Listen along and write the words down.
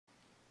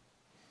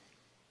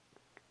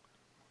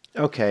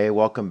Okay,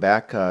 welcome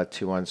back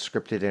to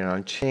Unscripted and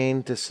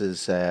Unchained. This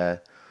is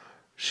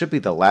should be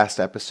the last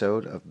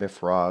episode of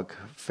MYFAROG,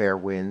 Fair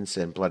Winds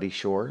and Bloody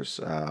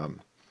Shores.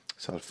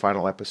 So the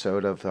final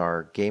episode of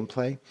our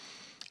gameplay.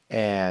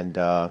 And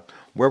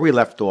where we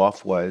left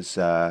off was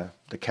the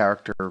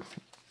character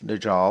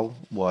Njall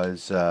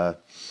was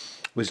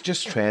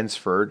just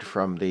transferred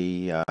from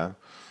from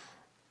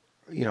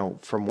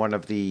one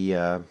of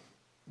the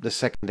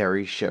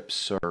secondary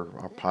ships,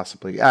 or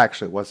possibly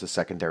actually it was a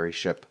secondary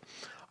ship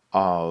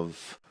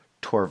of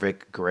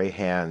Torvik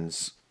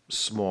Greyhand's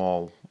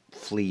small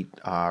fleet,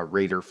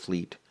 raider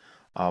fleet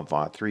of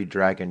three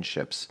dragon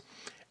ships,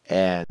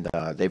 and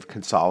they've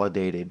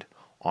consolidated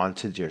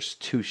onto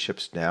just two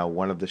ships now.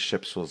 One of the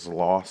ships was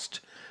lost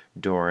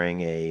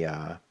during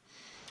a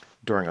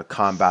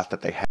combat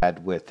that they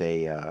had with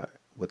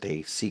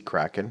a sea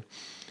kraken,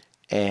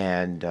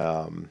 and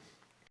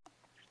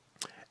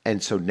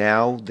so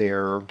now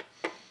they're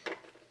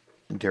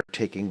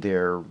taking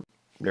their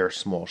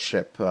small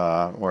ship,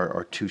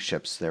 or two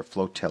ships, their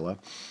flotilla,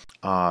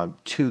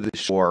 to the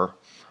shore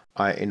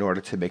in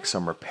order to make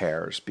some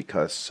repairs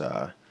because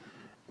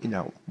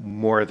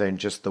more than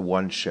just the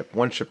one ship.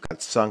 One ship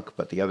got sunk,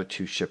 but the other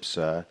two ships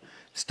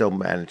still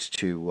managed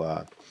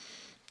to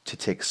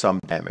take some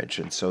damage,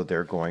 and so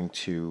they're going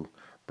to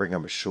bring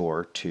them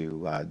ashore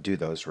to do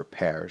those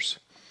repairs.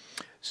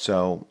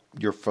 So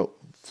your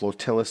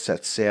flotilla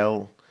set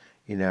sail,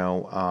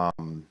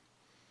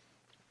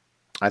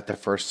 at the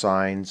first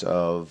signs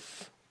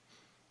of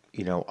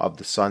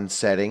the sun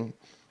setting,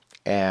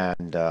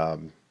 and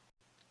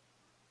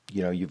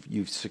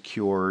you've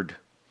secured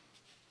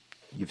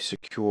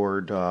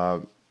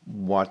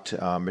what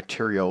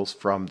materials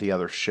from the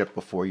other ship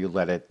before you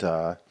let it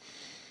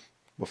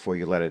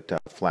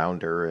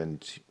flounder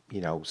and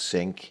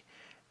sink,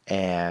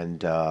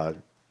 and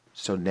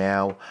so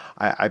now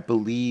I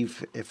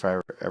believe, if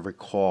I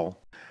recall,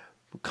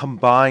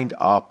 combined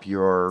up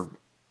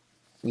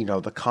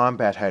the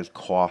combat had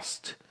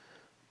cost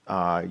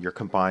your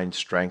combined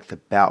strength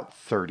about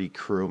 30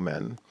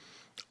 crewmen,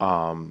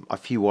 a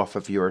few off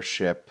of your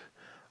ship,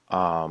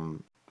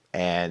 and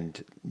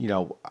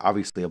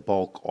obviously a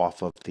bulk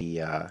off of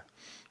the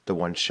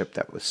one ship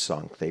that was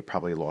sunk. They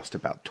probably lost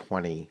about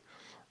 20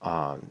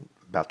 of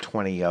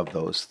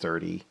those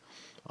 30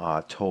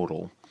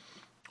 total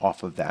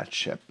off of that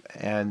ship,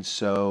 and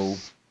so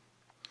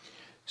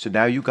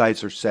now you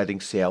guys are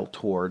setting sail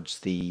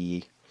towards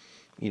the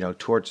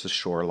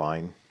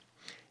shoreline,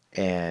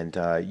 and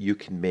you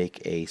can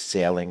make a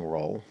sailing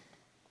roll.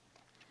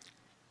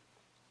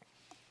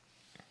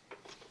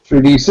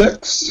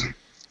 3d6.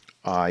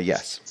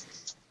 Yes.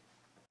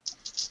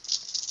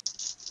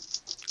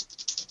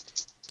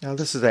 Now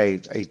this is a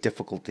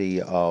difficulty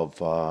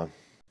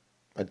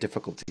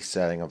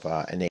setting of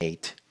an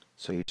 8,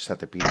 so you just have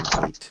to beat an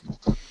 8.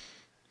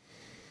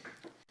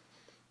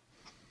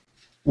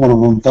 One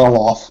of them fell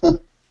off.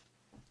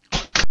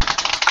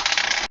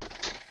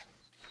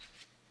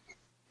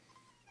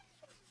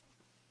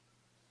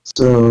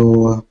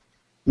 So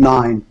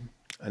 9.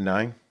 A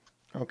 9?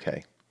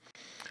 Okay.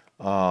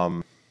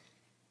 All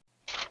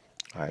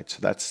right, so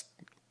that's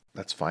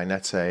fine.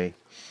 That's a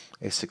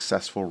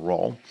successful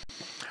roll.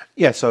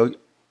 Yeah, so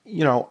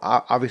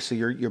obviously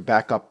you're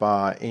back up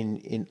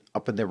in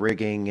the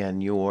rigging, and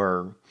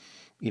now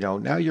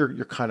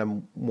you're kind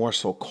of more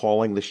so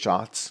calling the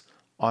shots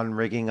on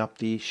rigging up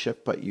the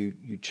ship, but you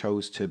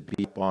chose to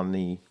be up on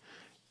the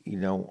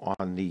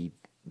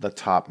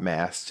top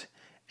mast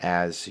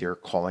as you're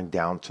calling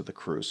down to the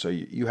crew. So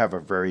you have a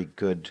very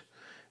good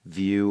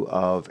view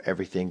of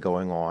everything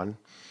going on,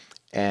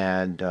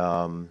 and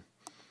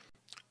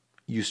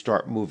you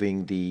start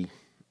moving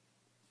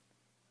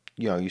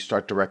you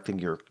start directing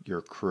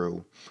your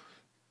crew,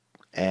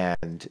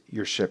 and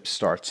your ship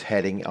starts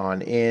heading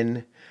on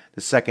in.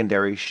 The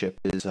secondary ship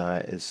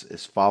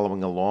is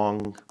following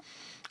along,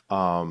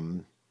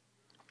 and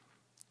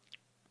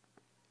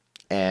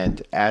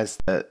as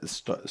the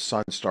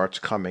sun starts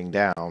coming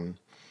down,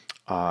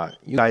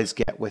 you guys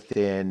get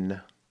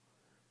within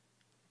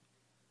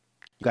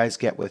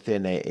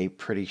a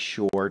pretty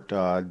short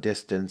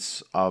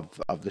distance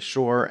of the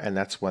shore, and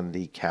that's when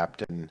the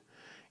captain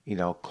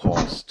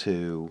calls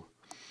to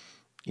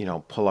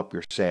pull up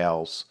your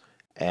sails,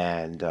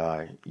 and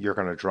you're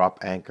going to drop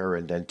anchor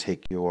and then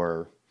take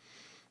the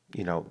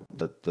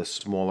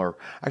smaller.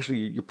 Actually,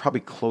 you're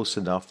probably close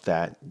enough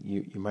that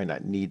you might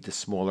not need the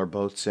smaller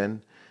boats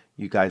in.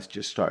 You guys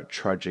just start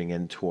trudging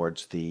in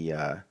towards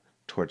the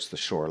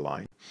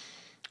shoreline.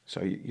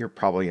 So you're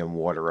probably in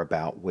water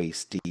about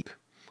waist deep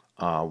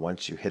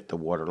once you hit the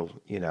water,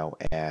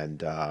 and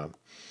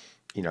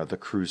the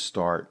crews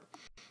start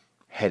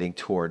heading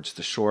towards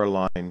the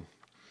shoreline,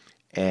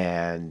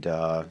 and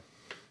you're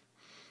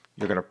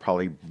gonna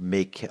probably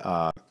make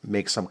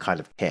some kind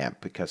of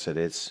camp, because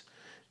it's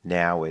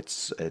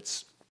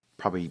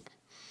probably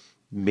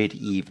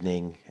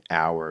mid-evening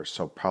hour,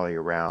 so probably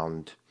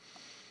around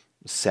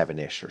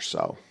 7-ish or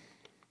so.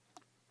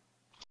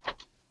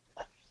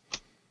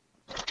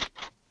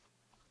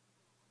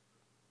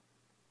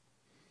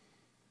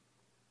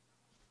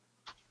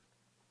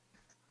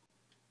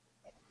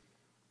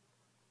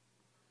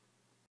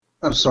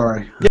 I'm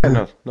sorry. Yeah,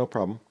 no, no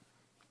problem.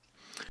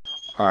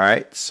 All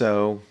right.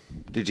 So,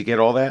 did you get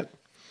all that?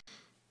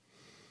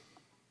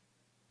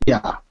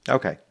 Yeah.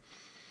 Okay.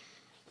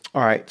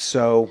 All right.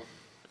 So,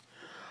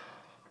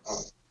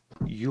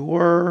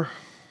 your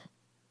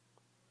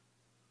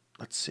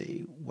let's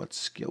see, what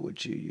skill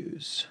would you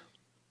use?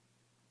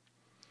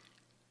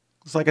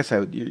 It's like I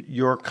said,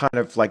 you're kind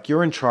of like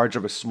you're in charge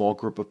of a small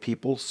group of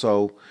people.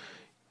 So,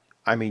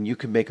 I mean, you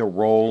can make a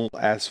roll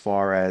as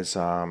far as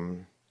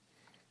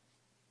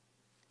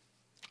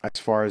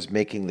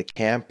making the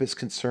camp is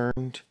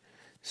concerned.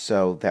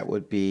 So that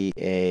would be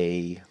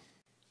a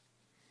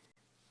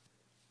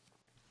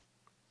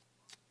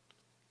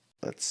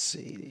let's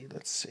see.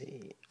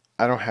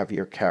 I don't have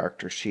your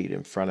character sheet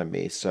in front of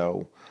me.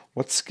 So,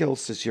 what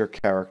skills does your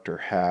character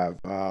have?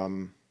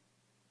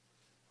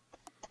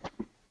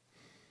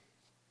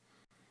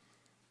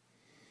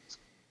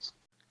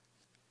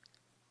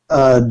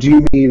 Do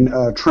you mean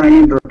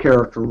trained or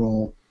character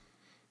role?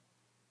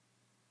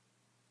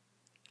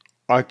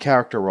 A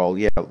character role,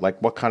 yeah.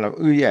 Like what kind of?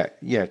 Ooh, yeah,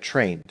 yeah,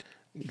 trained.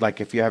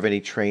 Like if you have any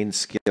trained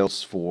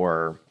skills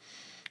for,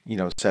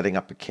 setting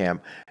up a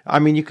camp. I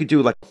mean, you could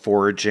do like a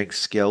foraging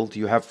skill. Do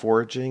you have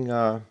foraging?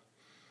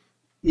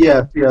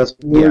 Yes, yes,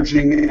 Yeah.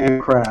 foraging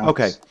and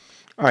Okay. crafts.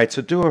 All right.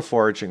 So do a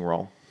foraging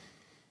roll.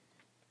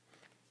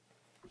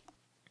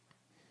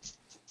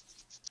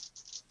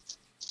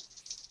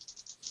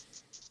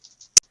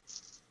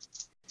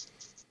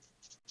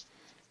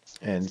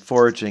 And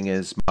foraging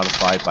is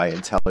modified by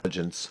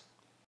intelligence.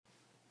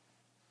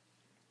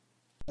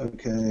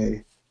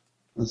 Okay,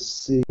 let's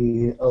see,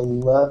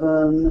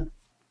 11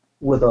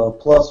 with a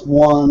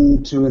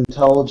 +1 to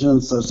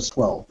intelligence, that's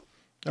 12.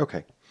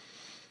 Okay.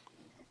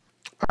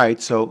 All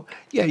right. So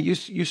yeah, you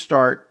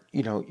start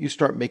you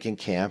start making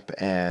camp,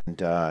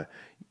 and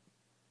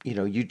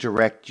you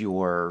direct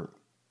your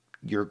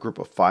group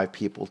of five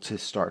people to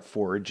start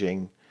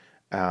foraging.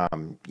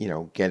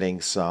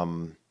 Getting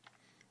some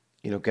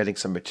getting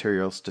some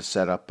materials to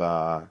set up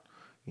to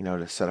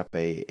set up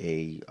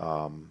a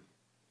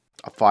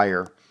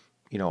fire,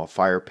 a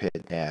fire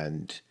pit,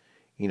 and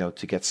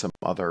to get some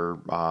other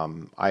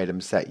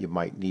items that you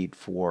might need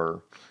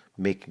for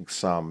making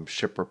some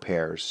ship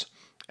repairs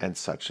and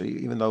such. So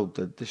even though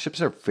the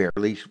ships are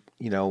fairly,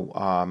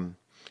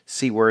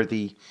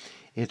 seaworthy,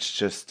 it's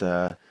just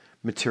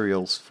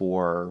materials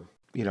for,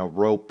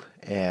 rope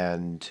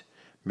and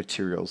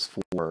materials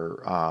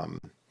for,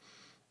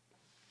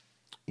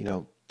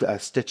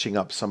 stitching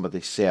up some of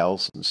the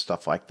sails and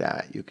stuff like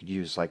that. You could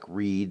use like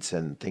reeds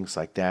and things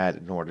like that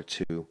in order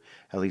to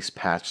at least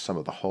patch some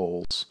of the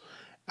holes,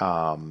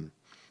 um,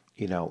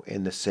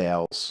 in the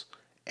sails,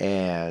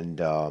 and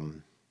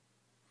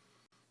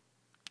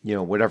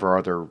whatever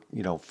other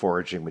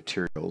foraging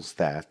materials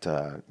that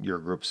your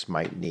groups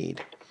might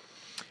need.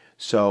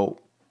 So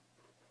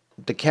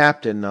the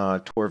captain,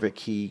 Torvik,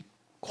 he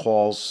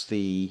calls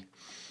the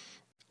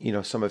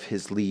some of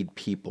his lead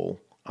people,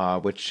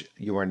 which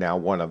you are now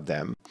one of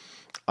them,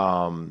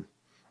 um,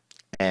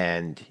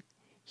 and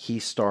he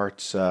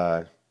starts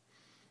uh,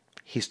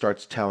 he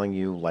starts telling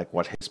you like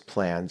what his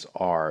plans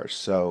are.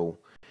 So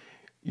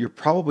you're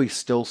probably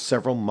still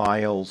several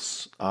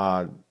miles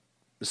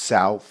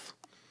south,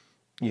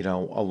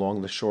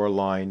 along the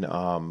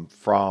shoreline,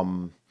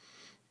 from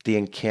the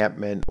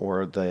encampment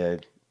or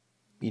the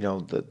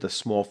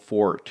small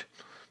fort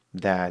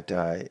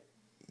that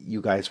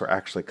you guys were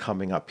actually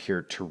coming up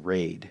here to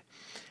raid.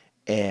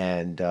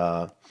 And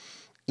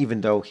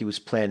even though he was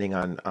planning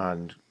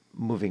on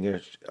moving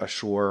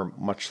ashore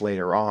much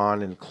later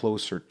on and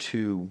closer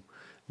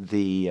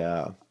the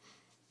uh,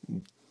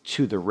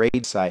 to the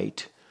raid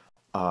site,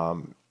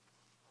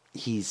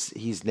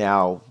 he's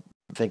now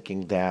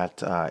thinking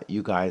that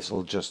you guys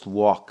will just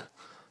walk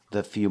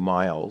the few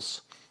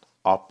miles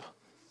up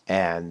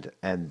and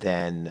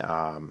then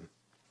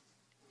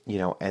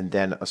and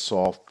then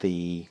assault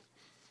the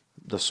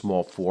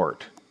small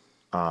fort,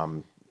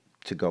 um,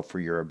 to go for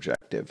your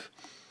objective.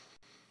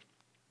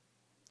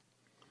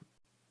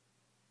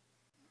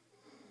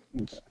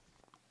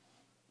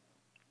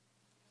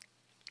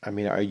 I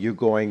mean, are you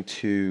going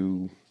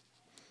to,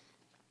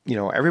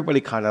 everybody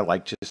kind of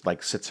like just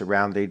like sits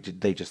around.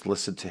 They just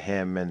listen to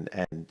him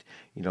and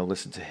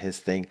listen to his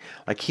thing.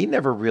 Like he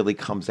never really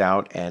comes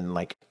out and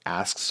like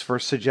asks for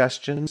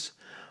suggestions,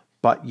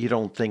 but you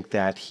don't think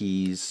that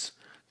he's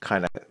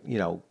kind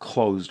of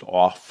closed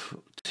off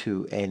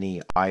to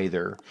any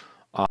either.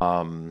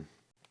 Um,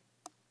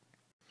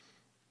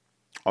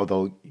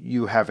 Although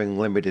you having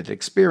limited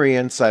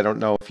experience, I don't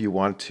know if you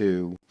want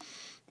to,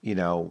 you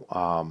know,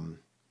 um,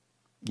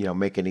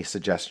 make any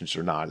suggestions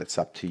or not. It's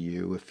up to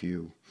you if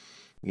you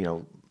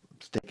know,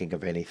 thinking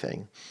of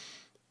anything.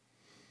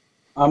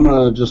 I'm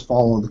gonna just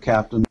follow the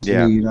captain's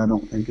Yeah. lead. I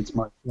don't think it's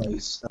my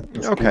place at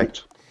this Okay.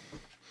 point.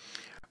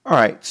 All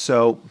right.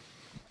 So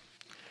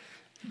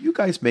you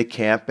guys make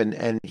camp,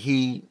 and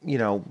he,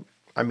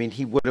 I mean,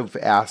 he would have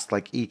asked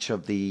like each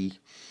of the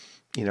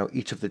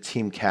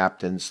team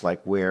captains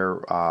like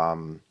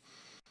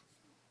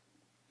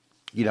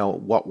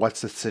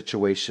what's the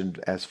situation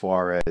as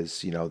far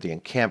as, the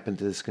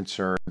encampment is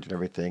concerned and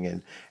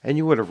everything, and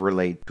you would have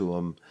relayed to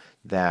him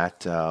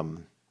that,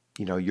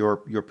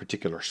 your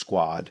particular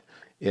squad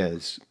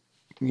is,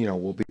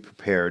 will be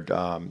prepared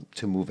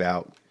to move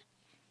out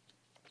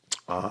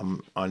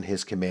on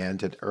his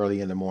command at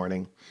early in the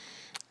morning,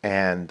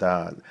 and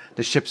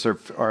the ships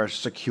are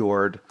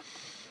secured,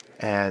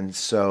 and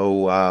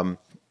so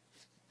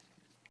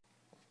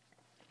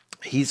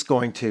he's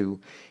going to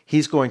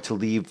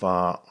leave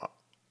a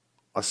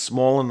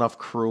small enough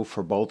crew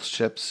for both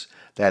ships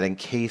that in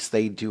case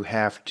they do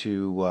have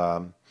to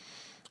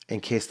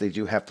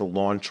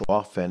launch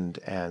off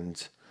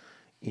and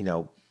you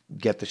know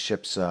get the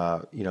ships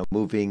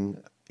moving,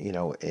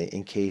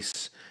 in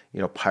case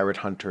pirate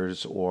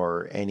hunters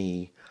or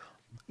any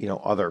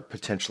other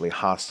potentially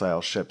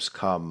hostile ships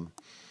come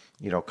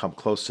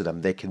close to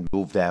them, they can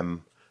move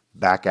them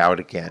back out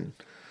again.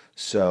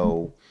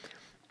 So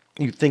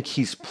you think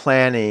he's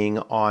planning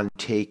on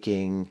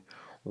taking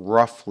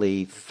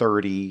roughly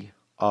 30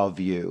 of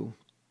you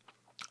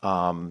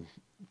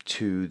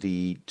to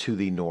the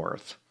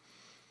north,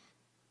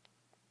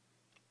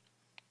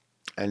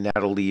 and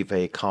that'll leave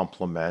a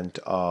complement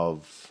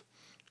of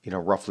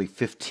roughly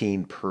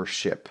 15 per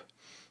ship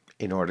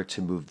in order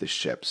to move the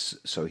ships.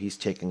 So he's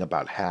taking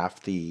about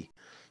half the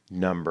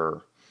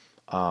number.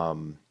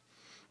 You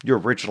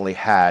originally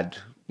had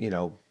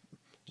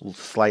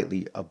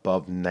slightly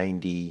above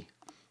 90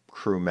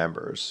 crew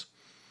members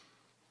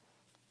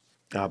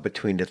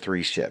between the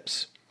three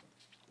ships.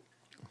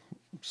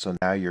 So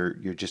now you're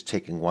just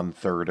taking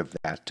 1/3 of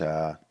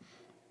that,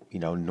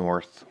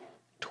 north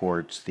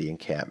towards the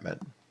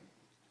encampment.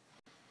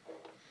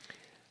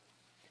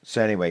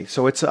 So anyway,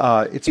 so it's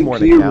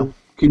morning now.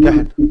 Can Go you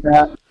ahead. repeat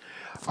that?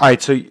 All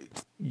right, so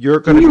you're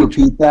Can going you to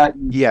be, repeat that?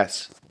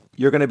 yes,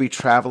 you're going to be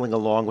traveling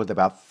along with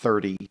about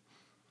 30.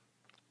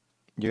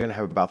 You're going to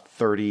have about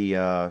 30,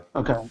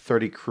 Okay.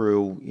 30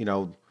 crew,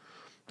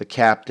 the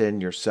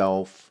captain,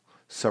 yourself,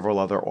 several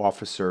other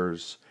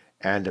officers,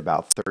 and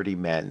about 30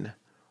 men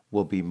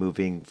will be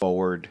moving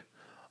forward.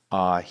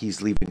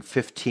 He's leaving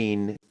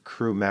 15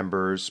 crew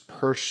members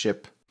per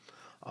ship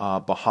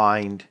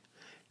behind,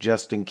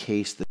 just in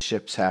case the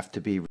ships have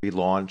to be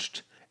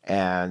relaunched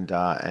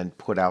and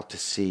put out to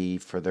sea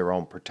for their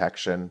own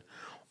protection,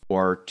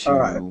 or All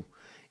right.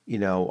 you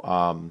know,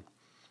 um,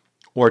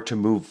 to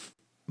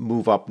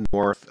move up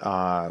north.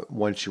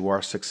 Once you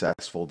are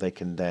successful, they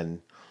can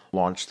then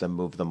launch them,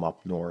 move them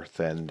up north,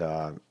 and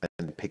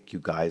pick you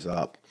guys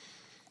up.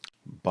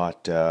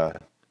 But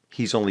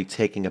he's only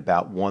taking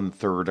about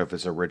 1/3 of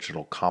his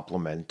original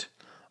complement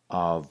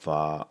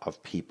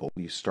of people.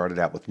 You started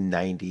out with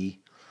 90.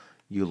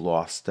 You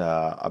lost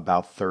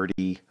about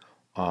 30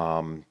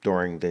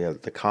 during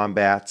the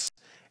combats,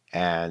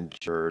 and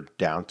you're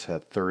down to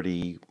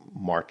 30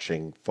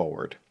 marching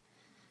forward.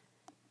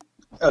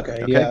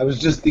 Okay. Okay? Yeah, it was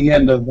just the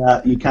end of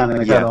that. You kind of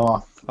cut Yeah.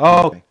 off.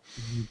 Oh, okay.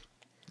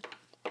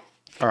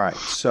 All right.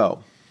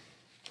 So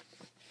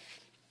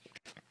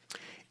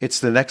it's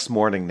the next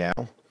morning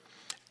now,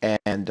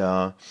 and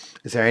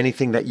is there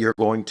anything that you're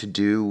going to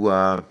do?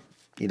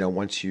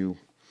 Once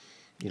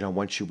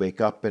once you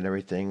wake up and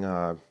everything,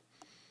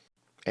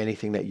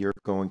 anything that you're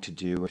going to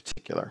do in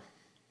particular?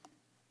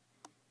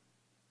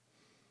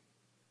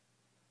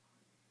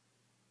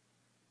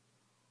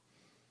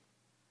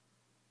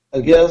 I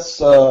guess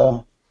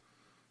I'll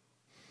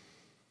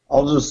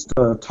just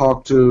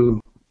talk to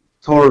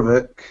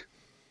Torvik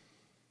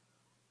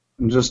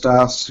and just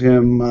ask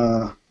him.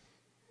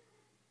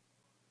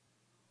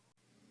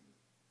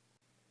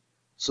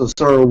 So,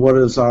 sir, what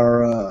is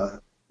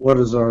our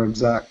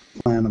exact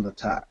plan of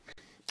attack?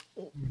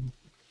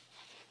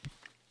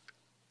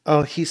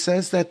 Oh, he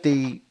says that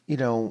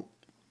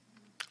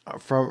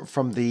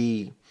from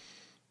the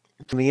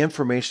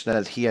information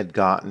that he had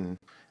gotten,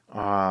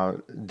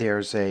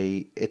 it's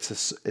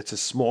a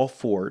small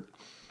fort.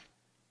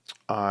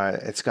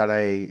 It's got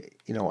a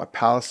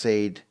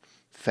palisade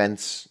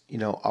fence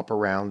up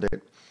around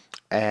it,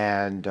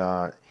 and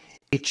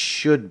it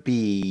should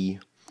be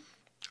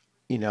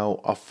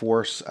a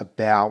force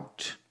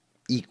about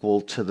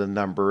equal to the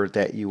number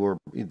that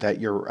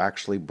you're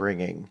actually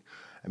bringing.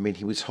 I mean,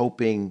 he was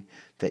hoping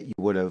that you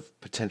would have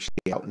potentially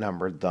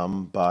outnumbered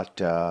them,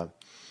 but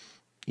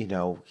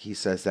he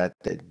says that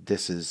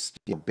this is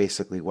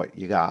basically what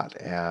you got,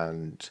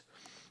 and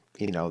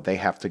they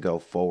have to go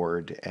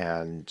forward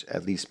and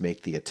at least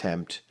make the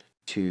attempt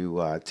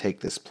to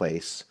take this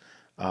place.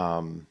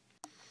 Um,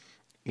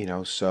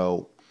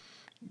 so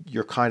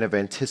you're kind of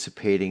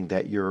anticipating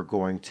that you're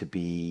going to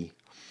be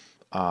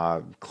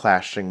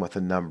clashing with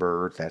a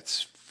number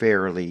that's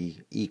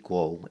fairly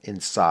equal in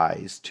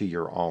size to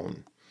your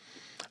own.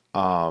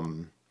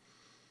 Um,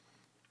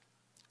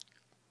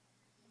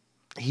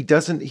 he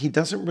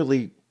doesn't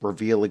really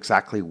reveal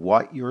exactly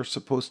what you're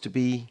supposed to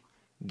be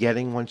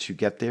getting once you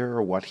get there,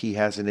 or what he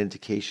has an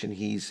indication.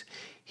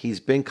 He's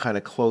been kind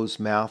of closed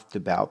mouthed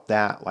about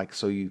that. Like,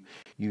 so you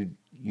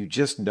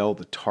just know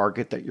the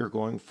target that you're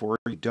going for.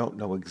 You don't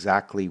know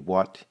exactly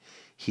what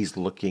he's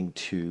looking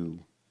to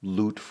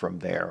loot from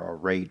there or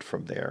raid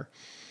from there.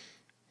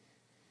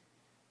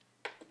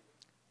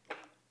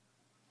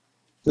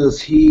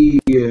 Does he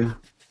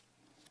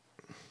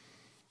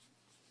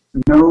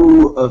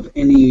know of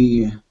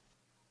any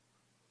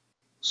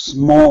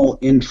small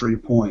entry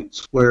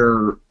points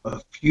where a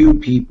few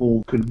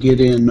people could get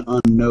in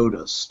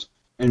unnoticed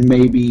and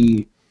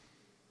maybe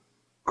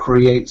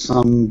create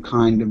some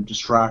kind of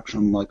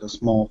distraction like a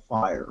small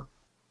fire?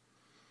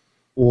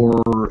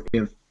 Or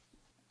if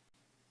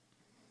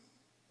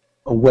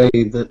a way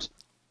that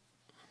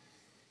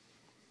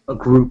a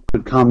group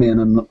could come in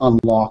and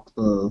unlock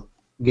the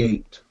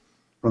gate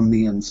from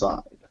the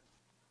inside?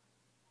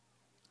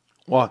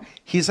 Well,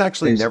 he's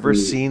actually never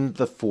Basically, seen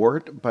the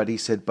fort, but he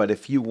said, but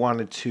if you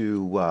wanted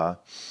to,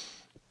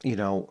 you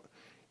know,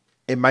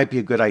 it might be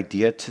a good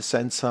idea to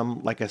send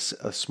some, like a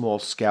small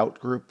scout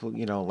group,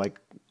 like,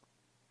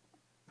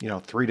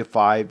 3 to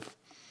 5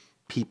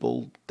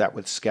 people that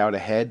would scout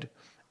ahead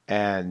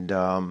and,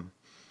 and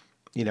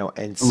a see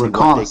what they can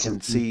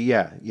reconnaissance. see.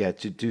 Yeah, yeah,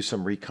 to do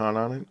some recon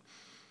on it.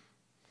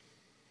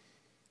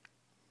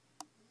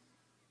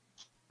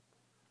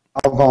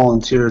 I'll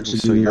volunteer to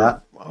So do you're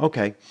that.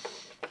 okay.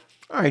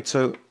 All right,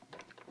 so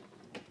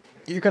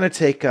you're going to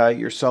take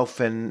yourself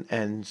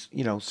and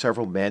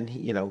several men.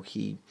 He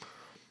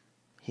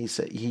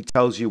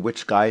tells you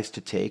which guys to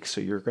take. So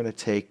you're going to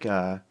take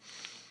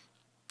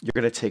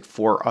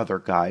 4 other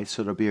guys.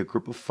 So there'll be a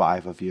group of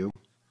 5 of you.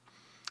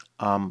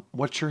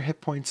 What's your hit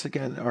points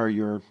again? Or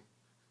your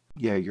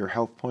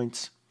health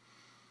points?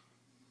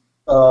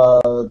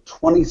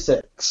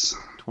 26.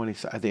 20.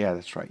 Yeah,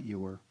 that's right.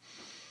 You're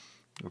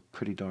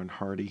pretty darn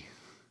hardy.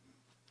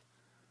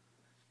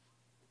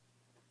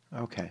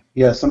 Okay.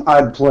 Yes, and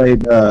I'd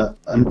played a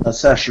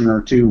session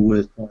or two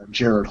with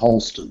Jared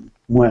Holston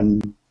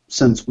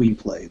since we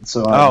played,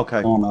 so Oh, I've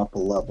okay. gone up a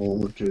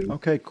level or two.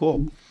 Okay,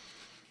 cool.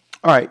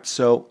 All right,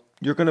 so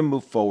you're going to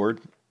move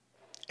forward,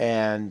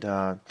 and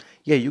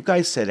yeah, you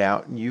guys set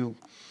out, and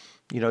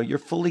you're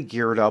fully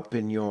geared up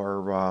in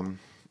your,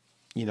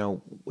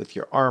 with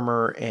your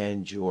armor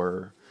and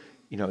your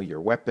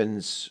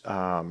weapons.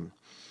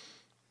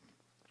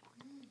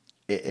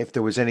 If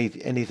there was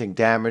anything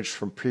damaged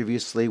from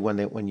previously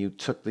when you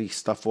took the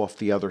stuff off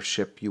the other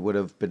ship, you would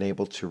have been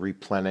able to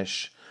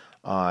replenish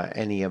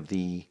any of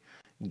the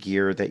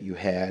gear that you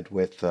had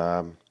with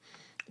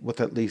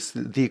at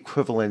least the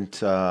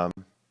equivalent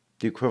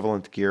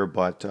gear,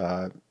 but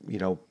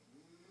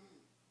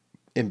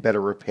in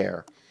better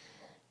repair.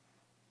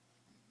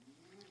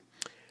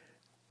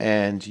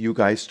 And you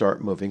guys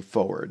start moving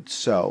forward.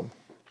 So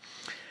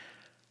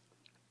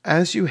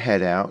as you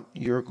head out,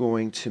 you're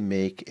going to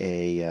make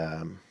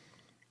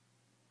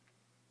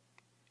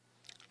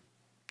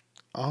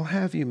I'll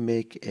have you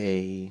make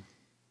a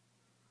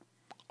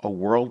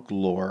world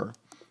lore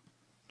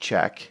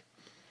check.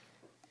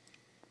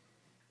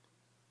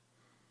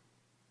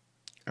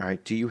 All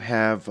right. Do you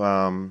have?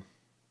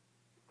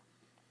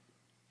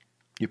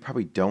 You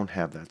probably don't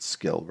have that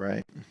skill,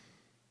 right?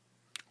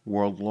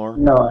 World lore?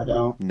 No, I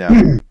don't.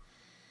 No.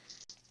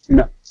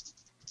 No.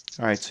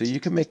 All right. So you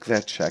can make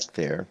that check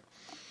there.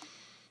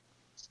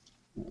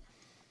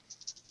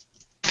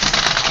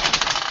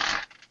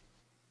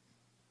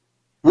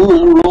 Well,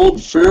 I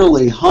rolled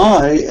fairly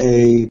high,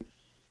 a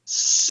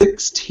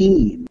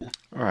 16.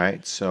 All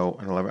right. So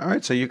an 11. All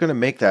right. So you're going to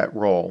make that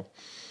roll.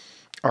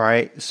 All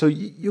right. So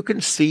you can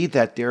see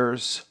that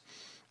there's,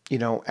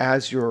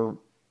 as you're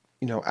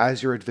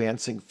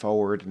advancing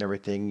forward and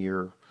everything,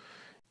 you're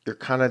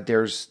kind of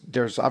there's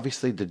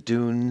obviously the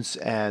dunes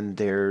and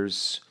there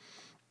is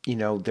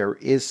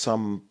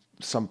some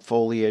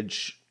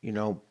foliage,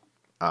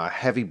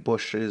 heavy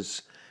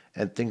bushes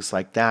and things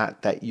like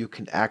that you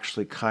can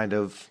actually kind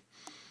of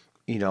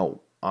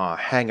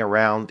hang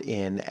around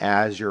in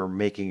as you're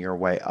making your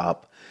way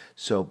up.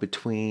 So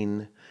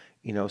between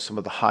some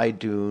of the high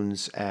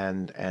dunes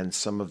and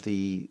some of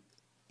the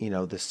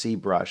sea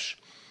brush,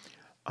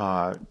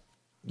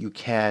 you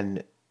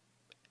can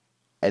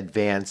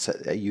advance.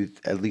 You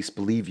at least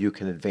believe you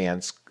can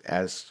advance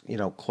as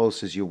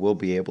close as you will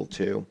be able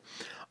to,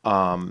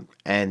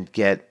 and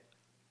get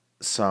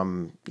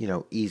some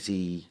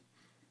easy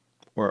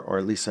or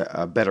at least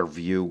a better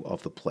view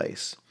of the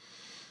place.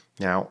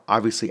 Now,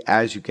 obviously,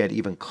 as you get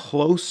even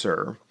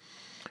closer,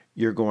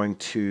 you're going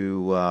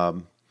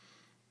to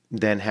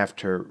then have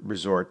to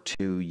resort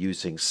to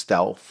using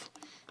stealth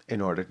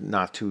in order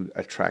not to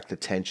attract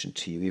attention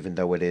to you, even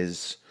though it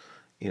is,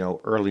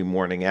 early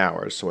morning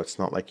hours. So it's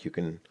not like you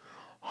can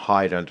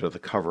hide under the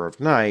cover of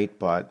night,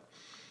 but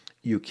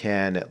you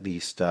can at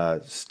least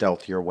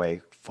stealth your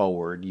way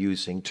forward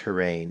using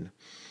terrain.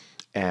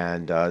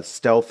 And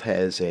stealth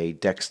has a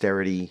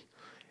dexterity,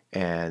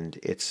 and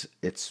it's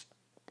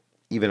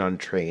even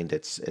untrained,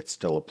 it's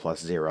still a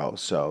 +0,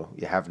 so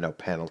you have no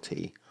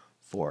penalty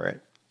for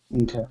it.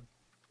 Okay.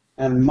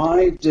 And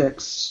my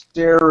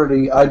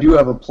dexterity, I do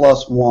have a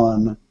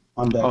 +1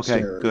 on Okay,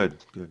 dexterity. good,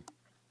 good.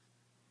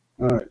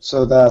 All right,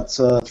 so that's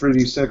a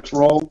 3d6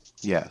 roll.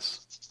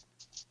 Yes.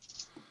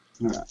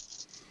 All right,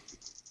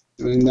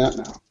 doing that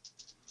now.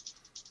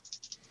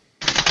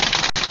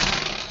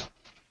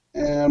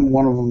 And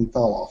one of them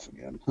fell off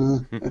again.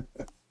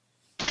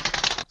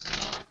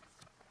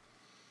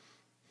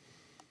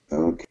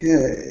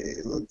 Okay,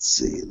 let's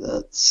see.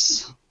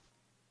 That's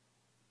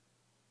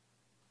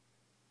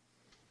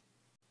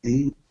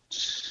 8,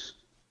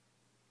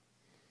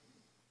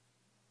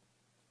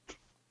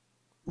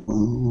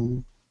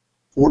 12,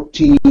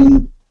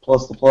 14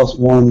 plus the plus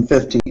 1,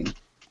 15.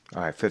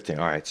 All right, 15.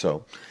 All right,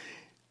 so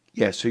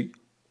yeah, so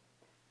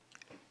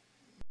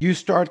you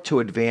start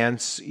to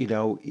advance,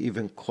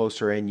 even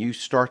closer, and you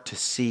start to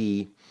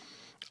see,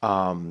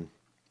 you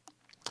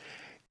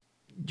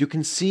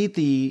can see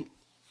the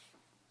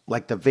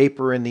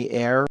vapor in the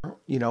air,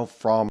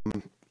 from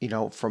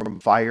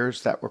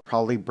fires that were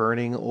probably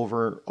burning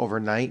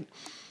overnight,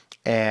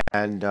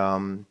 and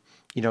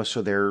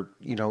so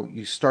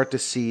you start to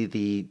see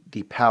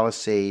the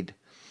palisade,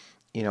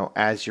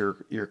 as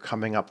you're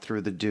coming up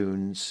through the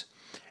dunes,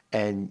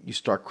 and you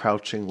start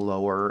crouching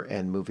lower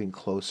and moving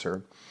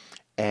closer,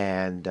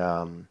 and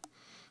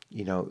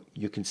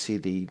you can see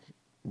the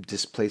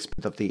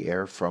displacement of the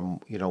air from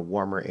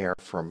warmer air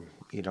from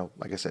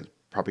like I said,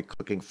 probably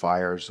cooking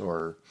fires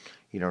or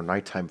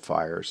nighttime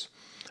fires,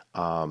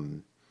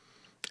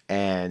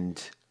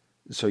 and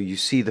so you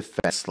see the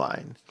fence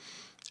line,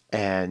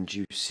 and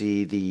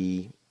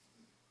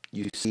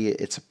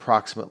it's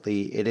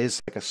approximately, it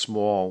is like a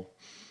small,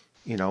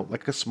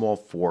 like a small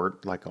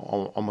fort, like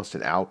almost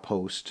an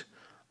outpost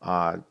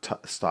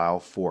style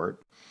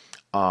fort.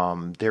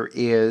 There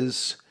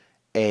is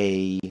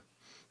a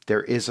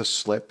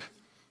slip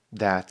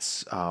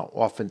that's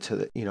off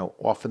into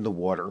off in the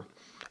water,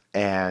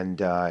 and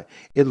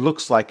it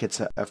looks like it's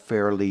a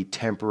fairly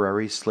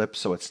temporary slip,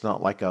 so it's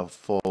not like a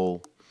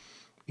full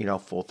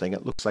thing.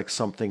 It looks like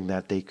something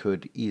that they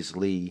could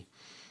easily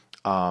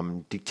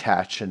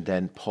detach and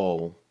then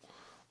pull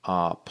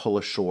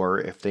ashore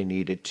if they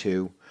needed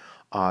to.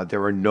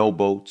 There are no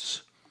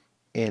boats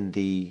in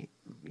the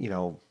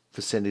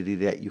vicinity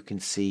that you can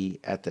see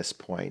at this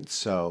point.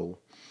 So,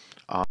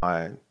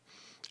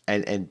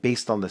 and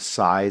based on the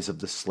size of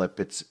the slip,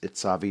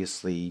 it's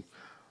obviously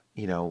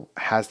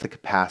has the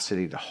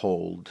capacity to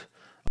hold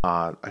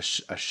a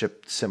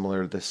ship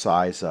similar to the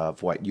size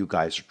of what you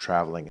guys are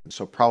traveling in.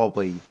 So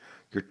probably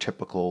your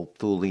typical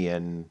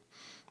Thulian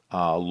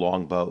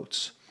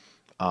longboats,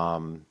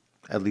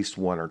 at least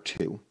one or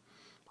two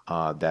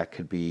that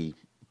could be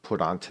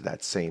put onto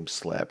that same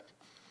slip.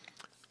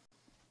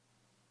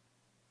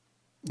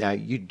 Now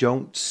you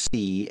don't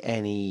see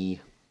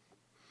any,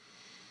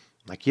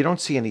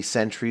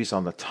 sentries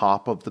on the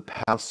top of the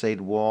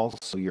palisade wall,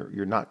 so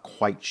you're not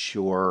quite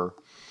sure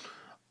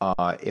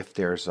if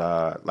there's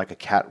a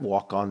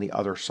catwalk on the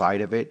other side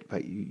of it,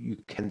 but you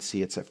can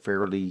see it's a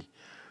fairly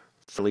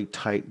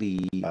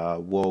tightly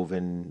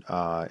woven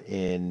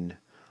in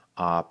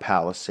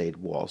palisade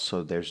wall,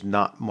 so there's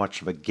not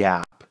much of a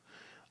gap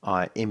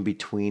in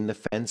between the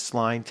fence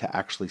line to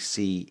actually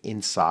see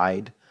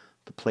inside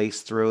the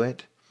place through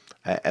it.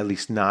 At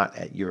least not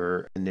at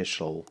your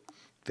initial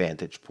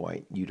vantage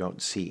point. You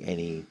don't see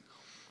any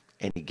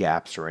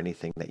gaps or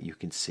anything that you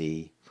can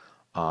see.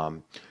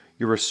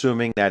 You're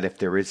assuming that if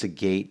there is a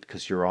gate,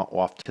 because you're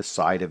off to the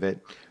side of it,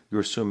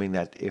 you're assuming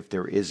that if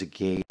there is a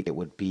gate, it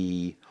would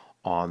be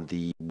on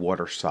the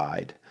water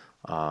side,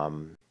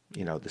 the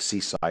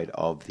seaside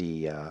of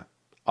the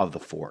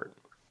fort.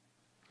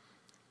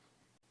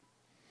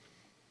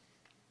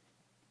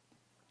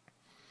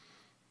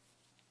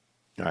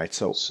 All right,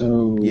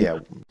 so yeah,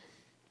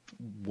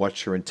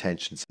 what's your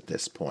intentions at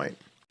this point?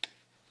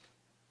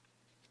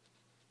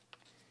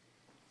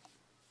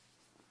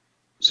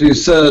 So you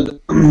said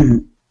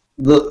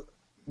the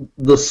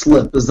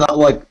slip, is that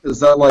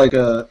like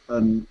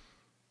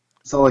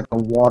a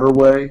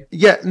waterway?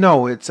 Yeah,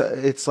 no, it's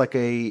like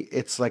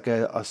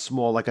a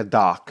small, like a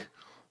dock,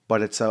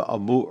 but it's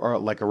or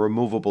like a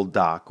removable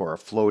dock or a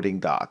floating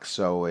dock.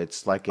 So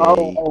it's like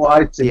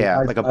I see. yeah,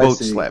 like a I boat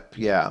see. slip.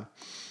 Yeah.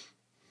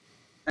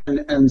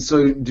 And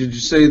so did you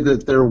say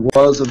that there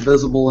was a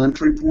visible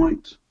entry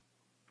point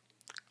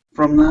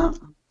from that?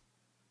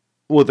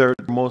 Well,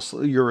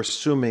 you're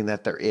assuming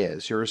that there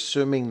is. You're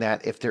assuming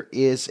that if there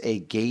is a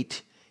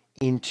gate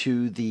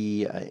into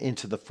the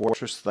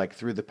fortress, like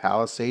through the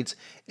palisades,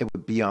 it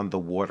would be on the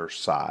water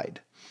side.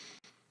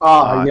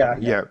 Yeah.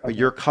 Yeah, but Okay,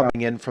 you're got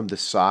coming in from the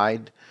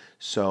side,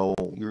 so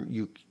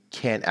you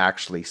can't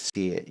actually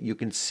see it. You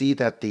can see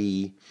that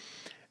the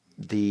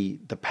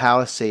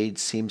palisade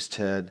seems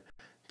to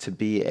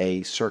be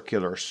a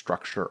circular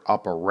structure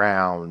up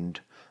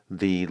around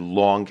the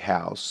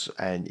longhouse,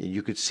 and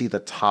you could see the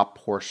top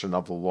portion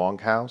of the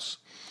longhouse.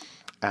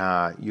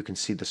 You can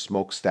see the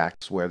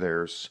smokestacks where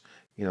there's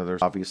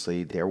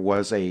obviously there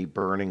was a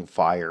burning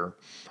fire,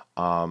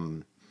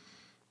 um,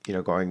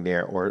 going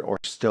there, or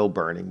still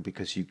burning,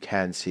 because you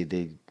can see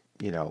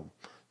you know,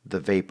 the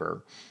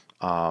vapor,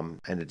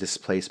 and the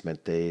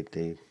displacement,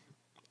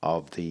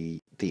 of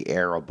the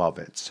air above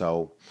it.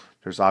 So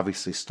there's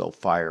obviously still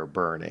fire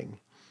burning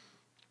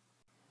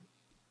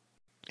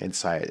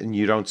inside, and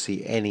you don't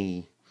see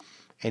any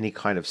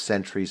kind of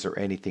sentries or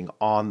anything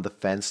on the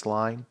fence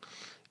line.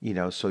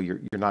 so you're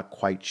not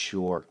quite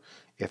sure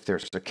if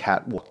there's a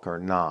catwalk or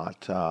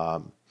not.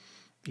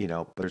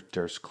 But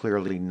there's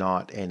clearly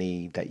not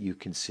any that you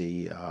can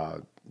see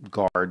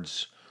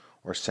guards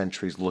or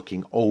sentries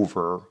looking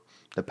over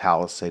the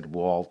palisade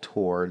wall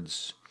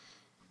towards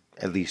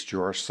at least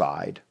your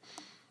side.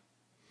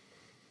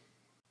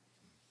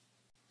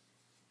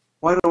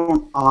 Why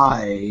don't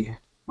I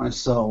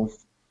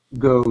myself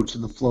go to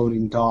the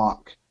floating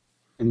dock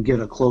and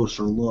get a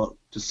closer look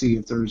to see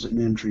if there's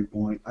an entry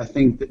point? I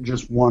think that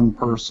just one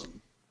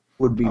person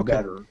would be Okay.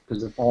 better,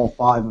 because if all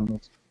five of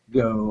us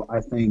go,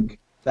 I think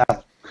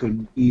that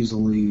could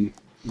easily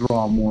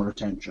draw more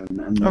attention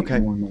and make Okay.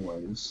 more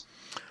noise.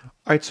 All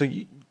right. So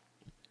you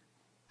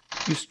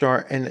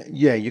start, and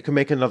yeah, you can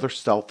make another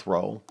stealth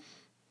roll.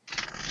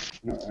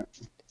 All right.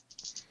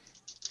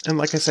 And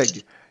like I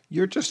said,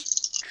 you're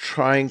just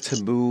trying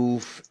to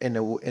move in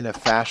a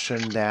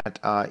fashion that,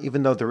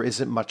 even though there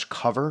isn't much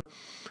cover,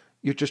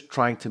 you're just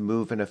trying to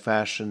move in a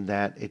fashion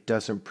that it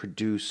doesn't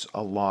produce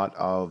a lot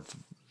of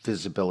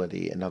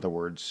visibility. In other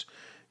words,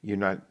 you're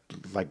not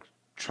like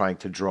trying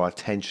to draw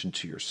attention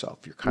to yourself.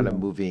 You're kind of Yeah.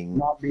 moving.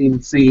 Not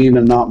being seen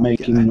and not Yeah,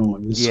 making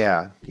noise.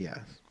 yeah.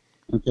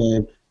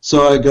 Okay.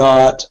 So I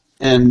got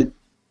an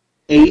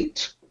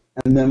 8,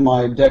 and then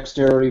my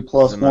dexterity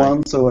plus The nine.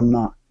 1, so a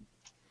 9.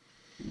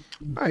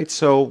 All right,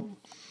 so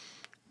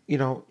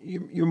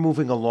you're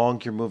moving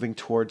along. You're moving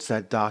towards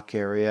that dock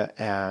area,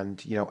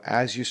 and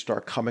as you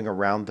start coming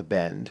around the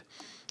bend,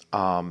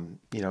 and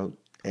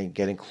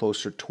getting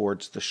closer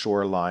towards the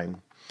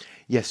shoreline,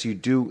 yes, you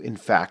do in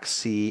fact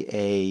see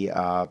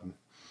the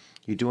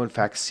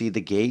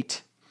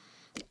gate,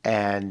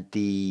 and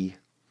you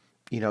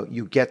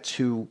get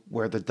to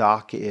where the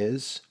dock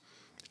is,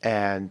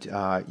 and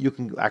you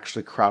can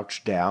actually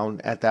crouch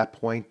down at that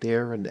point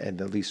there, and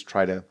at least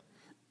try to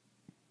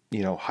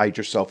hide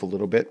yourself a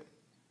little bit.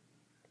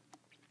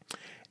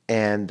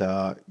 And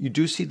you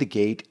do see the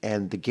gate,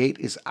 and the gate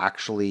is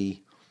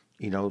actually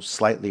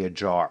slightly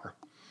ajar,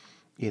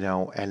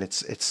 and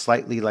it's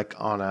slightly like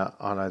on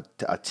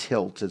a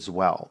tilt as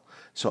well.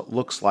 So it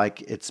looks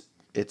like it's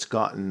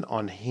gotten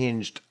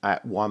unhinged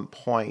at one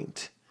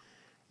point,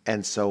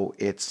 and so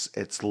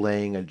it's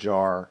laying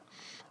ajar,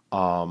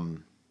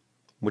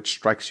 which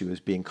strikes you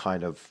as being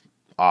kind of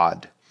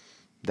odd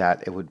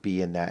that it would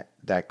be in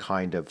that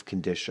kind of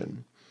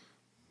condition.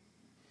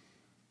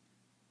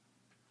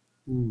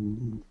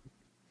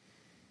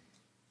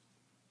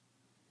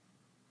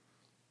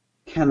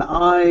 Can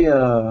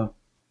I,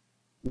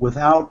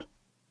 without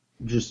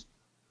just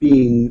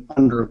being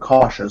under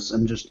cautious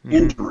and just Hmm.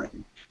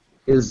 entering,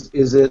 is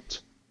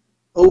it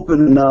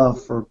open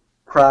enough or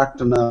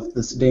cracked enough,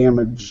 this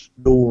damaged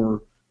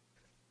door,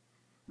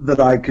 that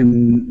I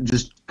can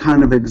just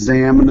kind of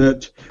examine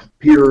it,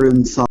 peer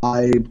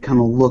inside, kind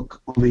of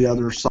look on the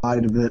other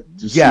side of it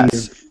to see Yes,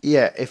 if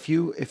yeah. If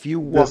you this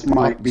walk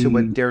might up to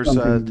it, be there's a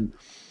something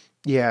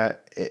yeah.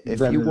 If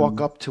that you walk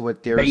is up to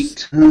it,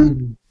 there's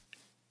bait?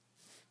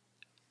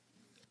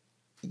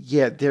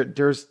 yeah.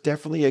 There's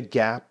definitely a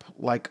gap,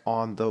 like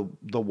on the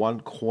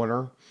one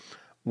corner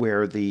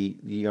where the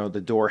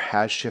door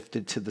has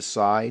shifted to the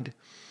side,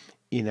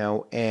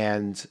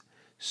 and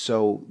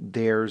so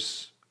there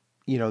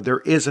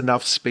is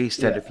enough space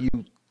that Yeah. if you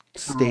Oh,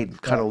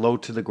 stayed kind okay. of low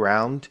to the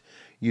ground,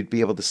 you'd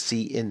be able to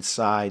see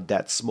inside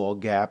that small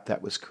gap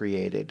that was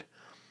created.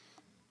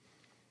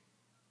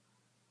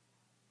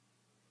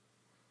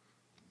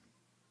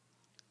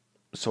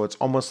 So it's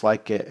almost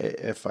like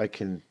if I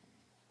can,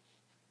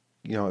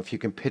 if you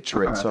can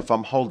picture All it. So right. if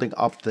I'm holding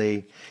up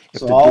if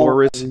So the I'll.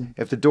 door is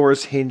if the door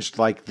is hinged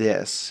like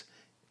this,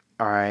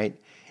 all right,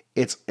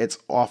 it's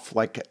off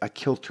like a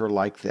kilter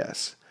like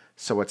this.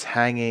 So it's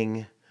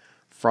hanging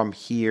from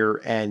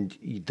here, and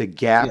the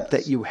gap that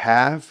Yes. you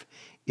have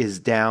is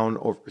down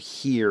over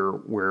here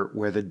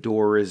where the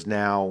door is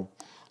now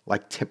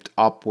like tipped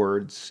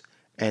upwards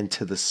and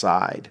to the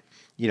side.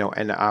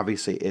 And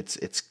obviously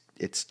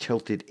it's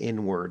tilted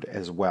inward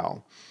as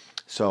well.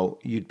 So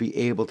you'd be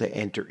able to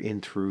enter in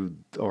through,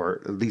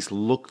 or at least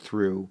look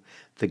through,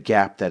 the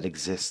gap that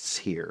exists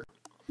here.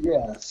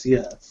 Yes.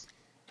 Yes.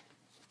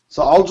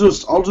 So I'll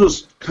just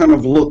kind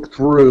of look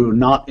through,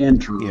 not Yeah.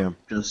 enter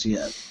just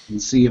yet,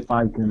 and see if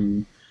I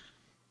can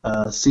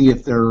see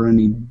if there are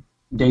any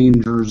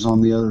dangers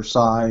on the other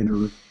side,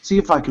 or see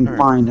if I can All right.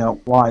 find out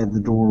why the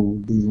door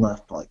would be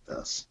left like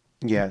this.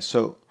 Yeah.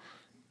 So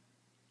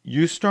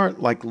you start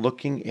like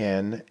looking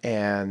in,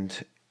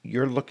 and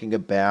you're looking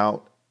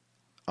about,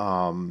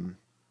 to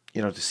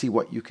see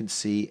what you can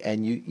see,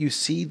 and you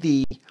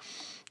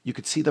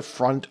could see the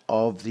front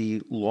of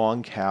the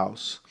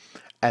longhouse,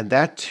 and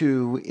that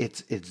too,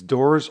 its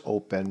doors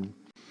open,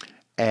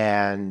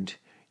 and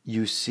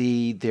you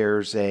see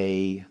there's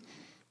you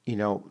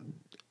know,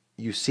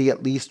 you see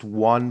at least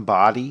one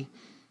body.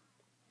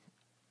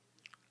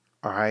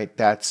 All right,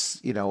 that's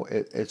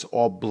it's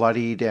all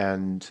bloodied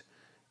and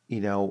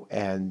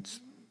and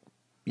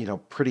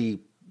pretty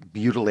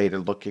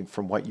mutilated looking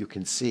from what you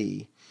can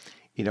see.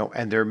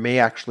 And there may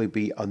actually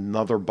be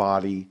another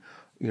body,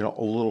 a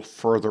little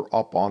further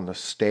up on the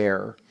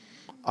stair,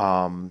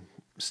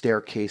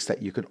 staircase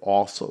that you could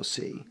also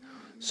see.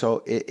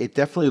 So it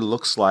definitely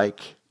looks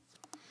like,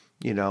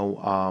 you know,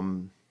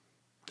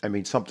 I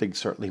mean, something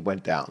certainly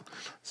went down.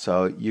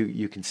 So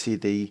you can see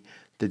the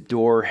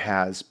door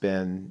has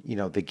been, you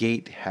know, the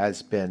gate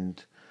has been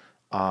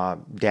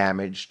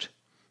damaged,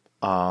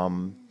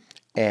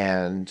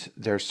 and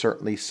there's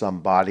certainly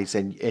some bodies,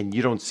 and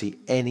you don't see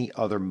any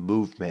other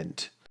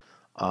movement.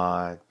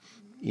 Uh,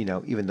 you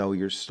know, even though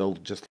you're still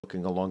just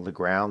looking along the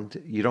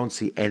ground, you don't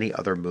see any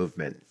other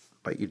movement,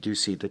 but you do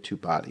see the two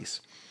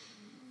bodies.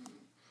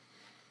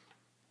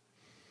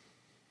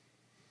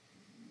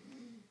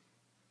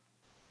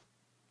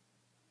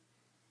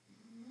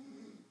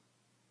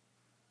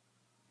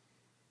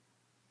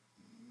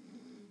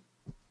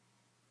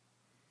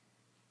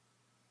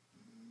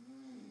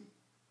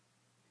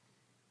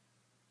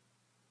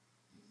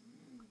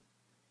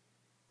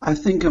 I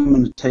think I'm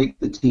going to take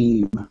the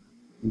team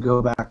and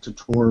go back to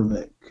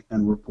Torvik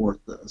and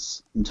report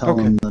this and tell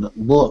Okay. him that it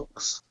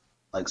looks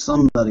like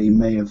somebody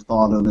may have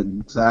thought of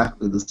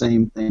exactly the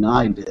same thing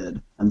I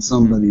did, and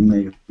somebody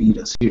may have beat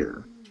us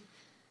here.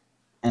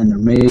 And there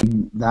may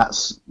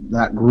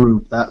that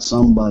group, that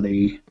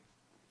somebody,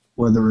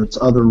 whether it's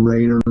other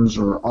raiders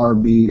or our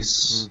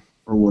beasts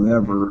or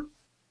whatever,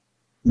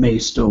 may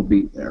still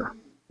be there.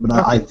 But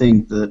I Okay.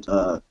 think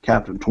that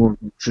Captain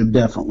Torvik should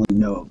definitely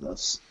know of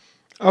this.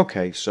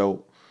 Okay.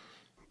 So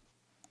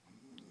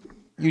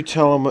you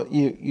tell him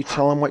you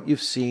tell him what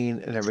you've seen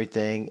and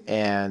everything,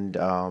 and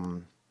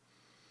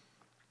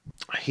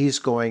he's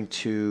going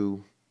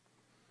to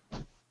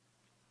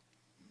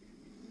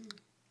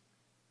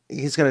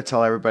he's going to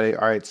tell everybody.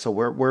 All right. So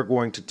we're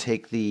going to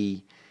take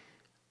the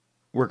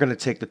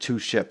two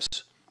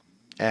ships,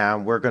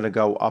 and we're going to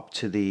go up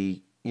to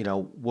the, you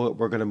know,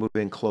 we're going to move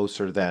in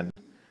closer then,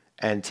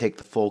 and take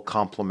the full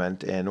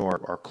complement in,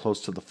 or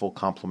close to the full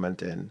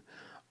complement in,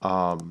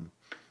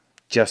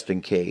 just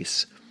in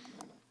case.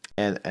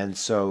 And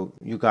so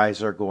you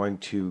guys are going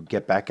to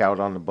get back out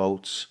on the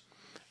boats,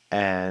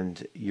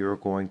 and you're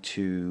going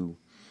to,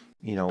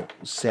 you know,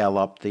 sail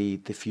up the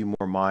few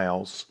more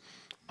miles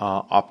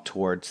up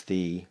towards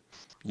the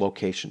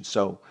location.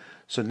 So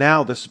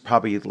now this is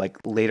probably like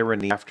later in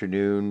the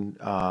afternoon,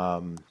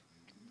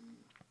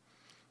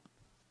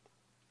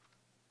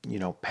 you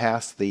know,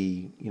 past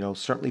the, you know,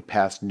 certainly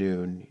past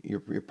noon.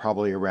 You're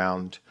probably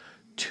around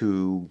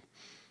two,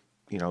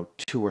 you know,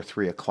 2 or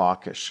 3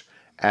 o'clock ish,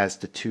 as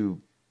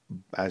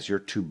as your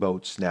two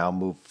boats now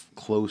move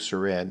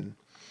closer in,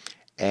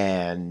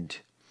 and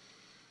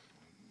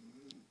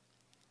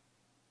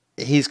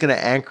he's going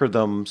to anchor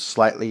them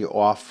slightly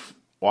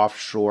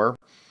offshore,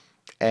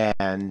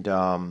 and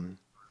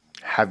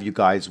have you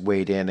guys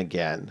wade in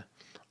again,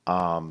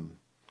 um,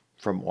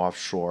 from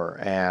offshore,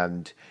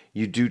 and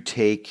you do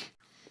take,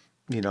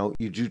 you know,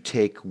 you do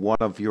take one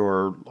of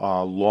your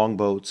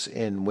longboats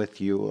in with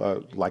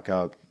you, like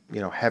a, you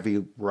know,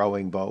 heavy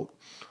rowing boat,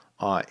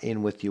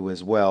 in with you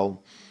as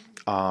well,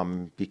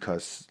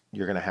 because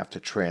you're going to have to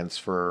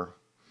transfer,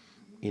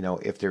 you know,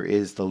 if there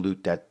is the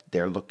loot that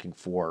they're looking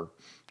for,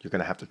 you're going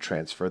to have to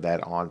transfer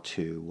that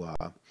onto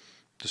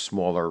the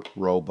smaller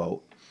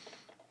rowboat.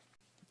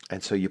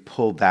 And so you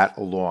pull that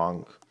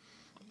along,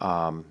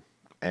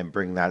 and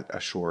bring that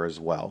ashore as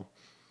well.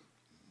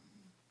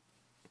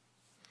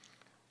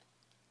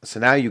 So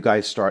now you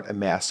guys start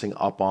amassing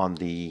up on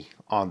the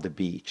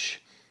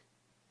beach.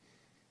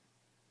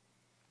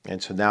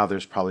 And so now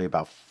there's probably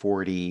about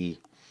 40,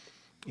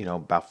 you know,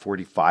 about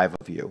 45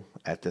 of you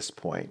at this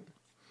point.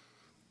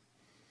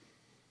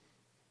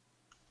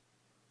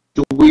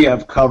 Do we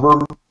have cover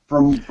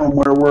from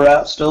where we're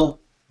at still?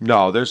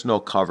 No, there's no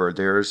cover.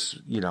 There's,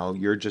 you know,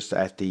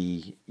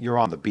 you're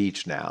on the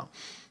beach now.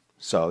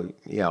 So,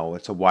 you know,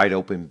 it's a wide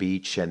open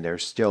beach, and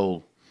there's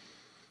still,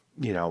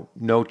 you know,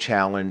 no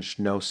challenge,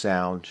 no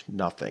sound,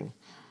 nothing.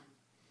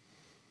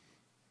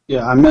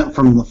 Yeah, I meant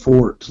from the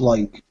fort.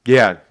 Like,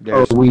 Yeah, are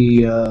there's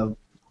we?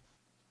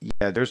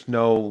 yeah, there's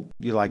no,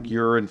 you like,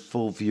 you're in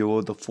full view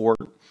of the fort,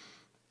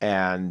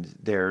 and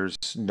there's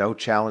no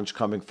challenge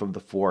coming from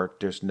the fort.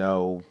 There's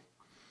no,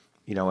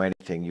 you know,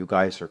 anything. You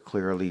guys are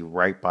clearly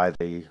right by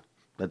the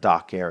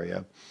dock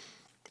area,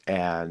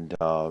 and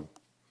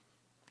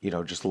you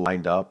know, just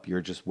lined up.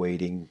 You're just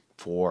waiting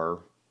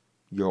for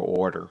your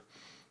order.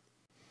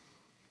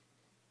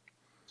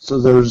 So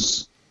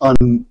there's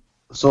un.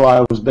 So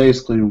I was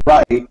basically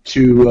right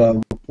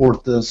to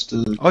report this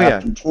to Oh yeah,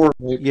 Captain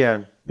Torvik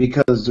yeah,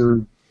 because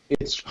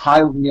it's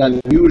highly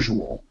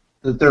unusual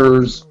that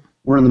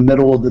we're in the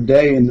middle of the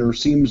day and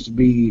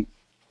the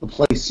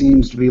place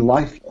seems to be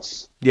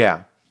lifeless.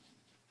 yeah,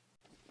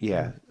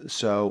 yeah.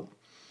 So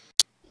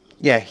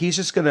yeah,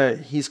 he's gonna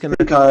I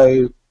think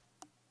I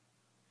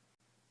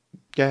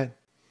yeah,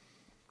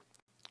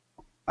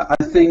 I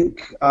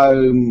think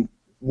I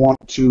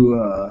want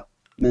to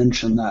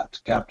mention that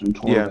to Captain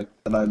yeah, Torvik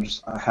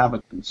that I have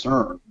a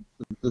concern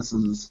that this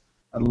is.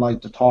 I'd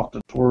like to talk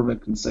to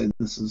Torvik and say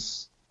this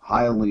is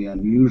highly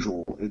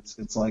unusual.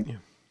 It's like yeah.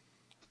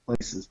 the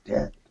place is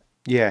dead.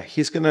 Yeah,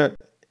 he's gonna,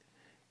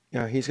 you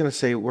know, he's gonna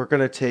say we're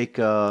gonna take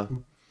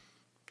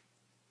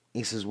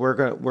he says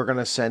we're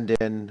gonna send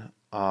in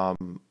a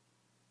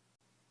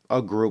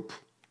group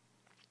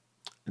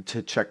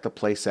to check the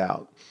place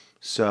out.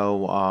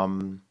 So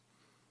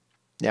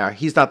now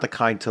he's not the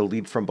kind to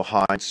lead from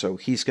behind, so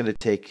he's gonna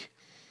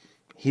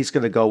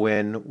go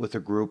in with a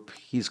group.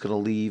 He's gonna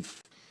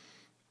leave,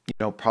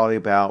 probably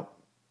about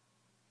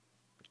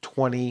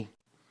 20,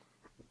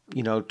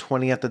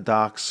 20 at the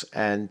docks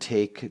and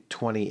take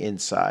 20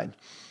 inside.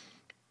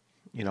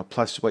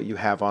 Plus what you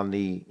have on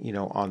the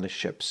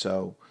ship.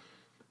 So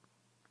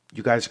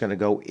you guys are going to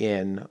go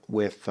in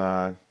with,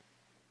 Torvik,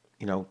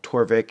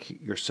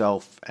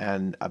 yourself,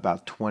 and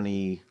about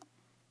 20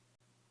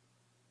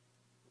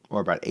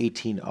 or about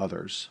 18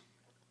 others.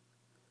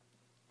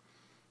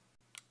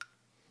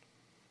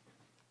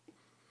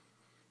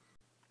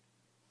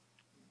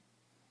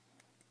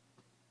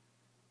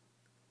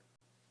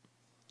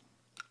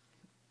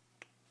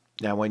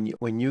 Now,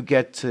 when you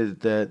get to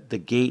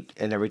the gate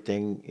and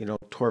everything,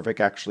 Torvik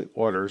actually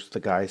orders the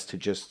guys to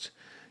just,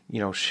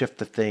 shift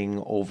the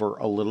thing over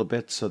a little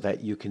bit so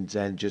that you can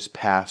then just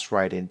pass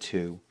right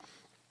into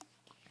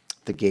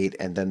the gate,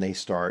 and then they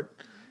start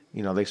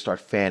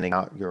fanning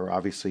out. You're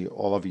obviously,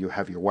 all of you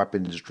have your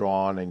weapons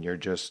drawn and you're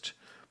just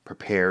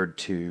prepared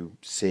to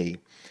see.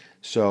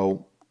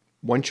 So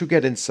once you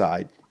get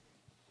inside,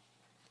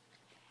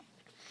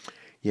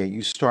 yeah,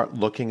 you start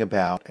looking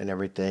about and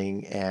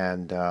everything,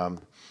 and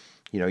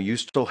you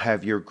still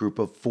have your group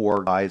of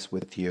 4 guys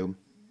with you,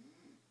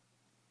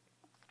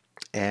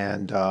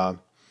 and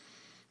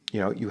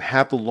you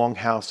have the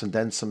longhouse and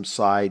then some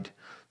side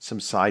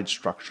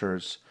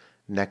structures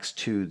next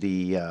to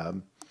the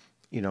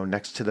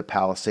next to the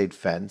palisade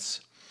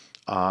fence.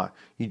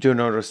 You do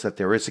notice that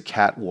there is a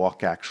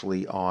catwalk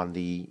actually on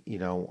the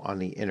on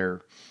the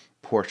inner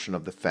portion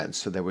of the fence.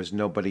 So there was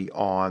nobody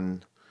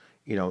on,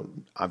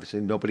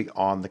 obviously nobody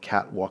on the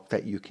catwalk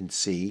that you can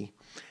see.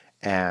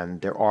 And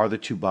there are the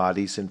 2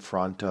 bodies in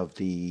front of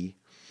the,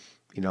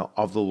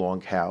 of the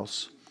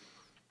longhouse.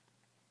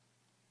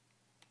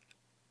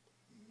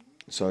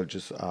 So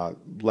just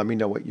let me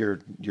know what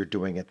you're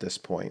doing at this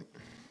point.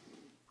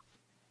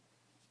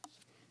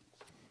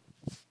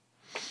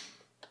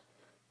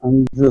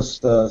 I'm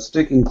just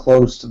sticking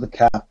close to the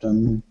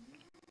captain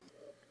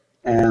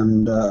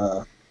and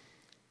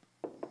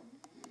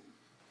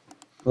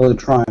really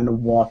trying to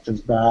watch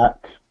his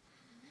back.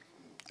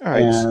 All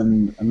right.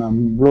 And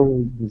I'm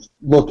really just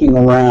looking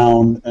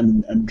around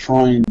and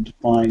trying to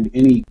find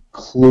any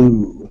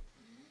clue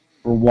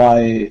for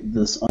why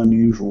this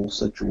unusual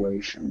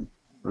situation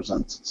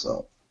presents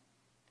itself.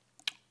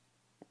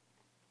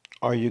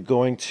 Are you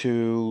going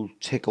to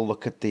take a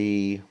look at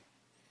the?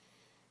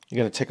 You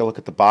going to take a look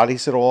at the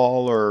bodies at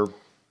all, or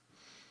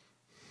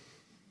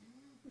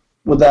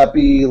would that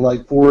be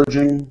like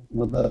foraging?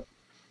 Would that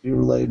be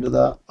related to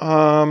that?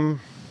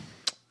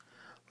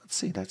 Let's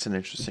see. That's an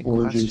interesting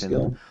Foraging question.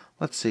 skill.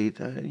 Let's see.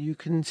 You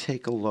can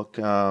take a look.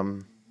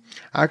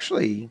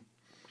 Actually,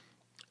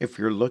 if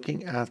you're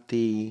looking at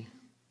the,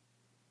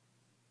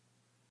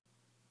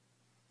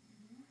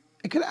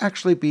 it could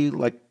actually be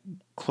like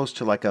close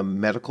to like a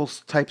medical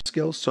type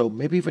skill. So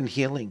maybe even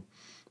healing.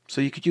 So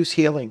you could use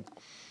healing.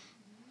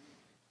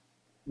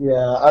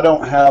 Yeah, I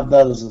don't have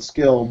that as a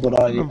skill,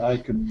 but I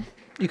could.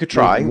 You could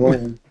try.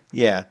 roll.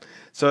 Yeah.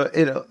 So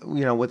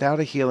without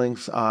a healing,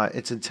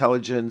 it's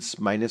intelligence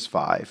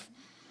 -5,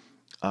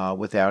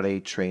 without a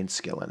trained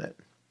skill in it.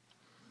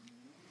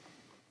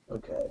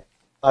 Okay.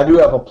 I do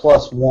have a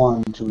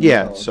 +1 to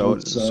Yeah. So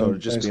intelligence,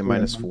 it'd just be a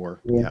basically, -4.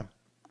 yeah.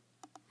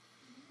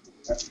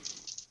 Yeah.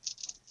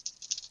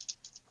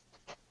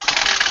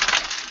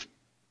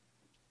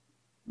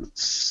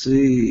 Let's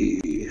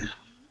see.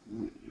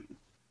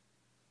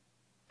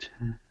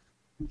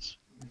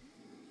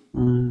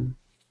 10,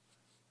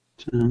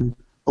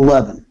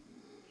 11.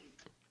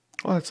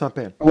 Oh, that's not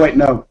bad. Oh, wait,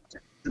 no.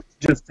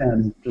 Just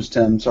 10. Just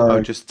 10, sorry.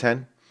 Oh, just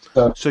 10.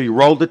 So, So you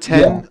rolled a 10.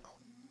 yeah.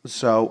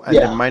 So and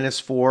Yeah. then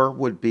 -4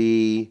 would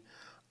be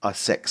a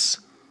 6.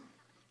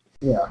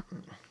 Yeah.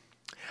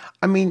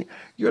 I mean,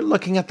 you're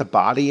looking at the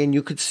body, and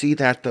you could see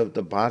that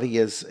the body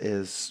is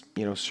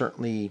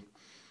certainly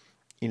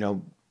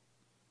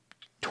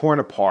torn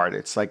apart.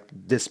 It's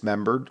like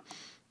dismembered,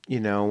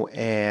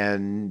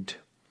 and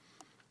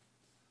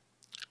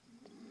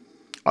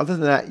other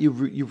than that, you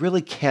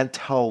really can't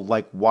tell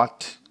like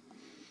what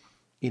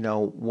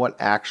what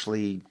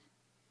actually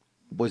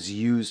was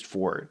used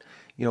for it.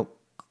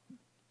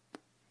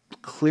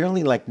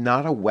 Clearly like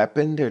not a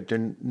weapon.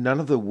 None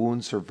of the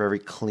wounds are very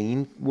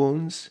clean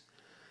wounds.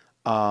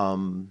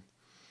 But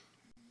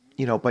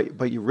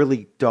you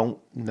really don't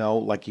know.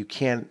 Like you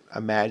can't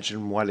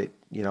imagine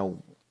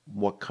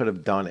what could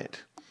have done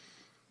it.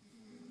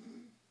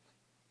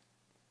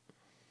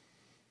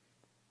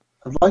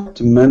 I'd like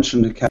to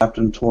mention to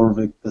Captain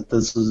Torvik that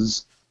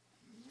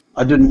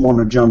I didn't want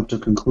to jump to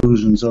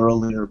conclusions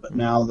earlier, but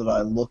now that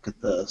I look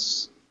at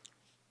this,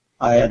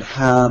 I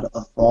had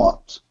a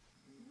thought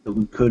that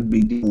we could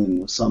be dealing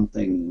with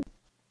something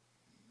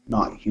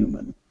not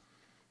human.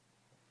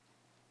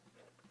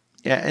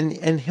 Yeah,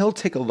 and he'll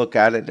take a look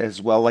at it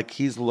as well. Like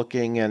he's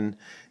looking, and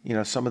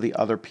some of the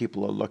other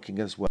people are looking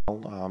as well.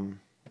 Let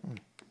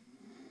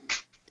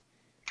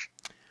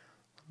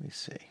me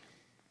see.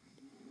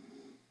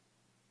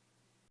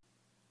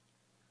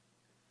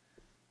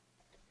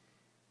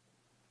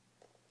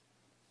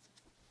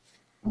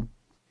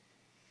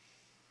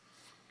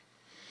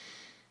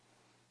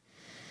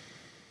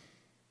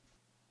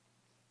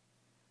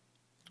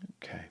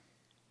 Okay.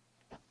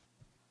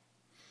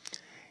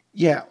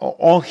 Yeah,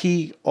 all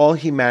he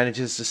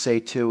manages to say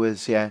too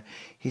is, yeah,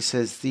 he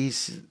says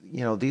these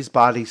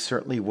bodies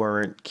certainly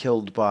weren't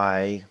killed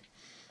by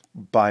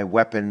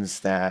weapons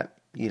that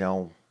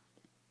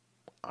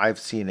I've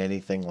seen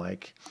anything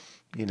like.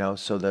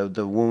 So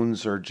the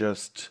wounds are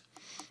just,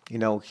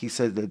 he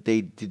said that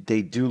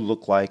they do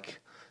look like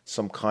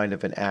some kind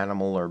of an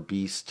animal or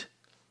beast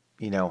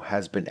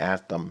has been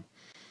at them,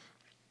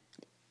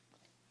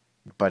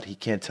 but he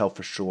can't tell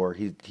for sure.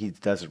 He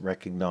doesn't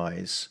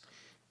recognize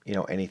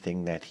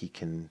anything that he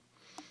can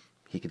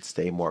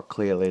say more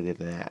clearly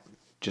than that.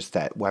 Just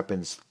that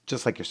weapons,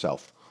 just like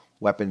yourself,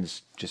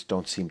 weapons just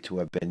don't seem to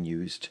have been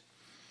used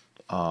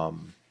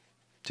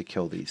to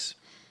kill these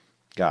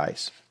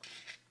guys,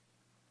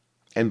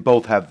 and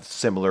both have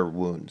similar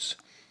wounds.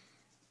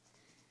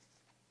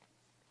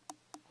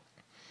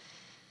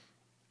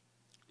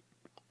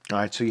 All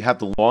right, so you have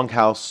the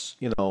longhouse,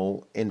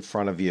 in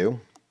front of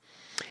you.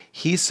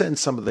 He sends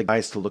some of the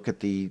guys to look at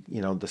the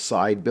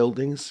side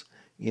buildings,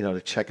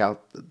 to check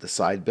out the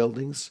side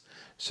buildings.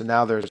 So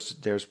now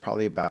there's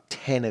probably about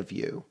 10 of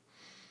you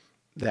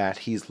that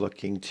he's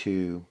looking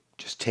to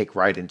just take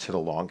right into the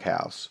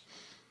longhouse.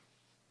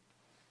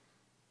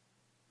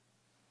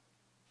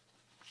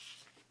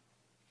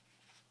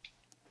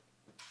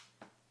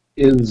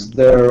 Is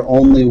there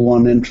only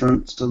one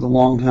entrance to the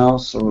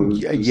longhouse, or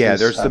Yeah,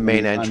 there's the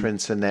main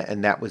entrance, and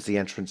that was the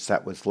entrance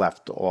that was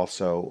left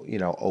also,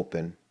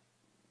 open.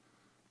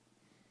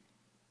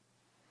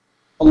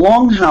 a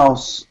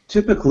longhouse?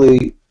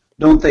 Typically,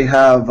 don't they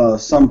have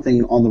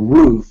something on the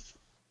roof,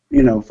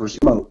 for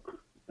smoke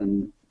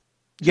and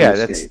Yeah,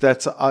 escape?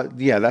 that's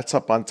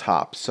up on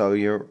top. So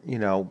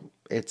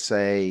it's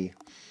a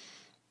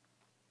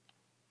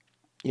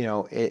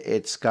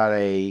it's got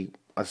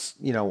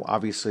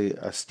obviously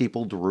a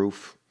steepled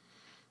roof,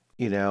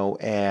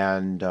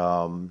 and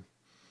then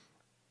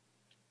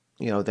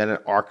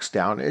it arcs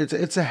down.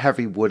 It's a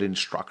heavy wooden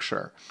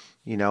structure.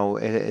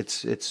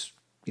 It's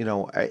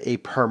a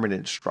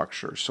permanent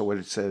structure. So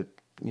it's a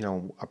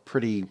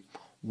pretty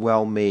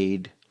well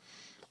made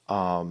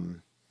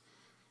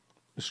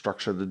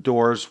structure. The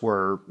doors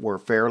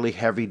were fairly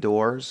heavy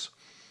doors,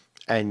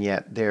 and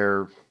yet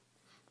you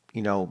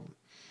know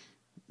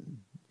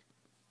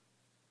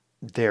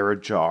they're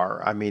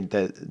ajar. I mean,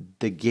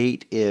 the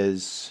gate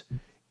is,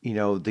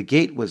 the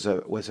gate was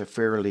a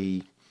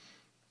fairly,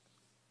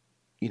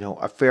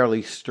 a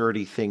fairly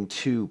sturdy thing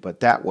too, but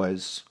that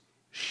was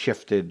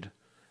shifted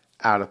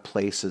out of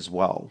place as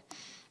well.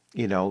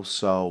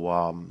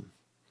 So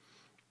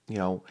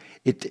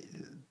it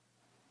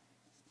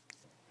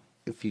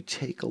if you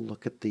take a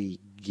look at the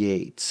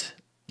gate,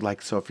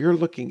 like, so if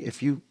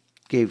you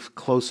gave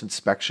close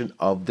inspection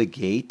of the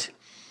gate,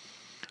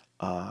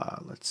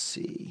 let's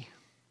see.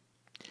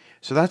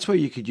 So that's where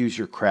you could use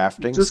your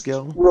crafting Just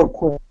skill. real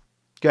quick,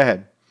 Go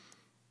ahead.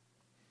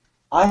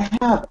 I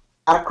have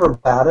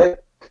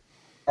acrobatic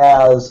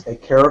as a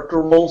character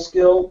role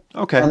skill,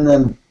 Okay. and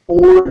then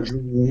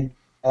foraging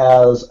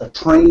as a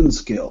train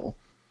skill.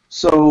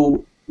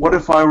 So, what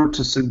if I were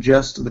to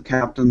suggest to the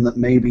captain that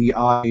maybe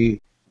I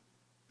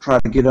try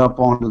to get up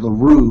onto the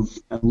roof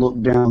and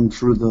look down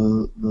through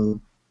the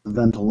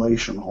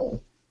ventilation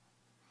hole?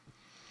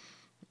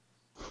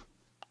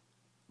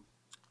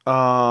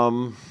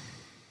 Um,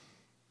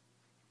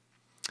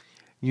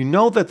 you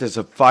know that there's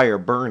a fire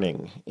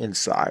burning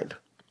inside.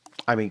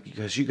 I mean,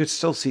 because you could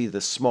still see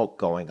the smoke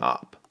going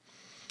up.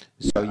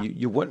 So Yeah.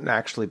 you wouldn't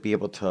actually be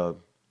able to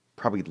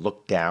probably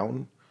look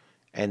down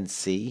and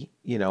see.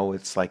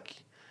 It's like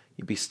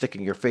you'd be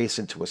sticking your face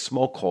into a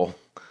smoke hole.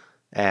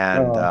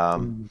 And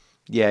Mm.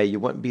 yeah, you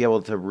wouldn't be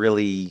able to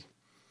really,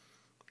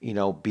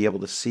 be able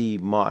to see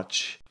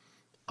much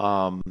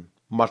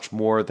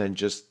more than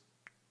just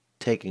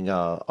taking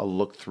a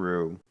look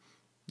through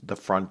the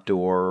front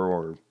door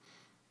or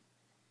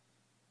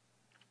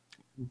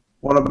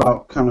What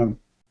about kind of,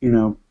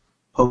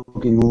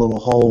 poking a little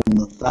hole in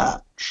the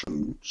thatch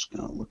and just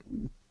kind of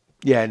looking?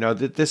 yeah, no,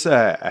 this is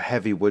a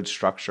heavy wood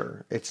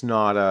structure. Oh, It's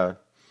not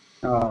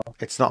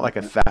like a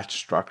okay. thatch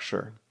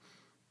structure,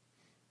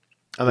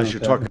 unless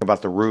you're talking Okay.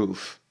 about the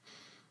roof.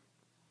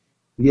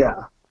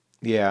 Yeah,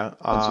 Yeah.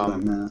 that's what I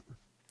meant.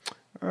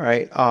 All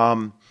right.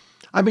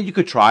 I mean, you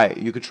could try it.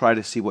 You could try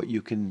to see what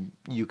you can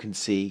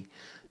see.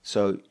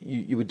 So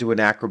you would do an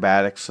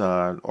acrobatics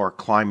or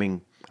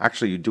climbing.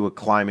 Actually, you do a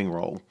climbing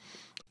roll,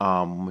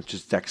 which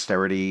is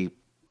dexterity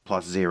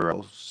plus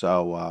 0.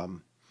 So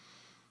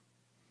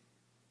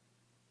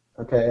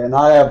Okay, and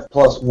I have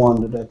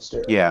 +1 to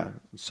dexterity. yeah.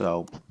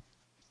 So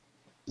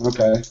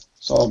Okay,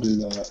 so I'll do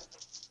that.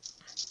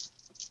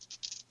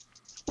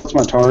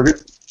 What's my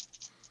target?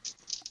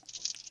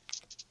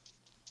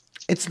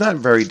 It's not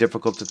very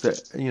difficult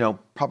to,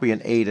 probably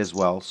an 8 as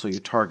well. So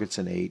your target's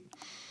an 8.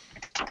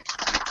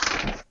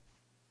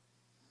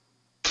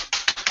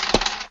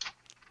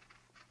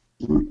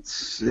 Let's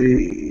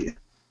see.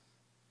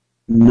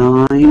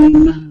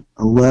 9,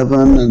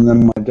 11, and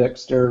then my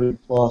dexterity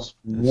plus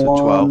So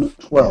 1, 12.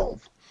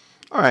 12.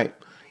 Yeah. All right.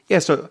 Yeah.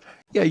 So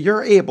yeah,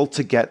 you're able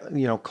to get,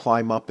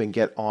 climb up and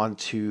get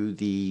onto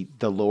the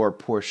lower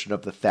portion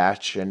of the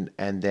thatch, and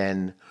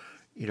then,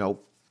 you know,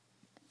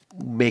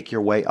 make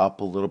your way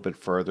up a little bit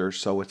further.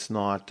 So it's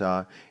not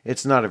a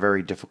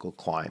very difficult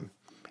climb.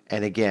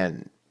 And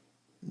again,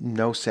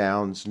 no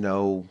sounds,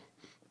 no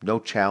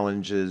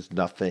challenges,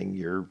 nothing.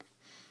 You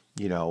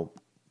know,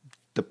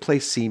 the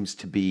place seems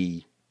to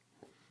be,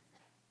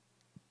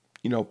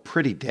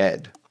 pretty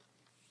dead.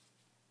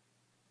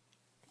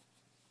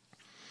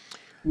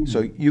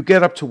 So you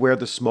get up to where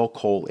the smoke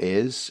hole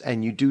is,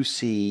 and you do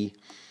see,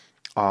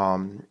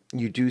 the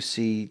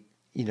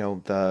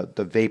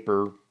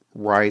vapor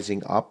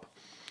rising up,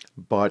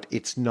 but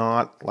it's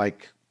not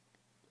like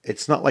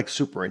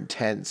super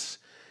intense,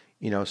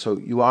 so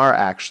you are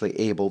actually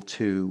able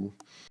to,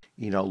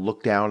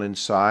 look down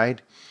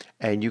inside,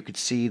 and you could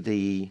see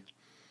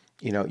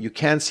you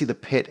can see the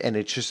pit, and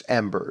it's just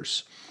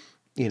embers,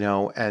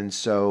 and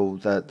so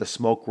the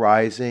smoke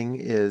rising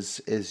is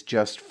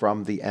just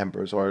from the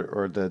embers,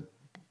 or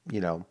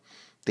you know,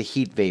 the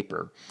heat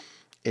vapor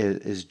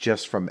is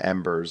just from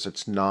embers.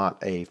 It's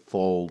not a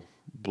full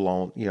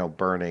blown,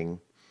 burning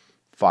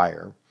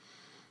fire.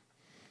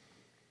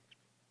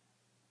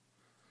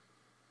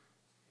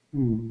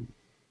 Hmm.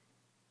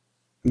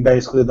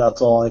 Basically,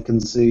 that's all I can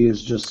see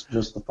is just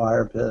the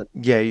fire pit.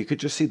 Yeah, you could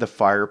just see the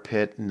fire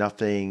pit,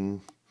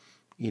 nothing,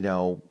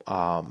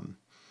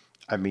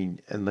 I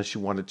mean, unless you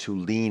wanted to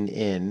lean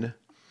in,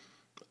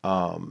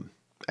 and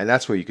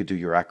that's where you could do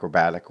your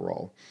acrobatic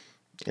roll.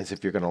 Is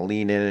if you're going to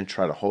lean in and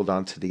try to hold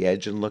on to the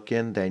edge and look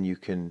in, then you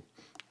can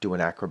do an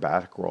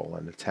acrobatic roll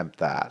and attempt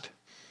that.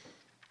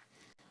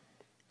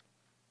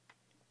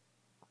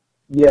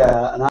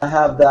 Yeah, and I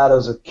have that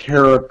as a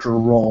character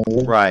roll.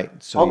 Right.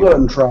 So I'll go ahead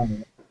and try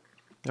it.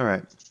 all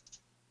right.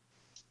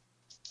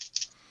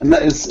 And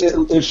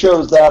it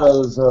shows that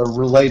as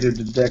related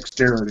to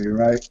dexterity,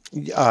 right?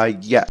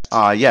 Yeah.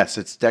 Yes,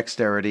 it's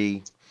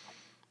dexterity.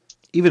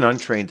 Even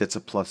untrained, it's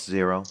a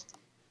 +0.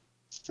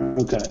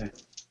 Okay.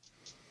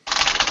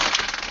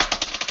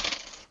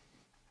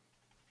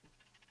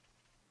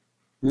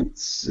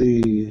 Let's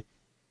see.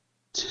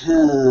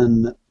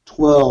 10,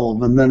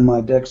 12, and then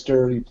my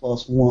dexterity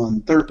plus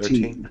 1,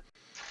 13.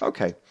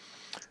 Okay.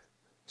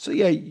 So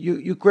yeah,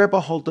 you grab a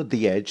hold of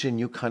the edge and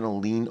you kind of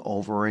lean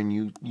over and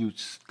you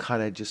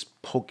kind of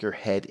just poke your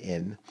head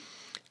in,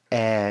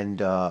 and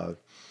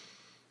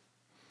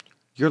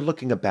you're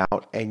looking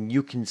about and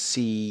you can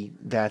see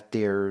that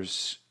there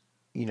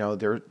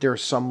are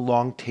some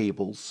long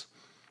tables,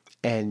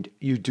 and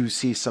you do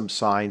see some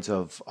signs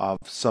of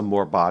some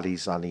more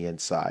bodies on the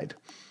inside.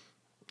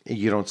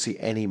 You don't see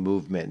any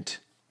movement.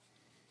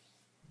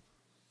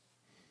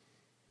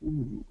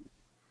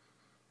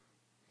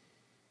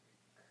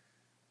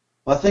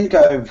 I think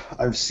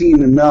I've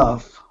seen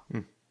enough. Hmm.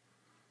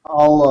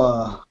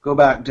 I'll go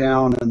back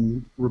down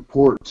and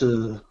report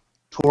to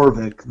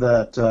Torvik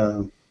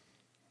that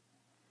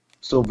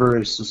still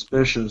very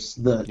suspicious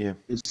that Yeah.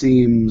 it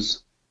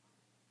seems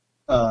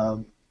uh,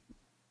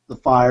 the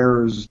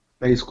fire's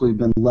basically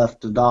been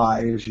left to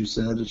die, as you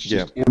said. It's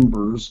Yeah. just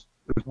embers.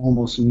 There's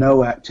almost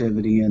no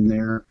activity in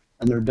there,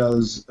 and there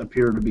does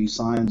appear to be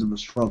signs of a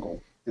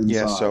struggle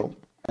Yeah. inside,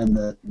 and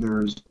that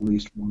there's at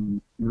least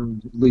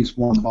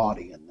one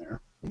body in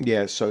there.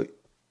 Yeah. So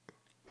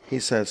he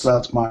says, So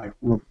that's my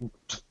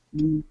report.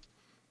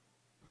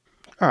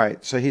 all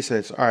right. So he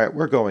says, all right,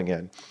 we're going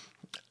in.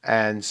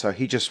 And so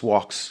he just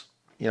walks,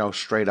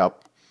 straight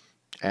up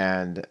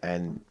and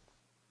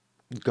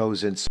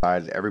goes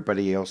inside.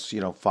 Everybody else,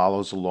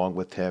 follows along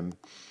with him,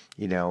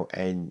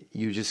 and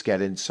you just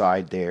get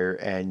inside there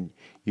and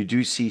you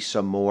do see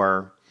some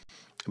more,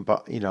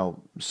 but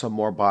some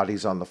more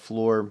bodies on the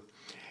floor.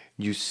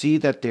 You see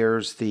that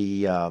there's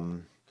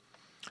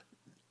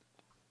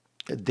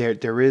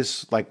there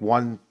is like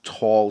one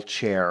tall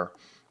chair,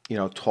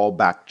 tall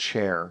back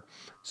chair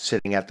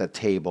sitting at the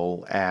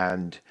table,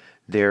 and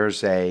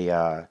there's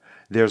a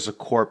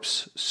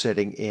corpse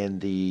sitting in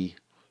the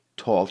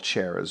tall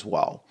chair as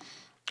well.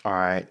 All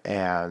right,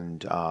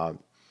 and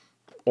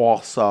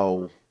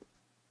also,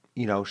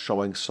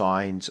 showing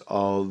signs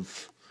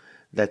of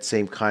that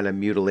same kind of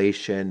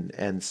mutilation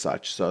and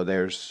such. So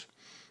there's,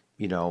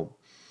 you know,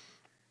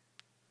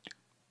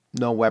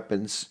 no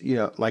weapons,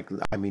 like,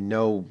 I mean,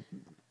 no,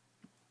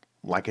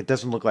 like, it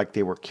doesn't look like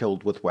they were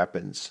killed with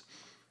weapons.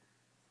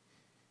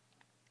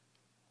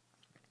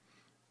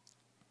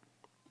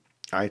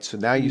 All right, so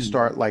now you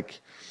start,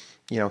 like,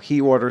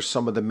 he orders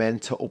some of the men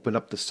to open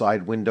up the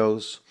side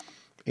windows,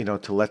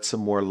 to let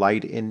some more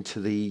light into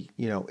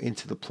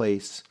into the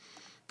place,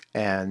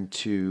 and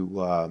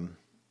to,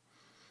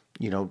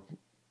 you know,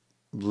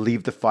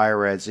 leave the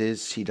fire as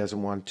is. He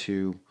doesn't want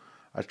to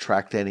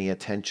attract any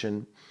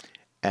attention,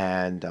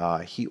 and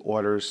he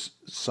orders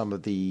some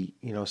of the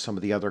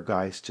other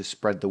guys to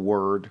spread the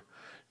word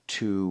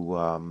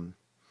to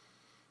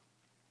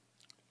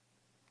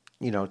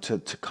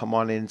to come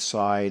on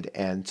inside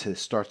and to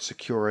start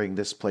securing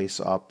this place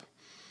up.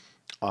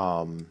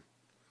 And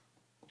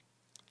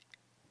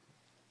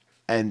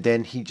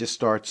then he just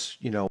starts,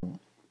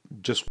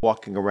 just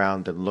walking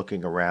around and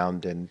looking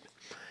around, and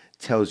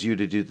tells you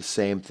to do the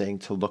same thing,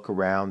 to look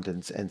around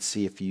and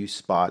see if you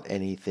spot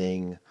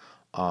anything.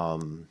 I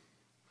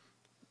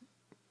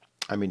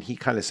mean, he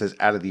kind of says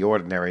out of the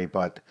ordinary,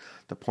 but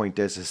the point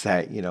is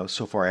that,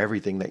 so far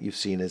everything that you've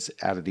seen is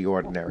out of the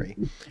ordinary.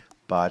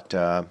 But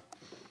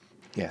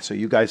yeah, so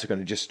you guys are going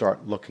to just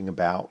start looking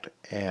about,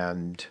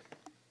 and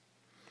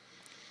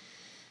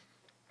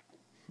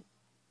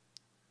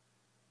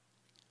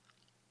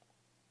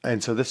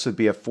so this would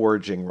be a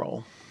foraging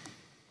roll.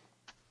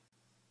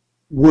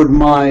 Would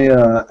my,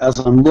 as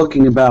I'm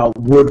looking about,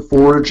 would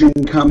foraging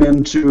come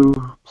into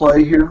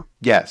play here?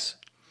 Yes.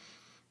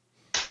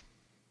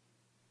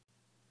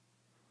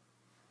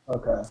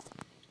 Okay.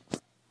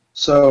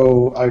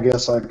 So I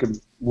guess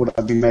would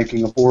I be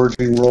making a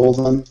foraging roll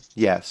then?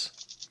 Yes.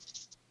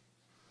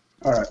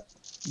 All right.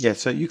 Yeah,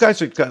 so you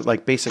guys are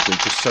like basically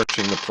just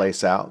searching the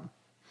place out.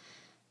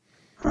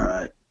 All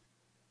right.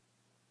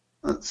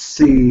 Let's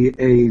see,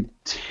 a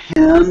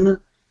 10,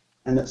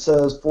 and it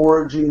says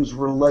foraging's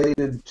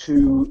related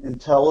to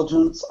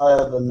intelligence. I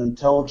have an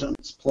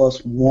intelligence plus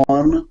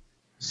 1,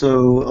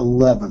 so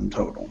 11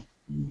 total.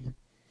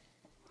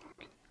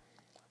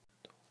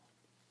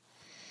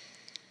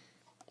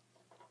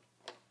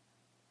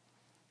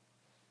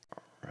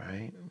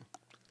 Right.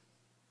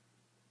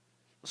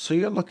 So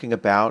you're looking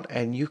about,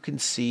 and you can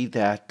see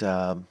that,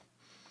 I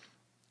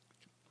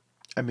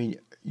mean,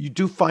 you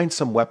do find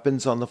some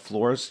weapons on the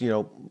floors,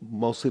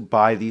 mostly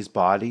by these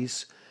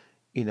bodies,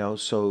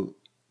 so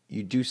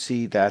you do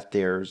see that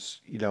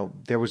there's,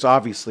 there was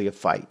obviously a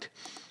fight,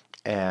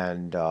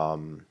 and,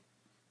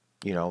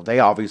 they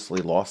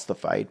obviously lost the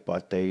fight,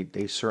 but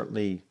they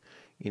certainly,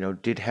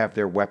 did have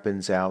their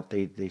weapons out.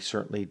 They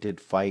certainly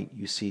did fight.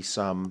 You see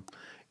some,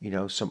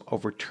 some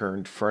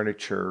overturned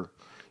furniture.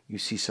 You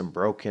see some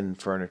broken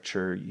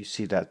furniture. You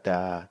see that,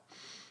 the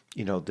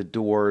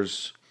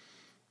doors,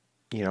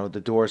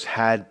 the doors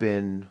had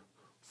been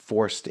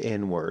forced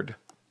inward.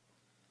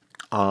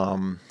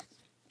 So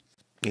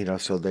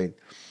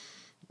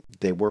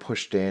they were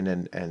pushed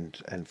in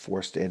and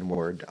forced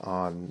inward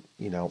on,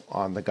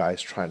 on the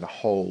guys trying to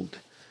hold,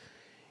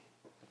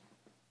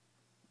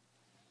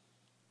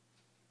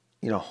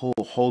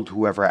 hold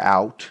whoever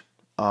out.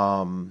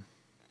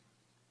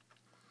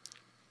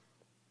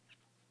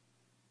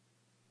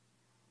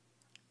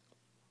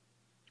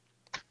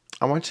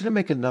 I want you to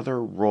make another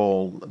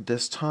roll.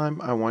 This time,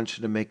 I want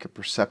you to make a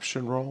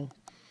perception roll.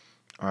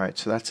 All right,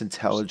 so that's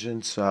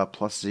intelligence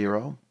plus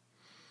 0.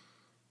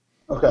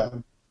 Okay.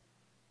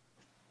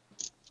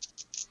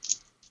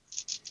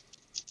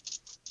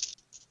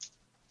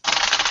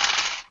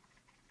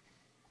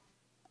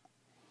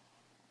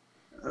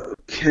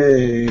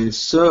 Okay,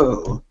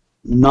 so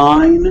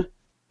 9,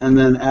 and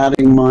then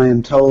adding my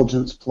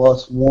intelligence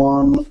plus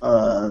 1,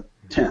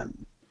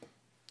 10.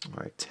 All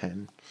right,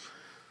 10.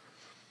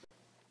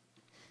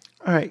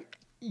 All right,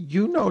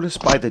 you notice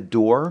by the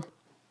door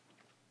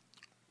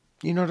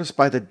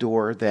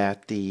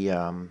that the,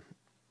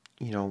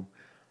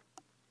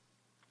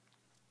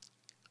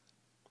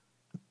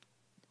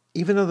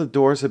 even though the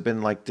doors have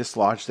been like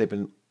dislodged, they've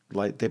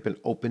been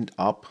opened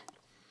up.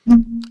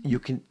 You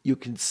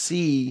can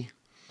see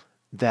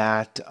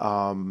that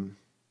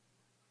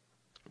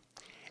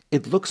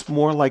it looks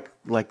more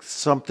like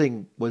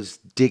something was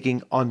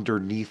digging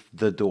underneath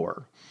the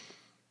door.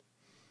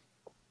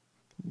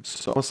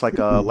 It's almost like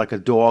a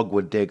dog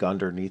would dig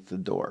underneath the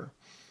door.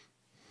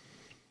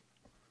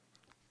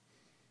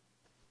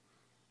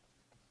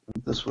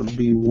 This would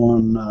be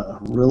one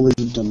really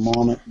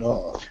demonic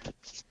dog.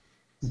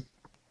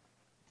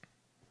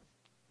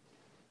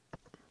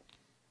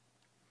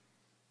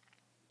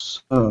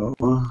 So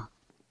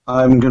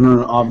I'm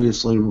gonna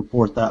obviously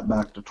report that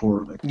back to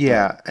Torvik.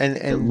 Yeah, and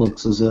it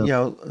looks as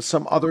if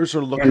some others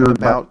are looking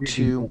about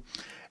too,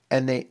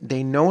 and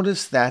they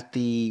notice that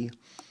the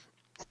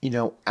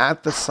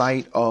at the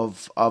site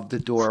of the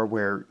door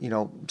where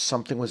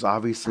something was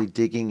obviously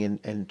digging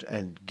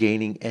and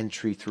gaining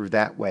entry through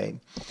that way,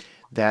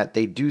 that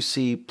they do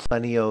see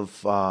plenty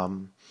of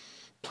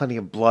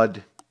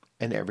blood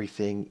and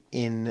everything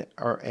in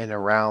and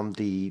around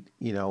the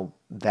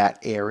that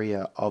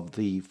area of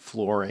the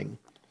flooring.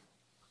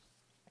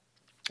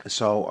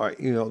 So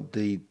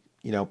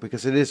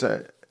because it is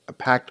a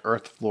packed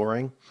earth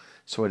flooring,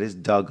 so it is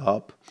dug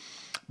up,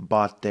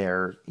 but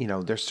there's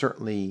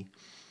certainly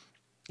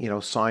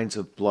signs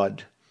of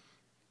blood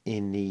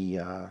in the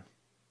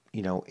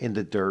in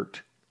the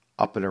dirt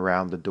up and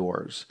around the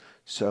doors.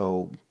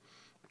 So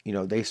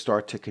they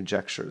start to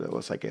conjecture that it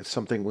was like if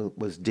something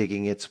was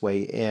digging its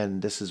way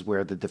in, this is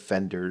where the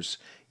defenders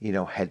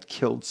had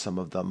killed some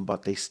of them,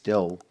 but they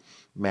still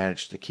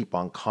managed to keep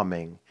on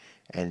coming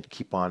and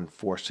keep on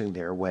forcing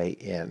their way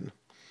in.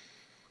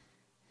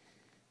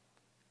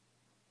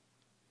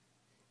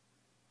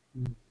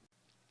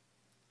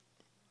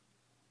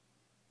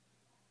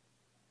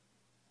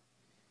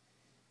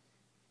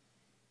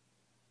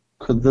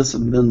 Could this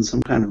have been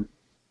some kind of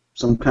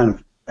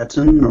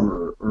Etten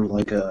or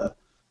like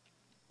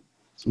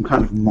some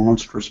kind of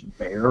monstrous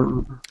bear?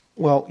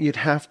 Well, you'd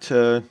have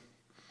to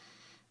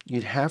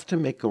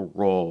make a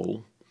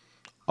roll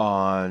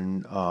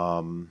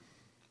on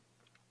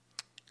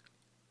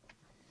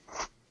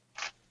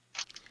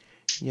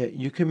yeah,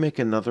 you can make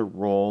another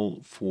roll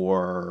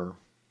for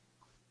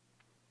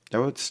that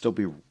would still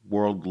be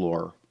world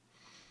lore.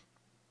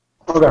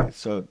 All Okay. right,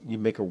 so you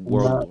make a And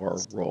world lore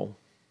roll.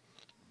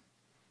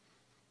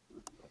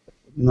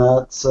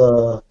 that's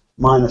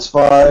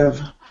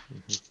 -5.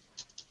 Mhm.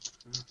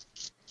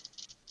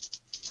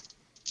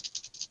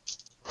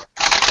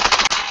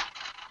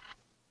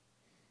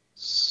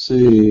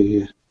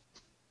 See,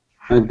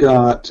 I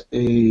got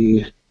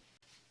a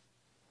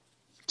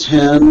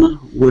 10,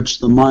 which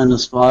the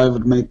 -5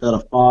 would make that a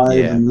 5,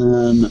 Yeah. and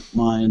then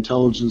my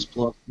intelligence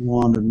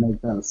 +1 would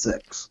make that a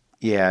 6.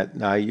 Yeah,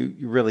 no,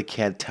 you really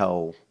can't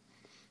tell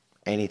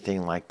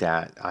anything like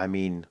that. I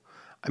mean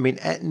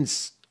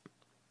Etten's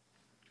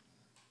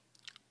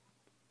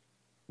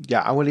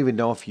yeah, I wouldn't even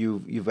know if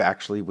you've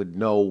actually would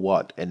know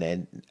what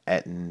an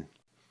Etten,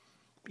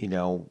 you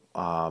know,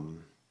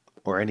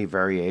 or any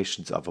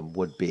variations of them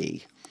would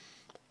be.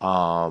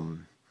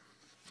 Um,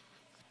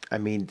 I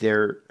mean,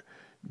 they're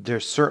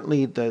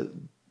certainly the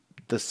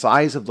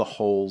size of the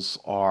holes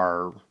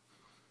are,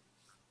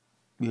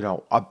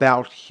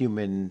 about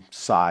human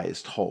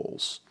sized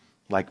holes,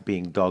 like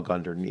being dug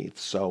underneath.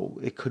 So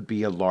it could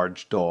be a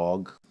large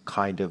dog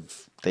kind of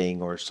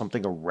thing or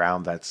something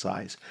around that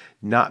size.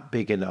 Not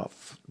big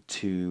enough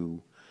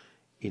to,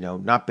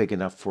 not big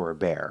enough for a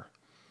bear.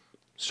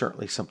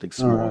 Certainly something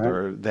All right.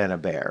 smaller than a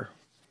bear.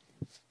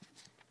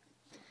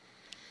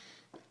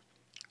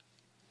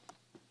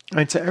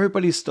 And so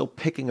everybody's still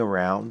picking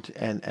around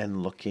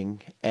and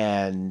looking,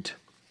 and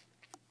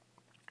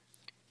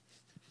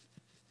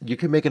you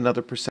can make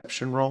another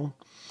perception roll.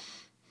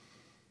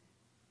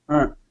 All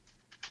right.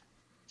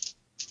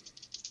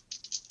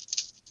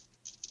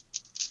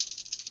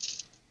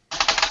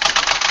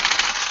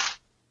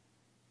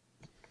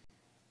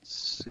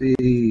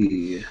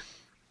 See.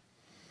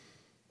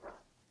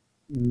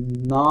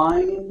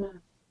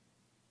 9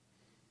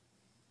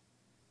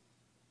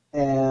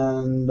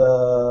 and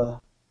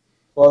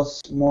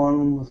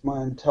 +1 with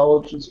my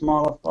intelligence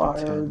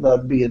modifier. 10.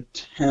 That'd be a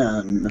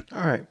 10.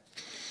 All right.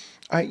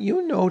 All right,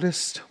 you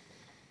notice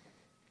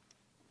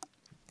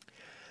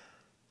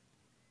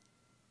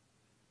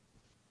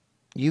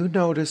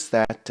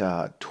that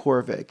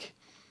Torvik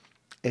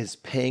is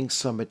paying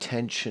some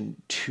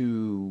attention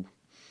to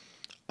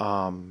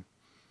um,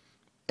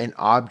 an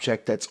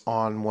object that's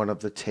on one of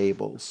the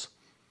tables.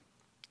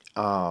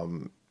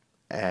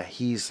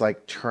 He's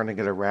like turning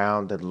it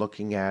around and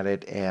looking at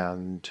it,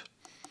 and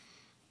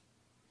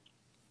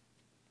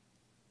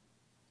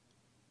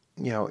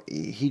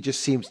he just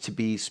seems to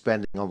be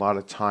spending a lot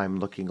of time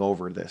looking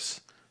over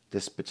this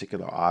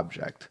particular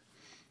object.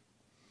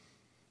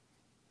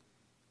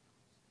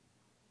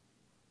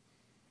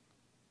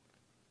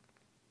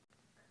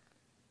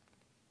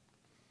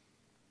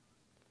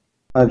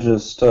 I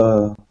just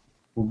will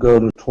go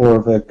to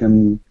Torvik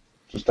and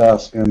just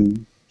ask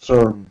him,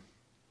 Sir, Hmm.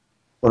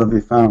 what have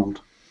you found?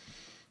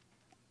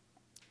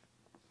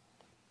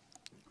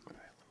 Let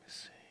me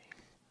see.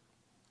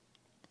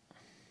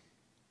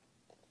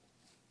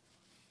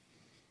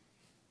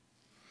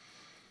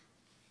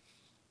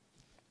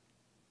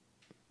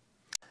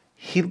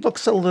 He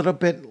looks a little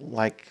bit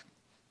like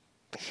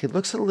he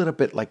looks a little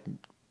bit like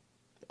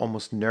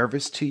almost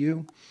nervous to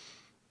you,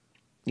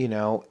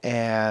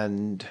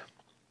 and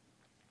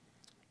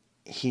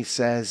he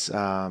says,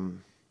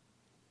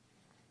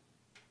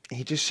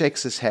 he just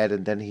shakes his head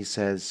and then he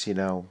says,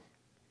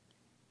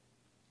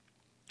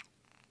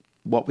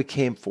 what we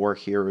came for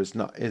here is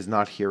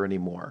not here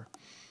anymore.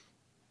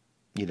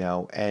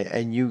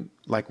 And you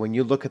like when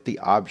you look at the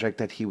object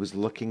that he was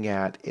looking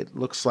at, it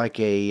looks like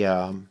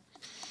it's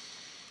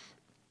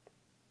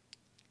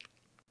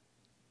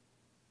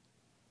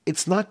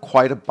not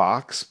quite a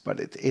box, but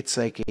it's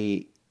like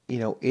it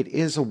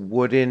is a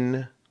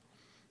wooden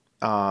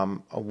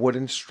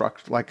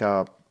structure, like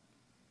a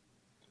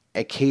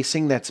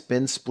casing that's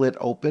been split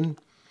open,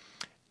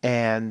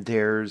 and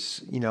there's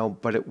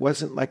but it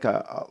wasn't like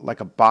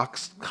a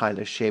box kind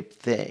of shaped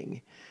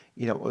thing.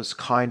 It was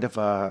kind of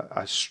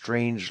a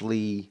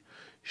strangely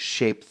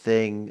shaped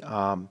thing.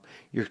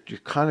 You're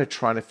kind of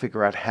trying to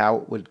figure out how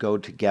it would go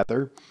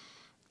together,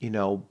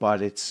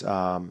 but it's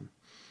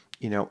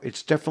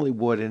definitely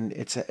wooden.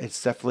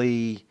 It's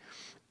definitely,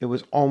 it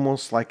was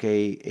almost like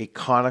a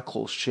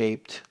conical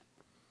shaped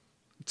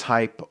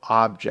type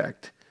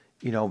object,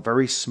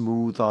 very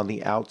smooth on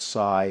the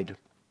outside.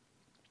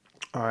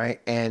 All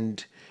right,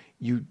 and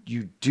you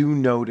do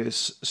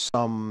notice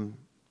some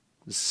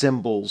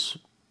symbols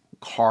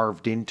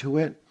carved into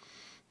it,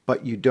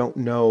 but you don't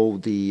know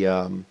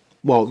the.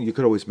 Well, you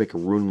could always make a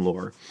rune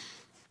lore.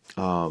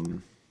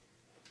 Um,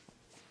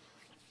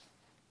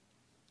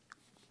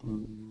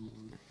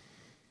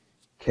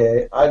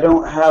 Okay, I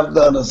don't have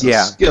that as a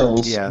yeah,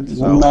 skill, so yeah. I'm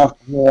So not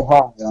real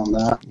high on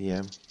that.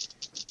 yeah,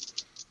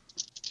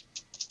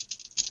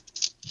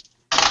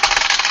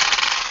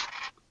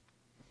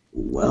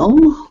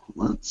 Well,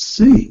 let's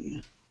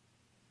see.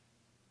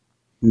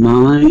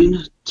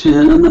 9,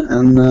 10,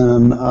 and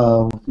then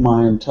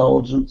my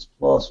intelligence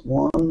plus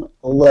 1,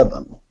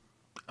 11.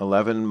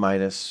 11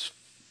 minus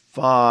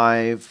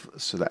 5,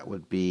 so that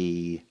would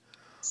be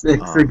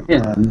 6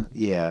 again.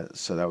 yeah,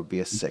 so that would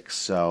be a 6.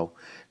 So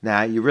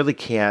now you really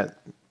can't,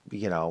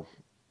 you know,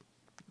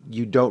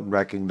 you don't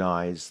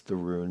recognize the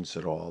runes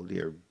at all.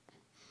 You're,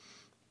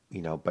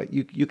 but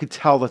you could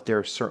tell that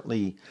there's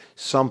certainly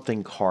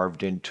something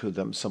carved into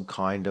them, some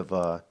kind of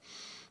a,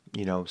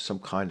 some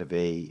kind of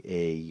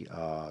a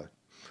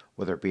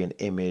whether it be an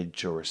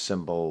image or a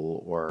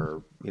symbol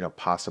or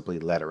possibly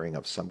lettering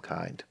of some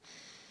kind.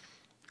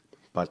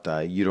 But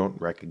you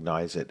don't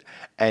recognize it,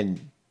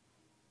 and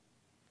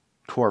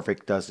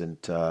Torvik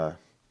doesn't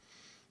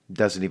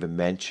even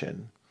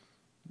mention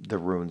the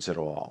runes at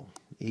all.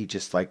 He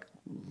just like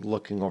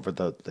looking over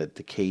the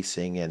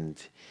casing,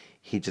 and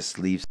he just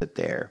leaves it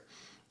there.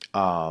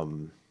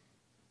 Um,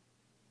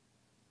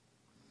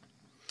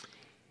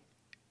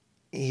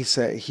 he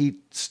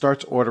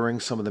starts ordering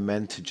some of the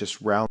men to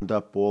just round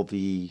up all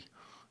the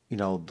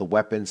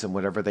weapons and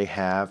whatever they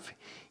have.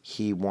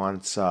 He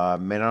wants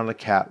men on the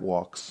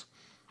catwalks,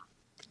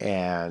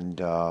 and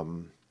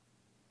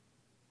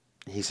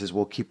he says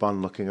we'll keep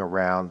on looking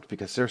around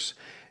because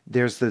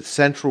there's the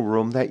central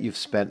room that you've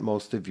spent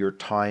most of your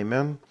time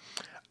in,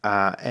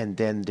 and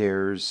then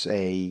there's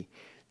a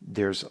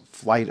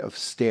flight of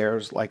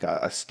stairs, like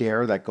a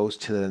stair that goes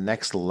to the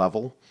next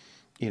level,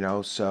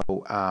 so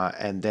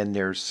and then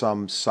there's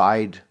some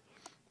side,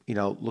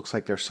 looks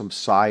like there's some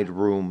side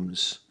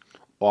rooms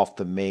off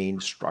the main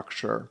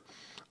structure,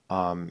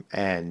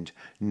 and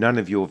none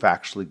of you have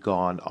actually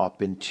gone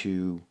up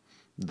into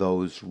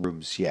those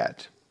rooms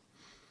yet.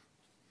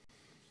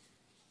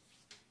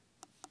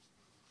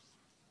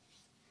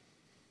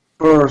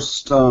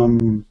 First,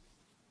 I'll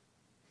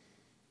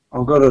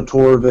go to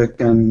Torvik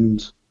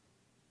and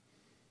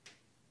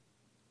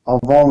I'll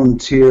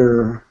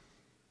volunteer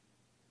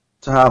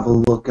to have a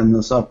look in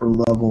this upper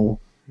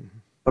level,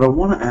 but I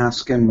want to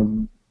ask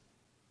him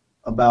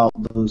about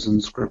those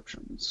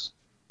inscriptions.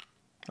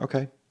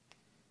 Okay.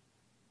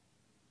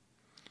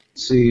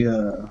 See,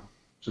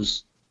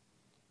 just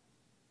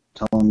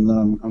tell him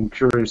that I'm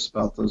curious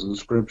about those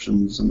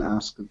inscriptions and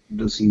ask, do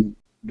they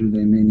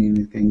mean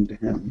anything to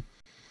him?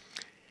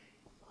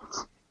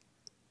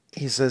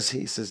 He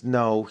says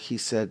no. He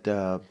says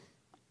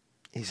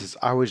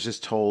I was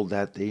just told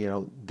that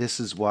this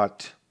is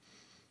what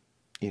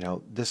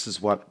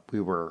we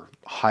were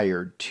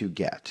hired to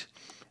get,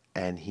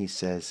 and he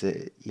says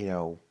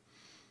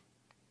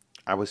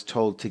I was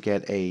told to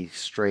get a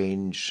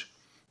strange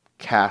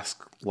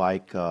cask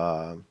like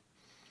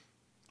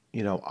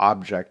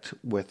object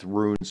with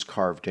runes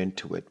carved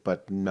into it,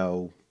 but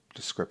no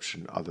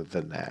description other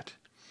than that.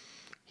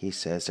 He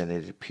says, and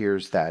it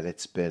appears that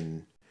it's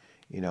been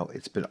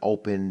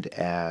opened,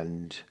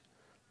 and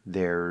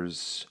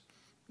there's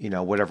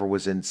whatever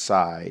was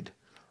inside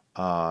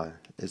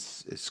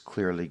is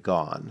clearly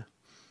gone.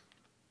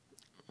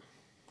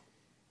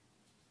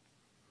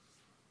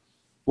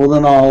 Well,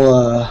 then I'll,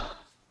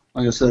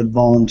 like I said,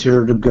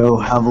 volunteer to go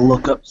have a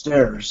look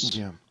upstairs.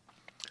 Yeah.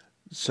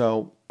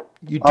 So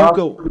you do I'll have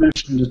go.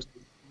 permission to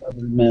take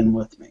other men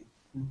with me.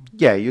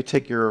 Yeah, you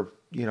take your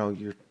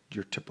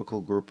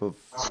typical group of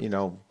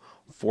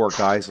 4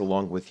 guys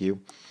along with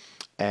you,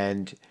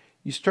 and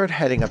you start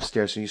heading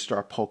upstairs, and you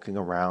start poking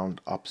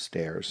around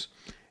upstairs,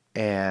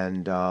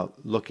 and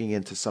looking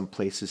into some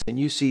places, and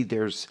you see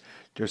there's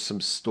some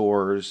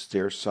stores,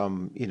 there's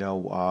some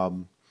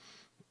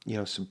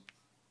some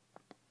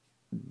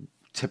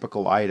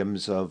typical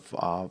items of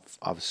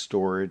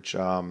storage.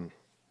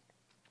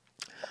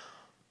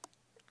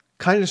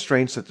 Kind of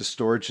strange that the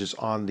storage is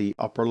on the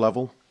upper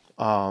level.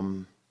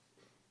 But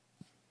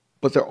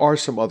there are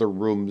some other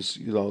rooms,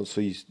 so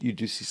you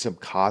do see some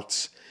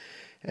cots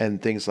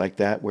and things like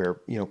that where,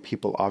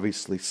 people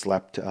obviously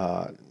slept,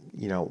 up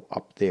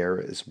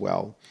there as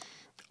well.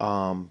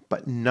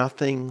 But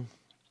nothing,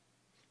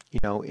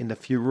 in the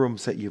few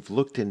rooms that you've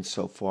looked in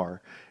so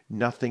far,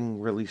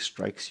 nothing really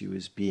strikes you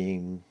as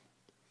being,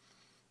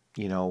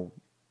 you know,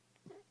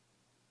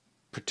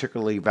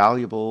 particularly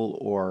valuable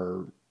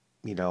or,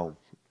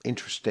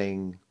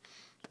 interesting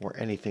or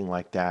anything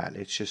like that.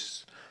 It's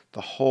just the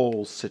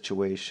whole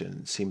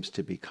situation seems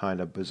to be kind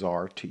of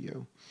bizarre to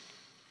you.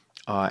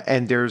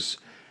 And there's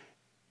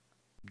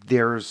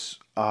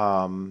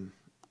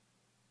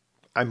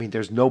I mean,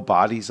 there's no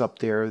bodies up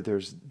there.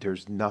 There's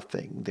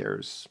nothing.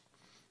 There's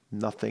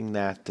nothing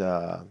that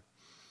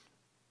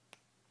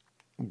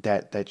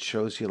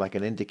shows you like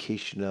an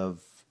indication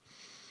of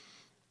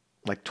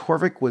like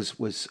Torvik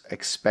was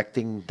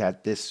expecting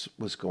that this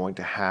was going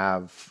to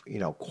have,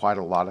 quite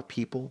a lot of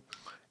people,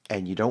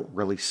 and you don't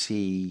really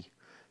see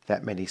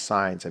that many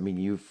signs. I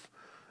mean,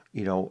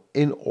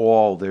 in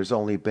all, there's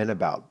only been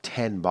about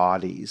 10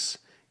 bodies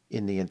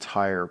in the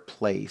entire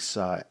place,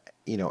 out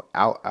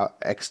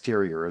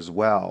exterior as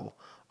well,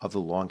 of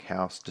the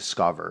longhouse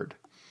discovered.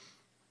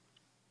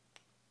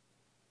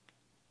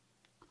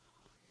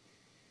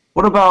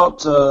 What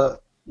about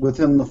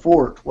within the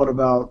fort? What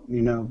about,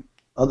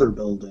 other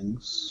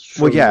buildings?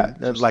 Well, Surely yeah,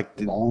 just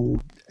like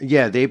long.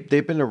 yeah, they've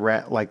been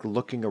around, like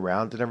looking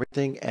around and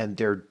everything, and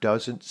there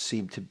doesn't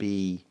seem to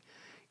be,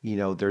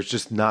 there's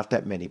just not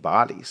that many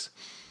bodies.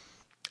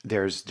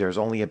 There's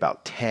only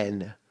about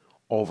 10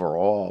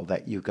 overall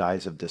that you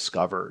guys have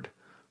discovered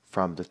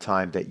from the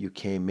time that you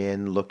came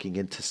in, looking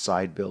into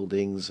side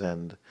buildings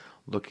and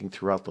looking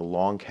throughout the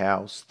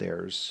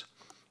longhouse.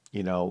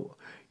 You know,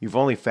 you've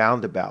only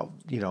found about,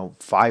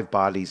 five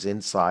bodies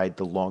inside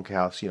the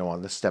longhouse,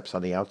 on the steps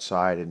on the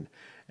outside,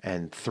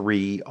 and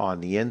three on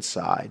the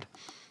inside.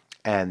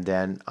 And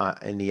then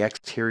in the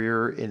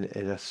exterior, in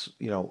a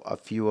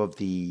few of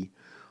the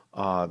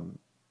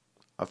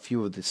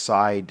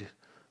side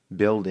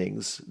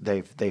buildings,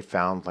 they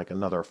found like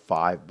another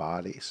five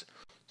bodies.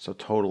 So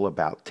total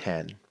about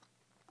 10.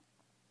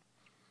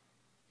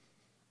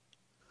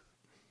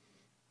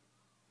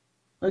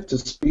 I'd like to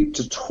speak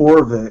to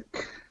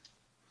Torvik.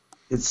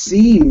 It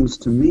seems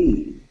to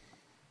me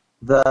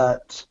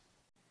that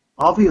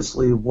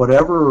obviously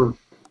whatever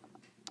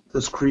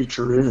this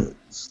creature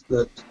is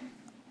that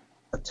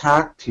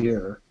attacked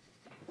here,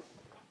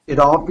 it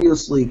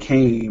obviously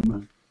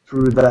came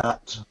through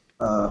that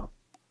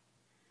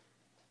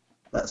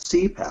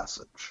sea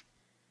passage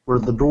where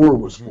the door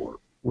was for,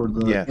 where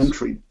the Yes.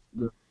 entry,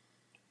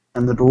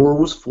 and the door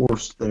was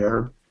forced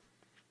there.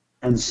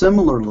 And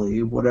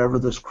similarly, whatever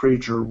this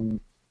creature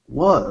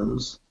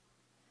was,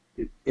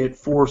 it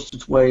forced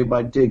its way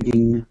by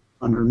digging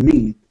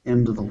underneath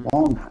into the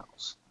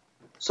longhouse.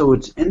 So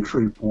its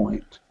entry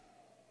point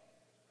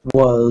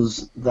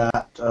was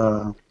that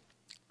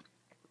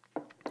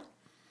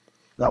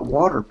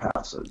water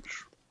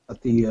passage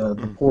at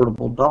the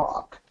portable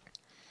dock.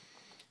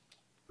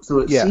 So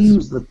it Yes.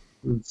 seems that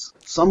it's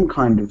some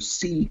kind of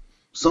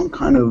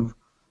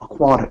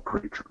aquatic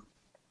creature.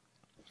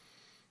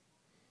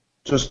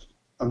 Just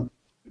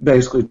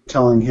basically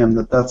telling him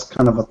that that's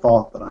kind of a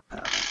thought that I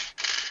have.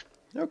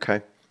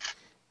 Okay.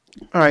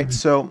 All right.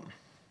 So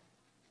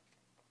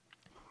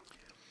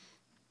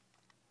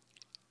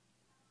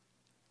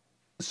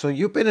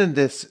you've been in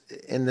this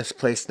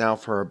place now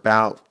for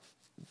about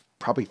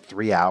probably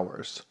 3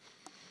 hours,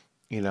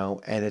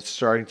 and it's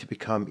starting to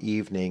become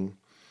evening,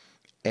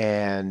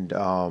 and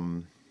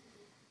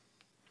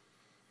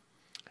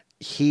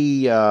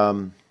he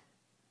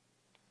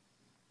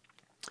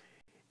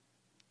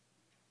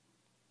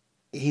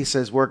he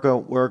says we're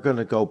going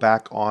to go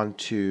back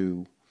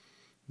onto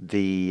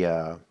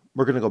the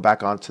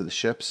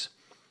ships.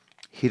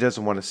 He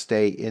doesn't want to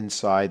stay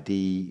inside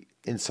the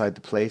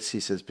place. He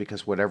says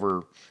because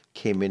whatever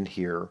came in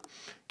here,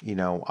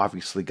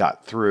 obviously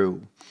got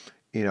through,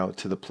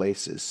 to the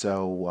places.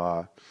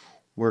 So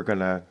we're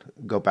gonna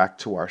go back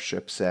to our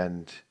ships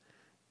and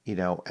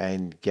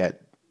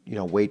get,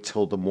 wait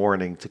till the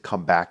morning to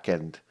come back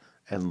and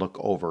look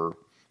over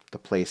the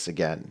place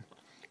again.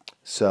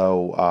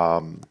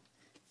 So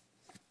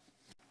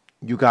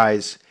you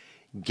guys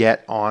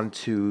get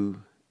onto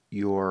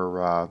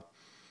your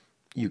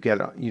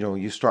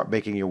you start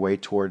making your way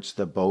towards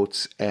the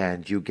boats,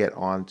 and you get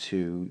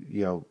onto,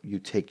 you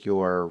take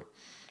your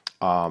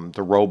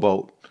the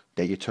rowboat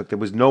that you took. There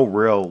was no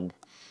real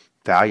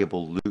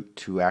valuable loot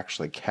to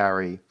actually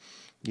carry,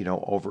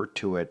 over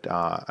to it.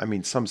 I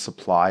mean, some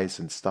supplies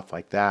and stuff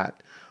like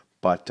that,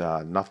 but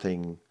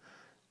nothing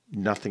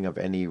of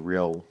any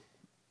real,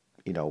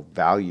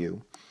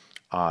 value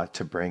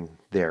to bring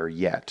there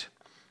yet.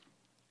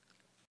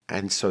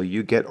 And so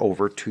you get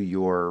over to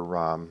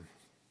your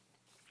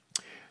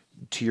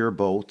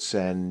boats,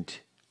 and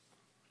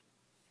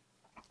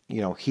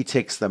he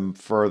takes them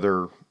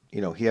further.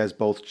 He has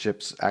both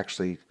ships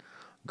actually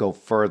go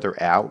further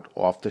out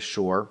off the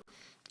shore,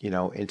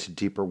 into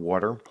deeper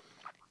water,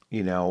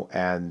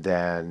 and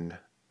then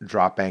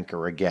drop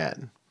anchor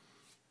again.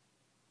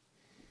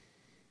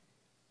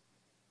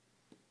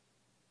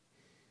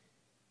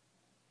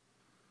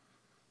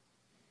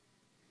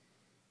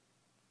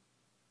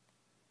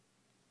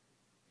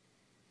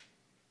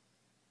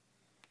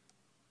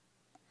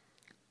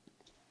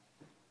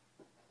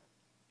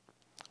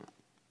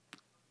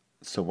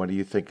 So what are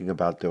you thinking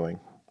about doing?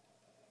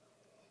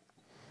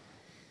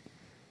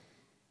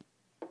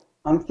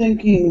 I'm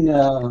thinking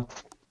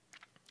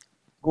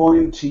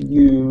going to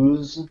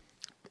use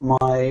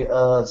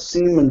my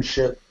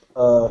seamanship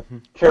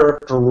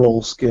character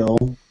role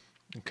skill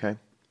Okay.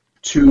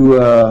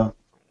 to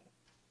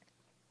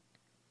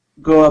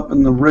go up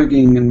in the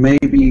rigging and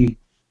maybe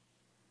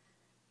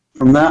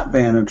from that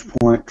vantage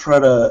point try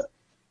to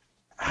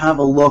have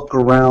a look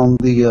around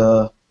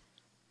the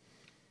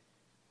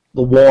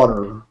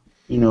water,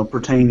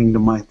 pertaining to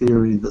my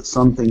theory that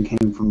something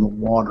came from the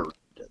water and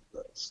did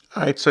this.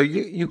 All right, so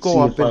you go See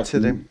up if I into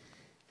the can.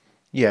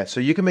 yeah, so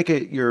you can make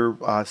it your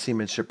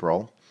seamanship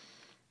roll.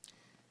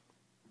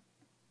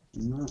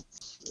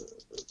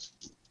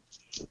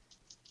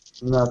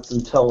 That's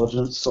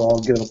intelligence, so I'll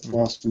get a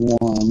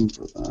 +1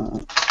 for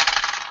that.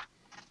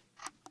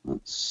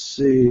 Let's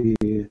see.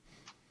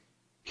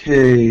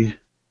 Okay.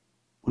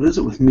 What is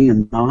it with me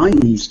and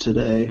nines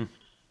today?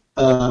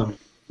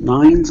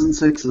 Nines and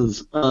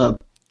sixes.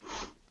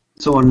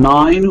 So a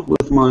 9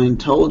 with my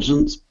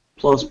intelligence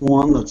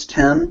 +1, that's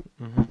 10.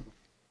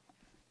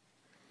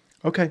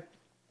 Okay.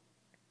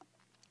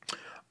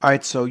 All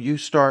right, so you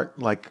start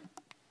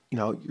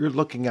you're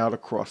looking out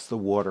across the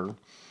water,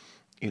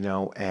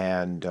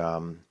 and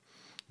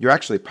you're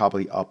actually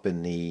probably up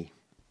in the,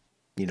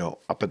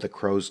 up at the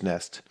crow's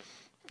nest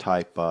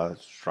type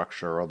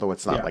structure, although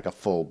it's not Yeah. like a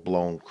full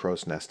blown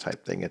crow's nest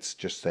type thing. It's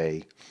just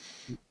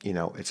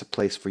it's a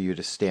place for you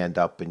to stand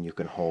up and you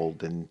can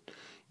hold and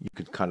you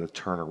can kind of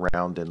turn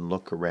around and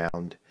look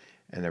around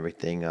and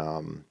everything.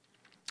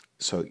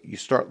 So you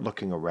start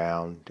looking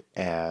around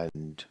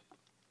and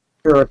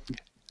Sure.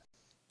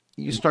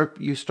 you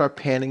start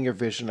panning your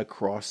vision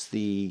across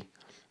the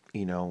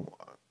you know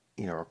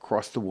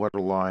across the water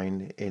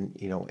line in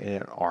in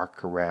an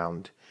arc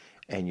around,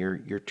 and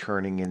you're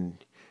turning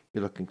and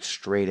you're looking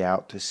straight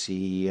out to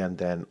sea and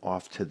then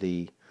off to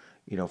the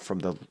from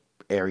the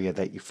area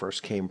that you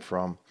first came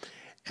from.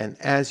 And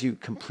as you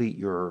complete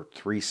your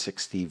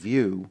 360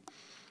 view,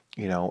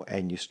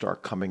 and you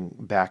start coming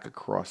back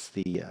across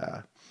the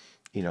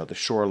the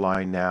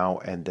shoreline now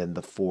and then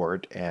the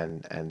fort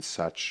and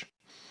such,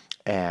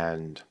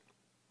 and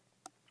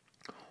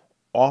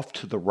off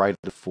to the right of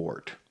the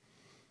fort,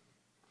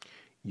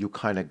 you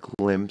kind of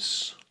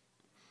glimpse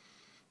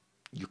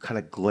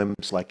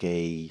like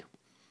a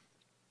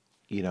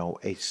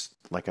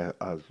like a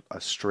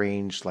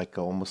strange, like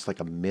almost like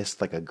a mist,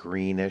 like a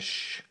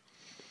greenish,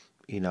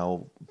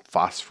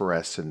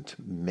 phosphorescent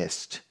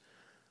mist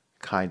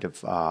kind of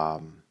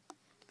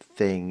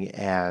thing,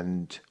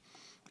 and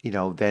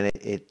then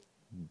it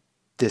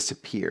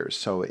disappears.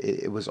 So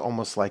it was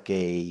almost like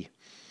a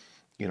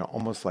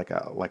almost like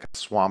a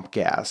swamp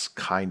gas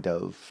kind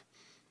of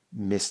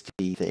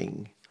misty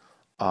thing,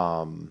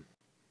 and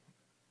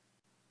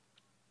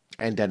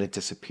then it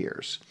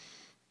disappears.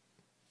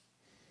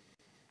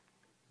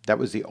 That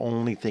was the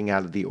only thing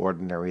out of the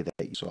ordinary that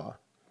you saw.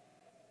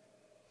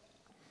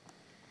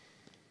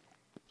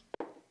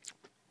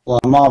 Well,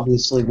 I'm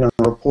obviously going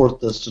to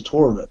report this to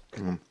Torvik.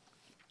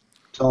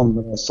 Tell him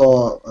that I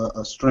saw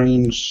a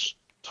strange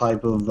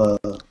type of a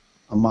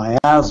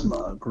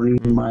miasma, a green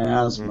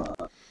miasma,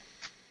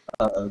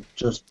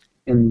 just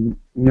in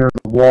near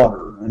the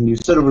water. And you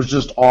said it was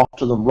just off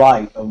to the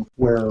right of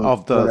where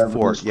Of the whatever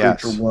fort, this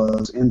creature yes.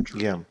 was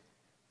entered. Yeah.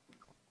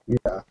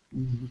 Yeah.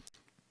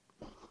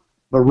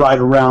 But right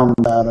around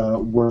that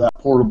where that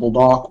portable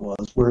dock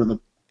was, where the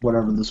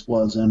whatever this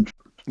was entered.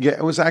 Yeah,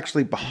 it was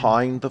actually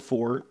behind the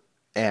fort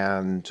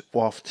and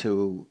off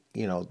to,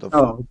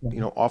 Oh,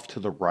 okay. off to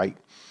the right.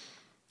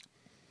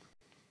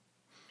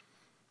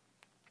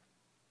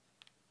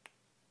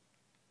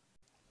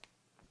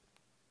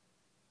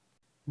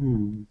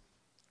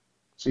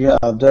 So yeah,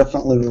 I'll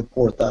definitely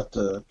report that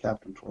to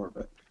Captain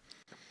Torvik.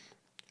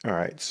 All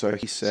right. So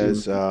he See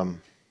says, what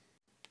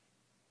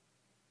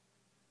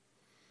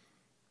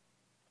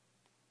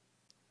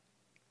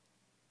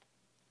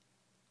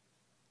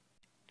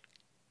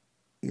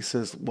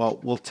well,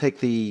 we'll take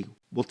the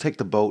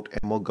boat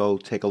and we'll go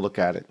take a look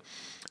at it.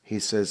 He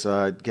says,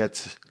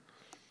 let's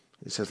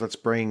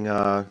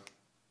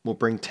we'll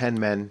bring 10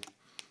 men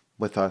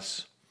with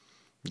us,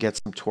 get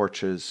some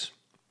torches,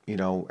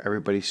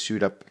 everybody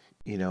suit up,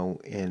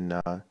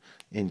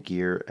 in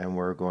gear, and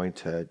we're going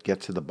to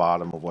get to the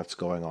bottom of what's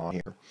going on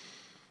here.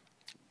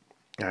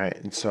 All right,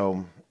 and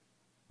so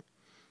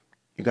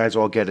you guys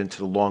all get into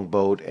the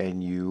longboat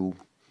and you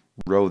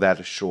row that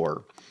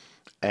ashore,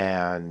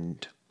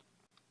 and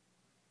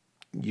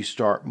you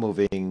start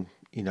moving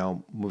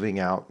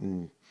out,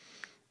 and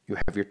you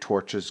have your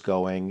torches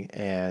going,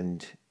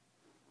 and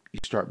you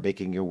start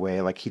making your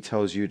way. Like he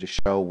tells you to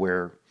show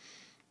where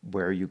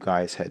you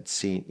guys had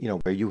seen,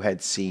 where you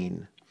had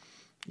seen,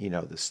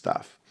 the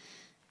stuff.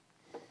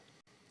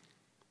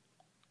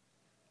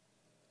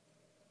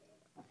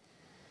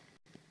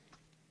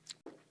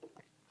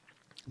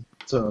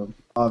 So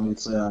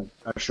obviously, I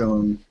show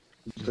him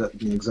the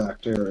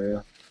exact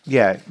area.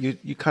 Yeah,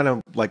 you kind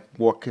of like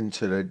walk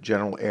into the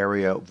general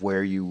area of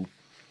where you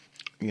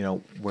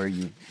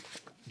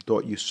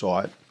thought you saw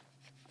it,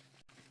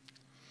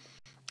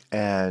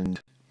 and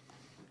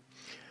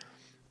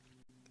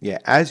yeah,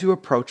 as you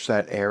approach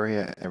that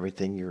area and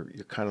everything, you're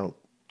kind of,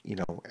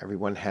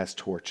 everyone has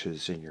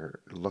torches and you're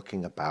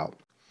looking about,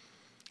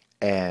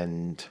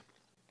 and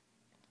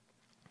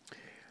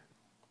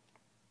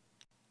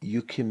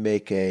you can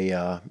make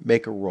a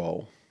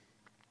roll.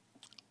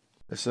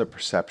 This is a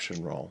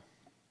perception roll,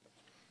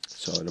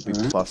 so it'll be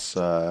All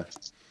right.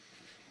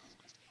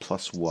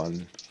 plus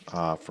one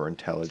for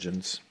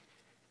intelligence.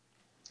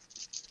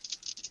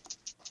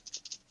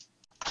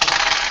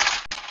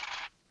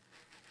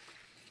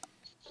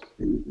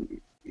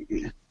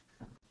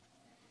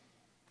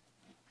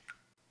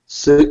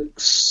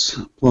 6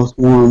 plus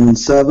 1,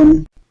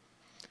 7.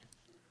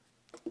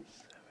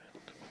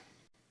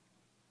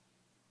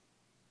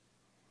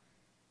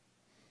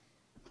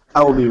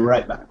 I will be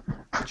right back.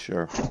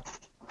 Sure.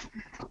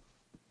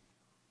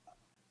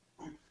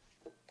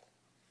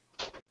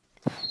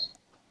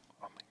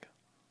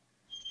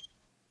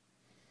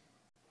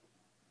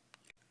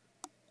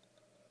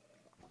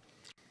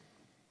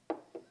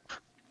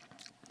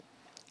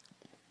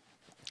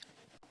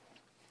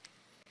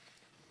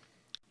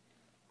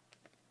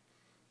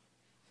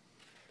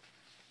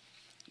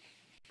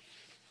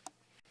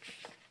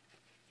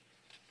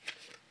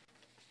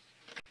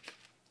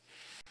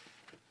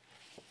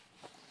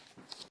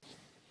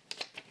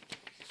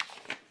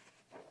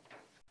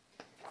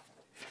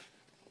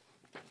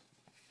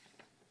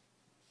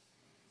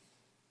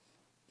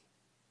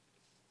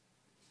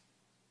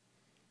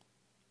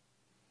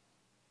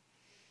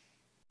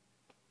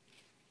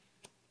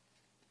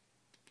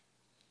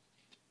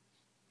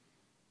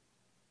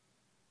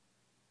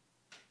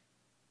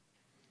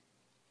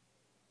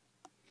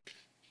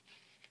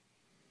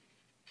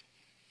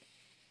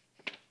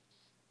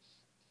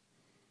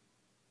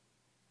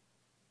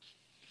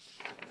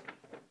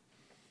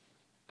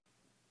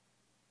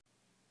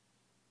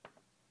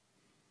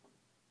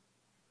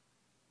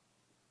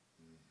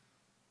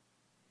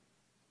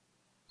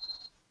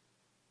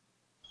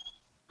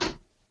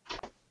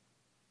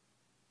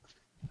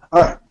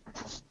 All right.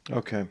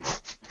 Okay.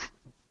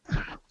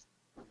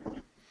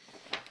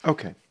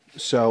 Okay.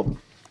 So,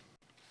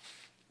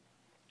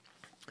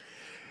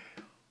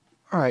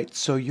 all right.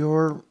 So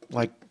you're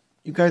like,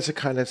 you guys are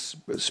kind of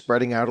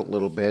spreading out a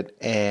little bit,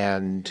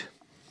 and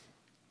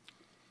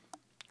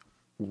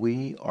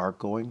we are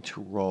going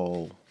to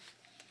roll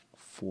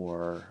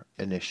for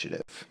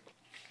initiative.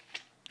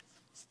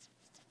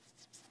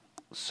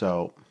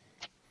 So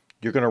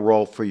you're going to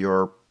roll for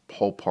your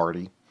whole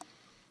party,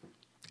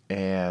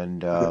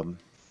 and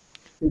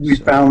We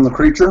so, found the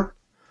creature.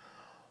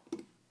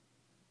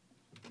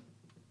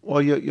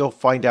 well, you'll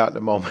find out in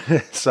a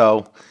moment.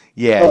 So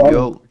yeah,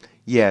 Oh,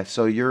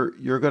 so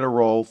you're going to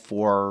roll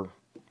for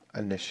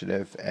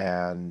initiative,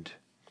 and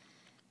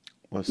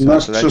well, and so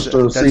that's that's just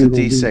a that's a single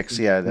D6. D6,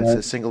 Yeah, that's right?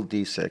 a single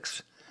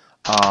D6.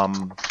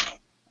 Um,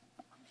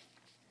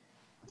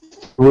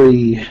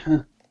 3.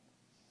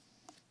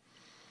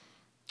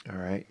 all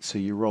right. So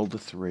you rolled a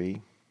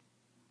 3.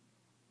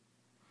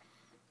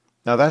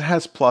 Now that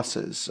has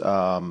pluses.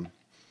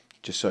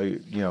 Just so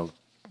you know,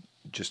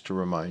 just to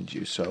remind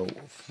you. So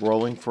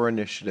rolling for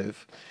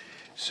initiative.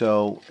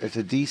 So it's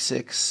a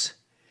D6,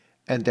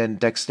 and then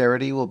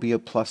dexterity will be a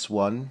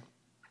 +1.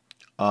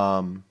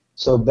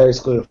 So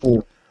basically a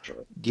full.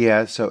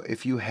 Yeah. So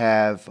if you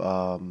have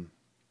a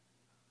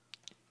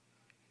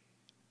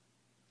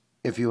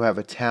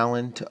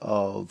talent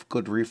of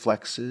good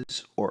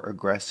reflexes or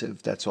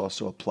aggressive, that's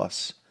also a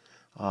plus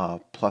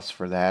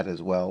for that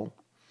as well.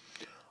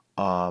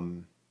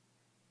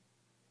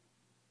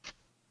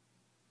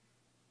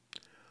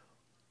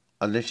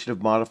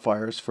 Initiative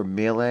modifiers for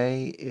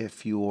melee,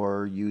 if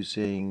you're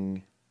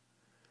using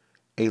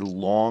a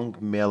long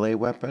melee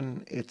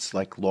weapon, it's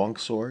like long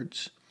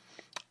swords,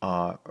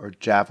 or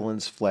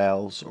javelins,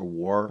 flails, or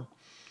war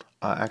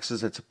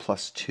axes, it's a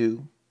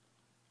 +2.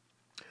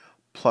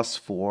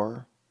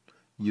 +4,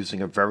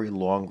 using a very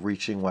long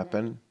reaching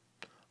weapon,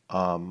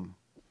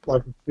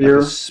 Like a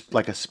spear?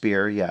 like a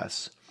spear,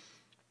 yes.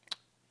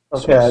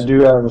 So Okay, I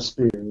do have a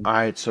spear. all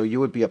right, so you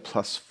would be a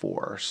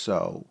 +4,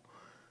 so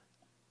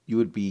you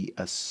would be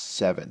a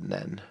 7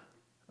 then.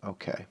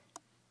 Okay.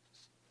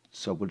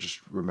 So we'll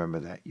just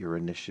remember that your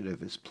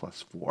initiative is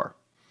 +4.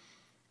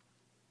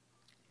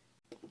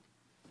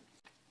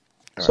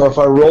 All So if right.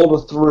 I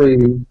rolled a 3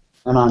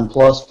 and I'm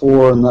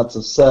 +4 and that's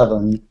a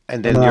 7,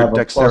 And and then then I your have a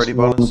dexterity +1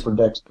 bonus? for All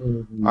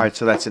dexterity, right,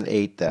 so that's an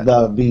 8 then.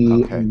 that would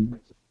be Okay.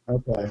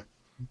 okay.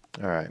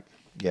 All right.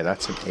 Yeah,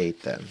 that's an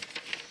 8 then.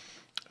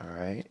 All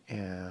right.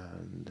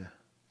 And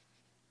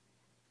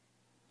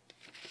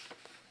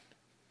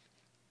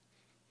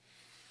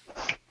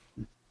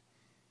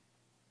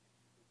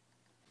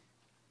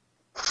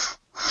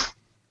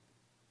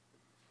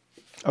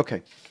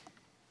okay.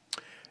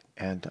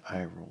 And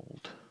I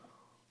rolled.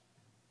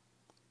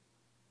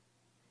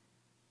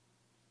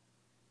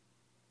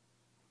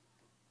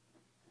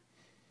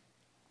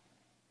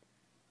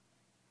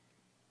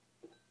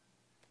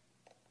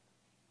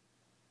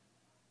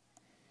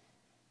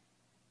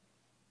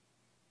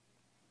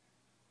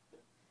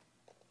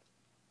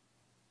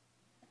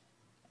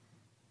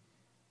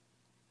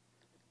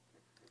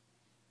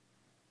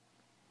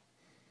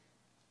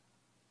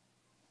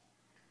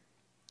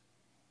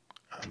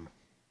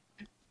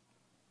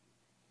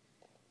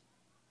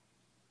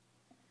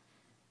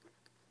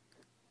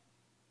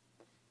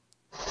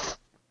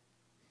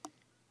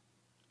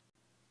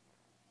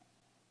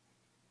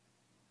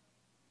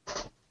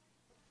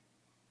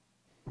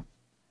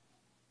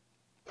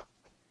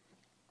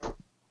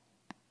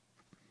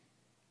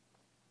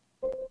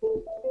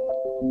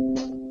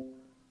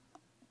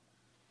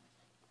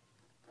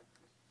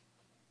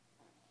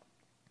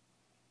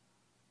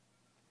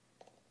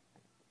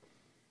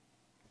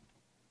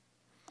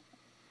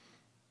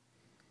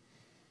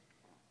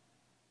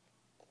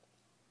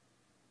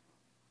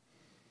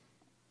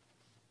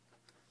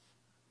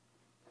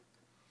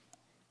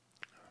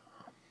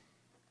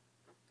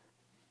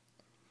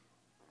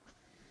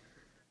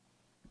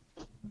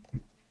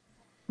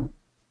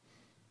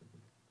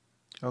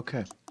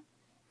 Okay.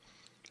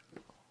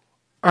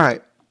 All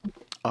right.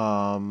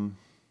 Um,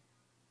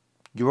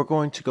 you are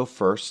going to go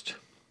first.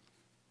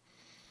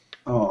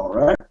 All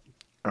right.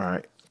 All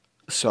right.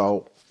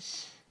 So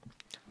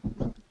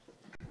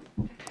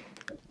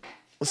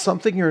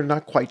something you're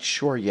not quite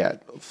sure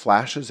yet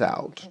flashes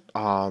out,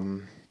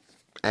 and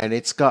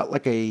it's got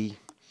like a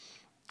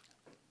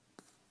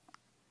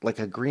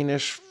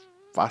greenish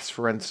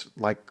phosphorance,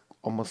 like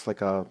almost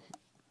like a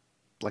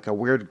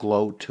weird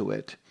glow to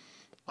it.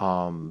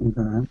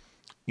 Okay.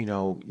 You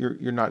know,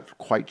 you're not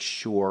quite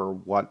sure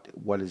what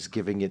is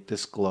giving it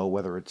this glow,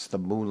 whether it's the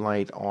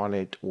moonlight on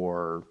it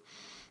or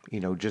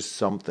just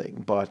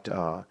something. But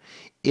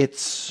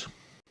it's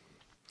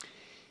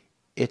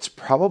it's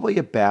probably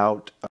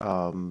about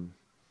you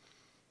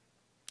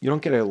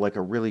don't get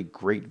a really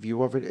great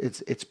view of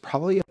it. It's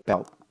probably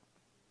about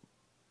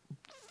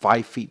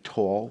 5 feet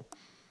tall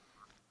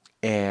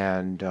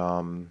and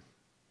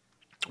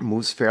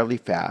moves fairly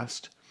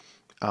fast.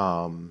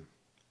 Um,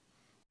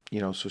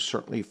 so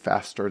certainly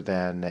faster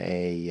than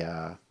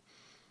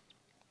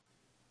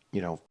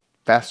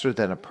faster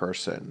than a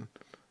person.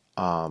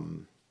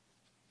 Um,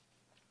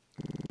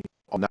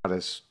 Not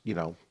as,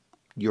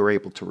 you're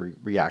able to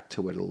react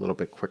to it a little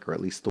bit quicker,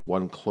 at least the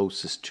one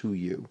closest to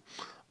you.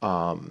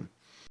 Um,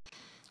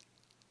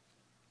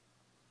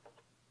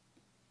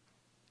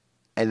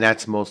 and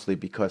that's mostly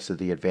because of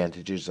the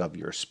advantages of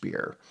your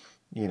spear,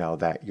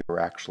 that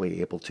you're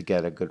actually able to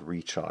get a good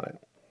reach on it.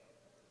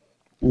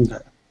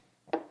 Okay.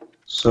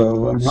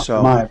 So am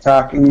So, I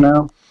attacking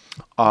now?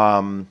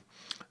 um,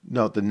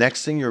 no, the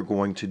next thing you're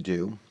going to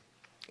do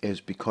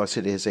is because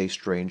it is a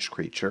strange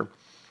creature,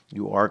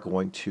 you are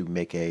going to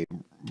make a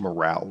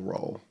morale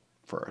roll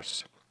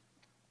first.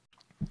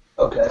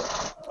 Okay.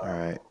 All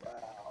right.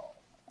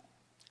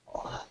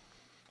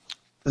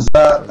 Is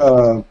that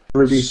So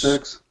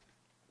 3d6?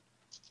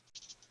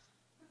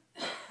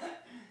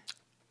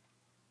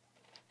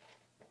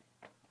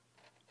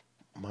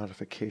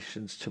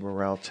 modifications to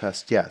morale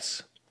test,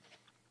 yes.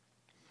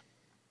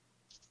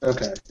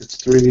 Okay, it's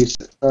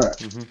 3d6. All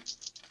right. Hmm.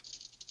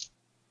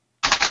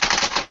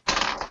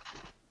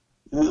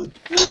 And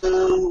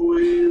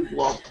we've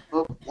lost.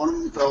 Oh, one of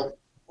them fell.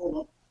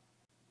 Hold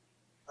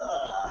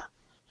on.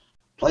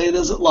 Play it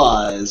as it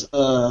lies.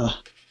 An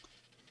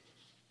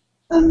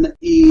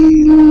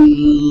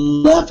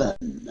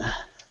 11.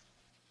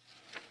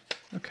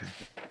 Okay.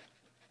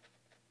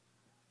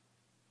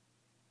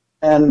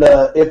 And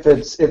if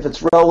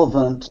it's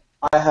relevant,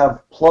 I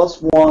have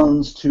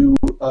 +1s to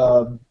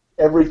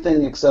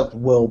everything except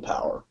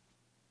willpower.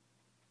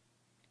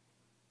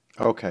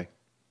 Okay.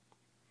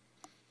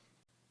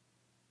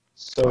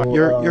 So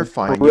You're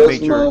fine.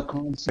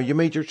 charisma. You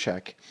made your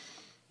check.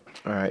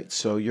 All right.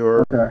 So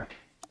Okay.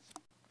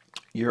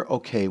 you're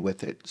okay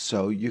with it.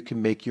 So you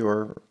can make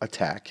your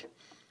attack.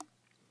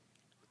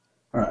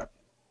 All right.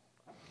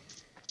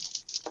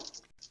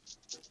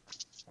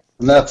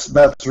 And that's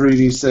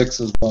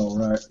 3d6 as well,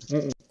 right?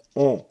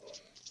 Oh,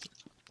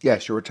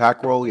 yes. Your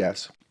attack roll,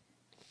 yes.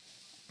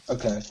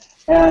 Okay.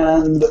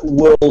 And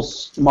will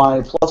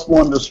my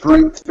 +1 to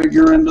strength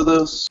figure into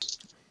this?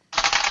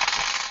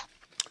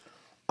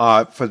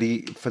 For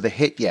the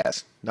hit,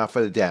 yes. Not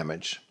for the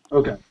damage.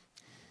 Okay.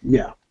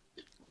 Yeah.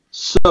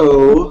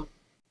 So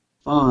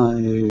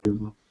 5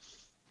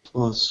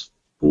 plus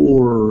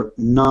 4,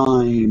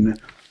 9,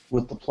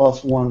 with the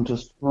 +1 to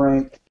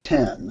strength,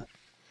 10.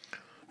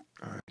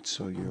 All right.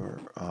 So your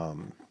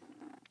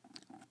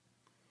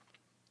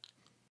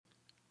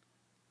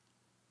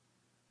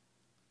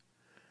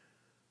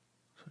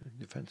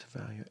defensive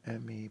value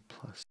ME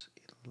plus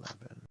 11.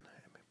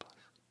 ME plus.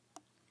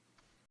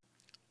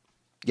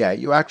 Yeah,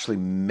 you actually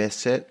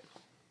miss it.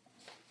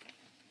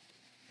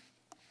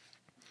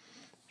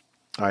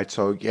 All right,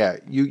 so yeah,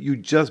 you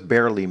just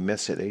barely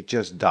miss it. It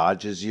just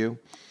dodges you.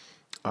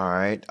 All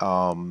right.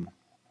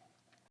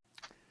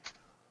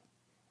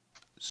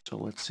 So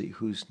let's see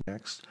who's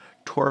next.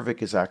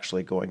 Torvik is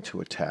actually going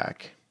to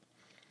attack.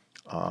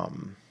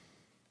 Um,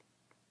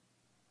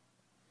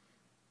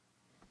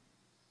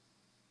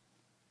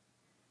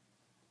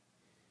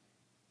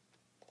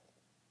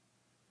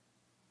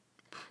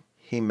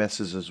 he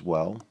misses as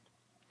well.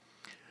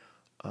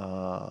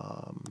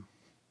 Um,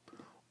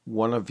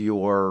 One of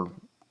your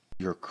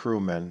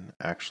crewmen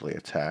actually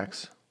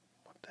attacks.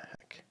 What the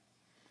heck?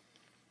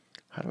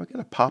 How do I get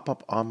a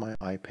pop-up on my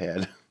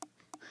iPad?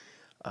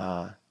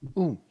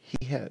 Ooh,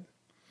 he hit.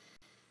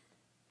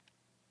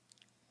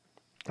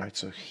 All right,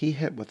 so he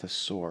hit with a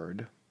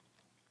sword.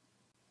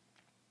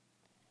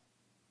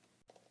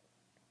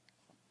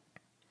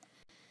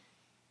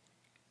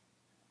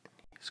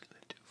 He's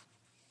going to do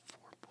 4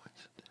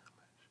 points of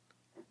damage.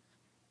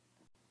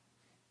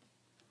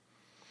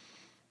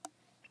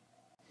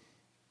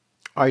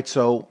 All right,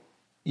 so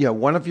yeah,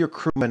 one of your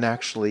crewmen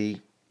actually,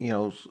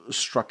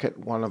 struck at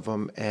one of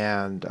them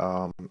and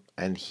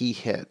he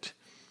hit.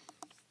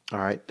 All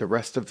right, the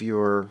rest of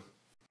your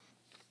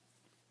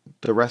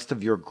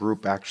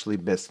group actually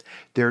missed.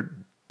 You're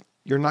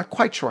not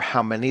quite sure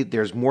how many.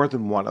 There's more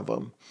than one of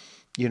them.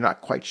 You're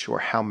not quite sure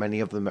how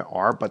many of them there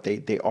are, but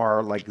they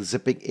are like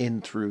zipping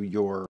in through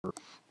your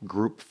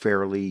group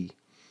fairly,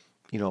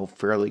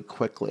 fairly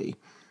quickly.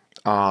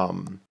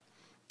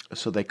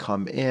 So they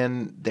come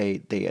in,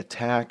 they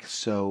attack.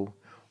 So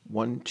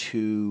 1,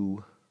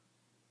 2.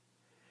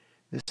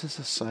 This is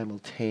a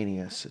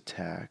simultaneous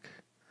attack.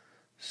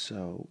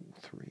 So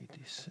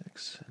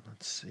 3d6, and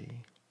let's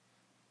see.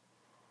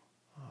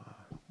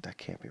 That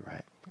can't be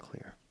right.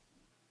 Clear.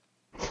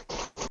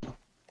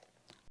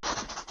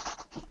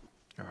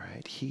 All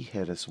right, he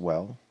hit as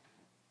well.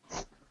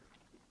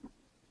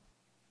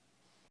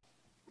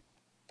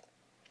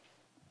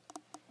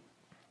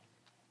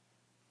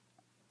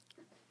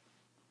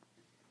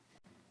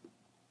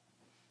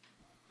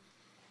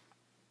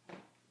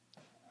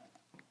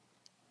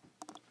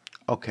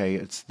 Okay,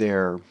 it's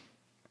their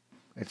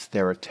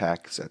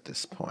attacks at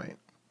this point.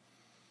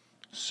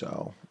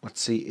 So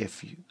let's see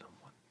if you 1,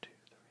 2,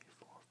 3,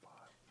 4, 5.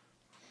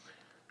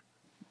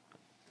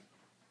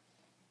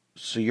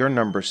 So you're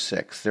number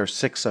 6. There's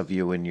 6 of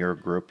you in your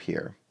group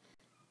here.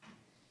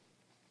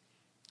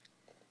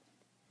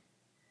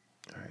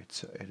 All right,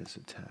 so it is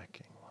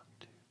attacking 1,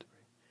 2, 3.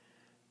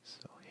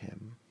 So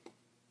him,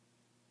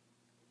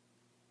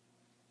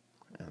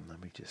 and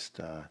let me just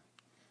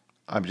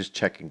I'm just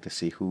checking to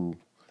see who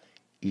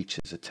each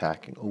is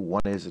attacking. Oh, one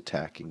is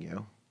attacking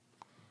you.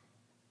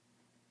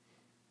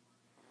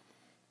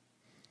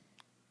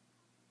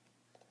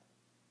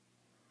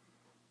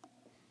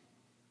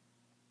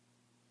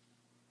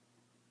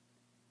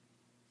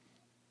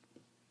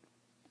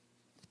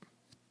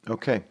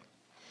 Okay.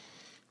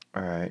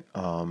 All right.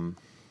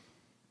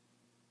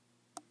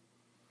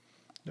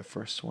 The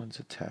first one's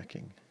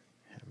attacking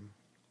him.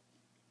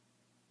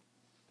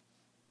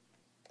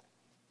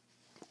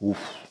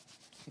 Oof.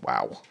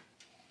 Wow.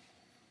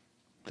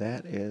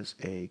 That is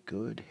a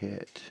good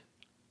hit.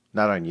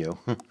 Not on you.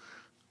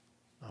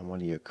 On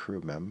one of your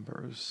crew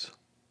members.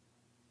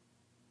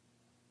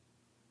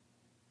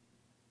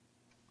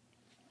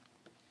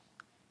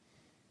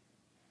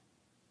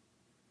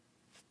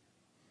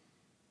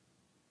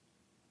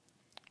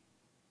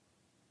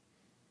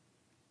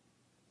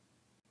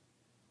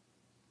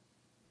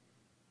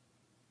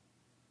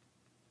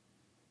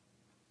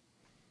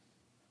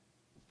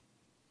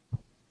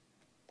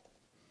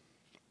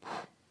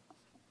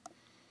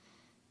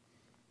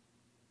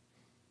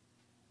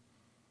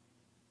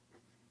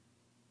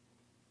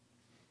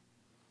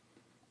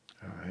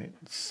 All right,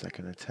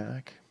 second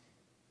attack.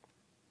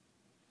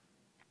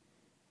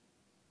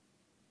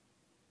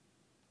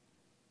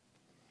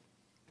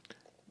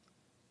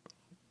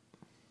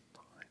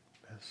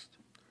 Missed.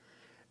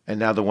 And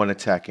now the one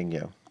attacking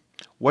you.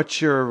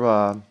 What's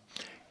your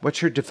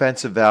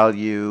defensive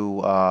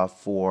value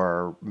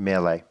for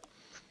melee?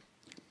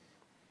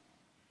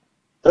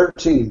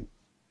 13.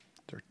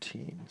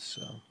 13.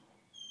 So.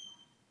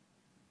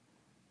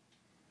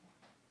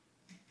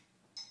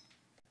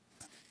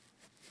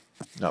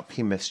 Nope,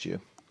 he missed you.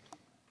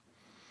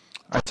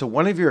 All right, so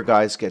one of your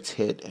guys gets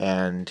hit,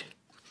 and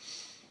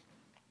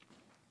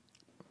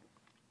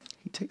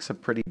he takes a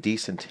pretty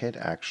decent hit,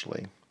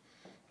 actually.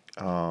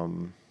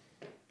 You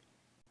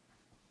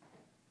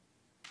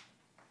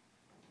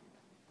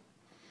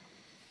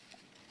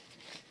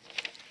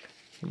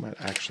might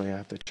actually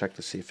have to check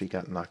to see if he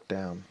got knocked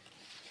down.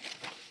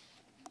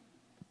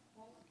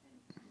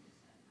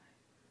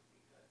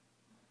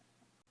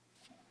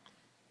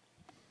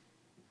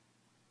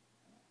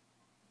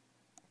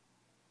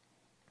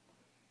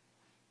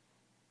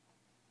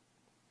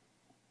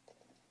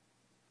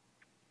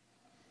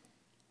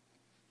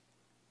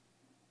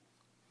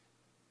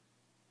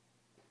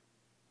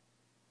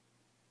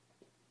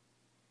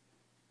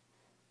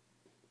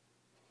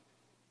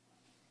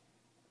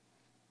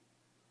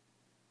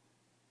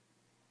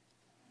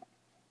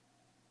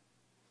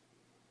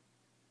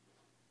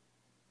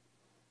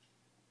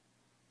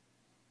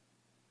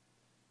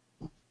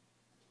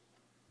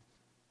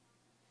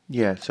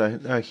 Yeah,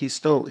 so he's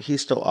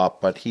still up,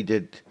 but he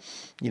did,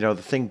 the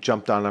thing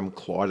jumped on him,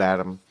 clawed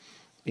at him,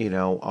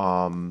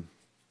 and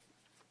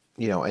then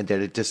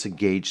it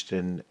disengaged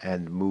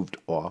and moved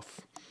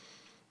off.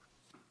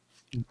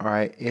 All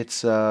right,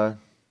 it's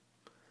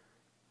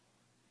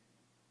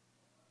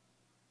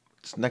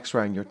next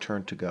round, your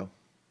turn to go.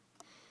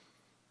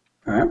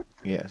 All right.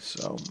 Yeah,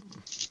 so.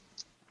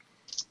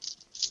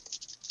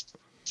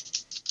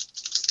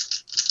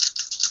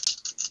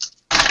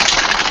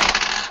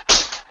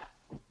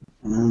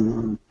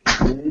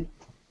 Okay.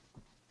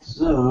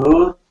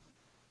 So.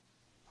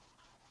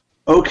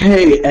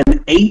 Okay,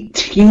 an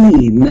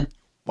 18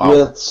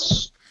 with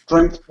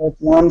strength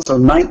 +1, so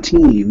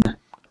 19.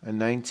 A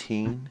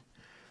 19.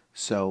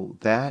 So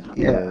that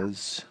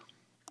is.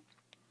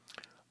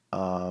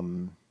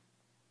 You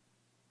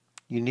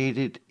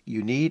need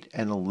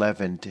an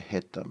 11 to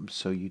hit them,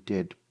 so you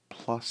did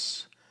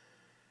 +8.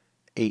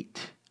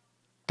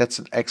 That's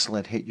an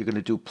excellent hit. You're going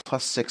to do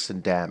 +6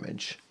 in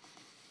damage.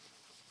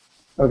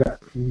 Okay.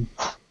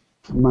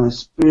 My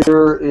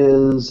spear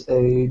is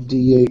a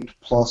D8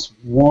 +1.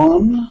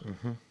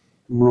 Mm-hmm. I'm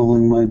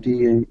rolling my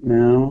D8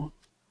 now.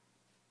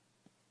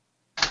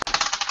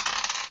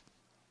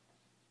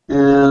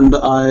 And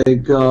I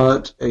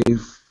got a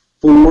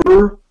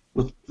 4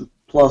 with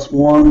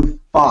 +1,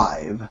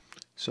 5.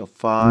 So And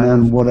 5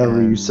 then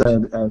whatever you and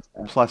said as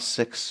plus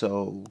 6,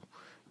 so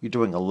you're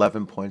doing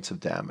 11 points of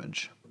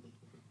damage.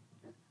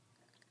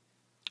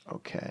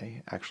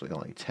 Okay, actually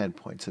only 10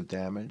 points of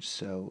damage,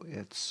 so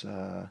it's...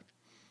 All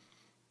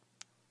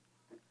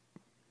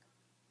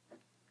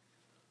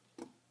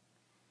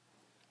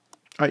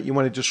right, you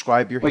want to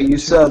describe your Wait, hit you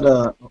too? said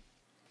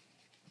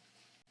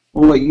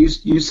wait,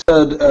 you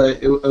said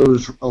it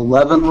was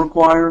 11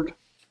 required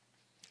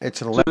It's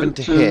an 11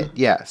 to to hit,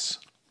 yes.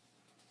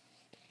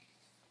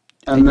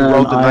 And and you then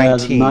rolled a I had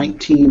 19.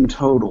 19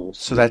 total.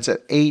 So that's an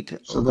 8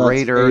 So or that's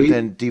greater 8.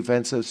 than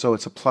defensive, so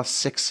it's a plus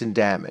 6 in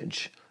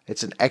damage.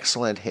 It's an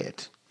excellent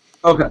hit.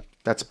 Okay.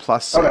 That's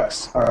plus Okay.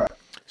 6. All right.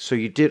 So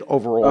you did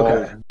overall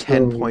Okay.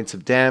 10 So points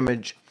of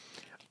damage.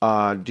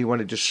 Do you want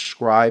to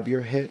describe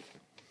your hit?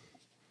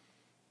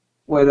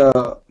 wait,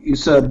 you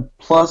said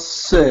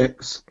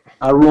 +6.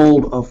 I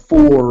rolled a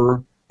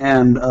 4,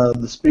 and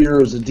the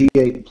spear is a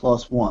D8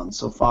 +1,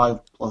 so 5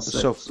 plus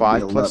So 6 would be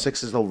 5 plus 11.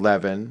 6 is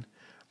 11.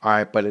 All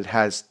right, but it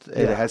has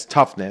Yeah.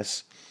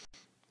 toughness,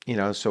 you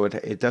know, so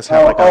it does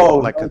have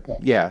Oh, okay.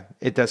 yeah,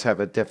 it does have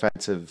a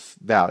defensive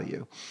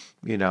value,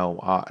 you know,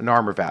 an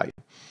armor value.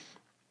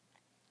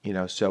 You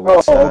know, so Oh,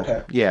 it's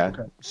okay. yeah,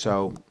 Okay.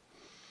 so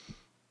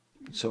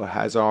it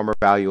has an armor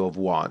value of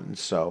 1,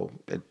 so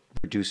it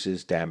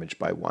reduces damage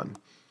by 1.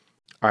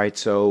 All right,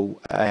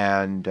 so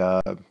and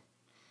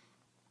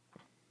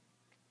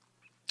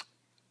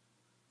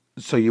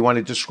so you want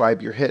to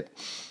describe your hit.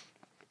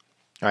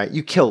 All right,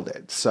 you killed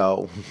it.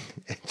 So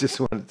I just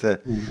wanted to,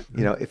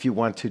 you know, if you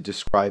want to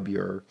describe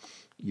your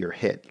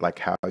hit, like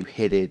how you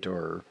hit it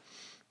or,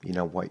 you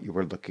know, what you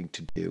were looking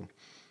to do.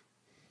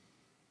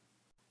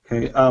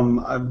 Okay. I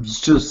was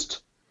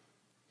just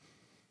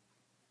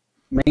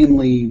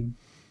mainly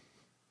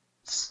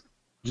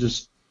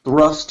just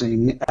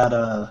thrusting at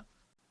a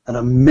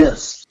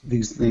mist.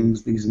 These Mm,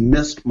 things, these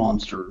mist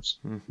monsters,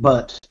 mhm.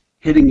 but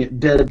hitting it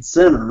dead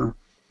center,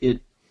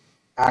 it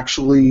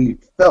actually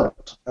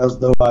felt as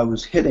though I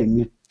was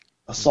hitting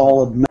a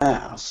solid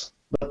mass,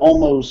 but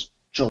almost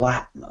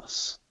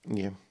gelatinous,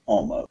 Yeah.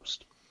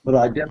 almost. But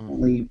I Mm,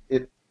 definitely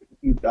it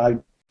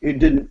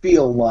didn't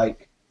feel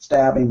like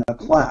stabbing a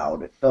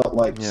cloud. It felt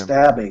like yeah.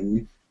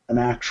 stabbing an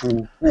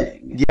actual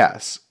thing,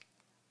 Yes.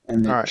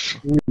 and All it right.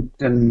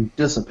 shrieked and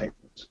dissipated.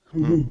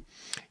 Mm.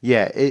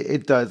 Yeah,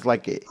 it does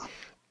like it,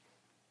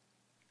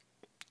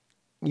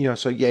 you know,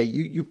 so yeah,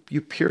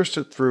 you pierced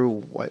it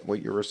through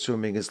what you're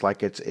assuming is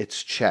like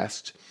its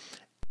chest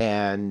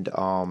and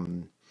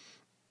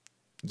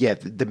yeah,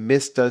 the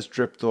mist does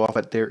drip off,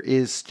 but there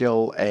is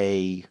still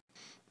a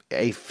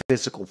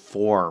physical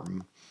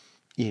form,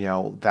 you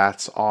know,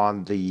 that's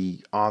on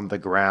the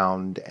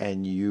ground,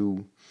 and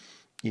you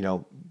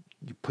know,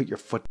 you put your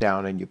foot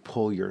down and you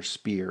pull your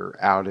spear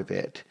out of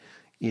it,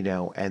 you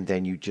know, and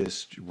then you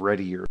just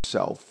ready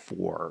yourself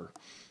for,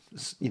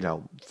 you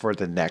know, for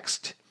the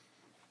next,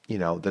 you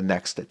know, the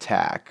next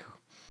attack.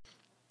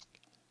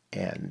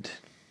 And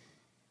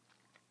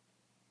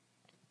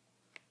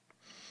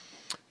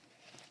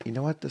you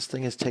know what? This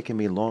thing is taking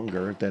me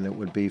longer than it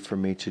would be for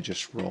me to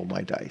just roll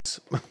my dice.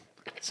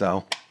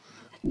 So,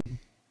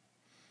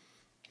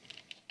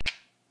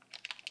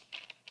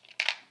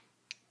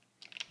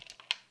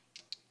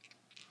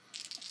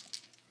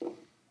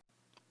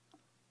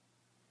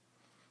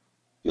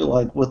 Feel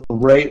like with the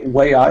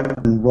way I've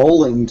been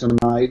rolling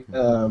tonight,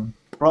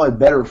 probably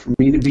better for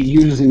me to be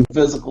using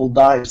physical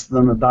dice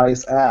than a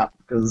dice app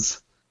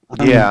because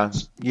I'm yeah,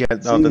 yeah.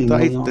 No,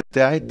 seemingly on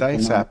dice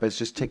tonight. app is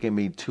just taking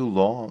me too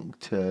long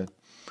to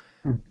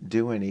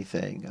do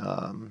anything.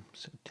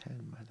 So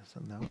 10 minus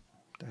no,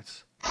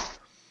 that's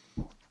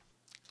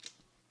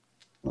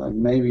Like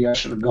maybe I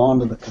should have gone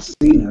to the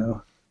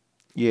casino.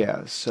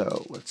 yeah.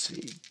 So let's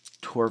see.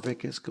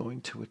 Torvik is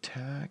going to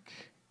attack,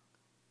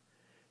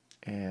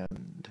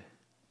 and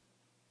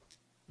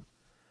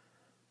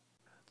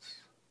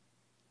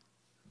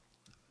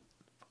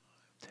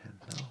 10.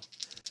 No,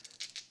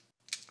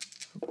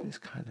 he's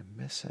kind of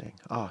missing.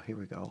 Oh, here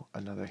we go.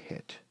 Another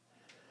hit.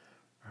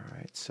 All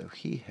right, so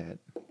he hit.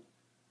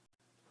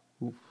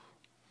 Oof.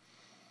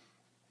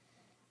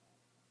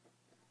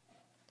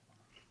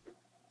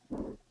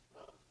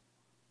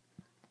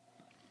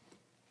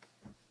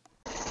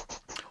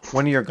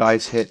 One of your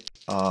guys hit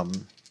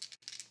 5.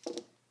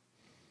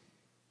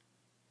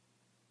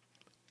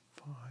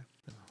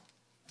 No,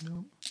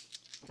 nope.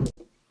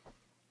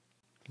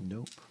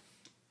 Nope.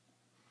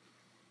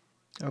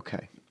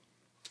 Okay.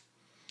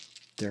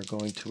 They're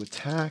going to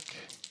attack.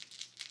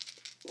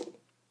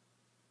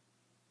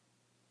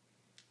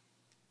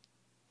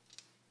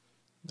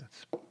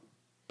 That's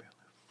barely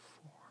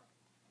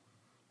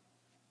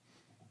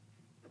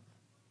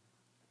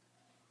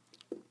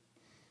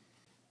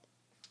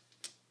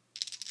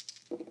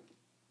 4.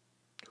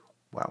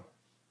 Wow.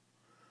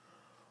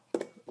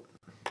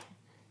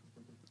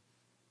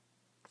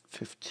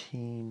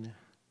 15.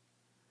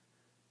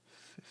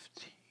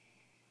 15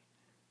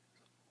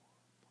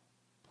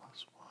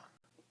 plus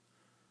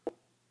 1.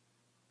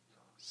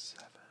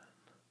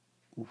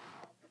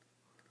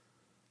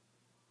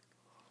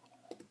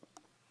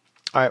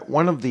 All right,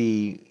 one of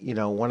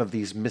one of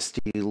these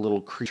misty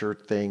little creature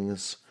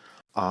things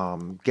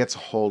gets a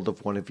hold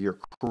of one of your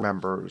crew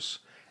members,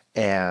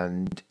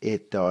 and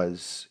it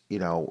does,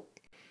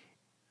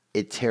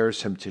 it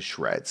tears him to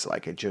shreds.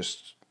 Like it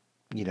just,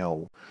 you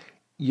know,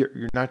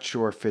 you're not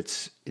sure if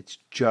it's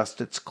just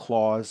its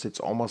claws. It's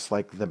almost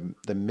like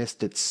the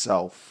mist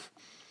itself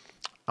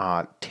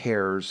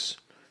tears,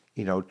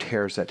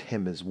 tears at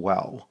him as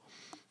well.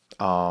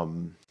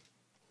 Um,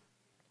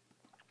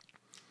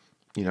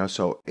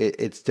 so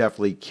it's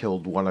definitely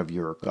killed one of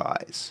your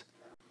guys.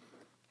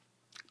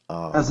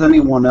 Has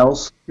anyone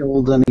else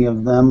killed any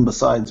of them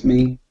besides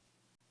me?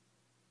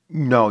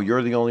 No,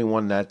 you're the only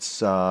one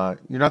that's you're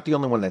not the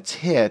only one that's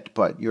hit,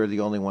 but you're the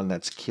only one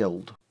that's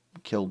killed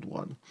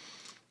one.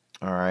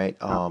 All right.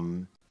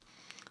 Oh,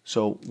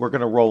 So we're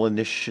gonna roll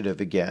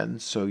initiative again.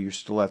 So you're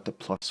still at the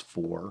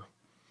 +4.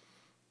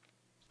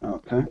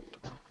 okay.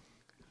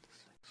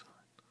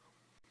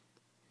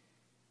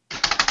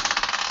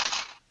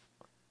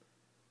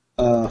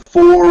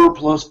 4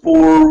 plus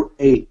 4,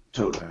 8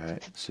 total. All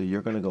right. So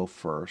you're gonna go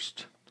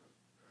first.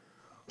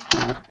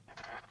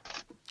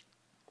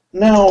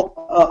 Now,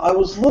 I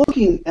was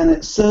looking, and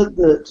it said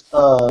that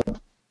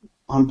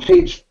on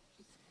page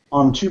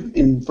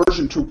in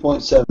version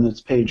 2.7,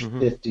 it's page Mm-hmm.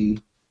 50.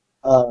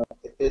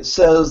 It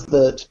says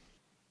that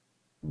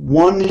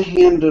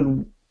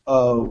one-handed,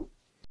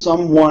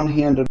 some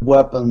one-handed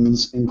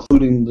weapons,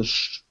 including the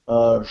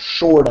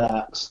short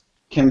axe,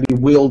 can be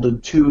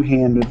wielded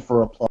two-handed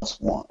for a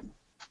 +1.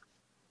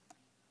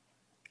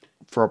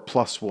 For a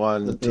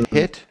 +1 That to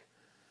they're hit.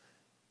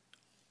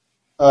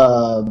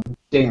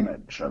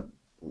 damage, I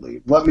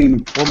believe. Let me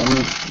be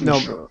No,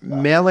 sure of that.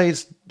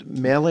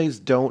 melees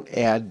don't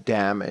add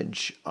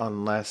damage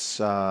unless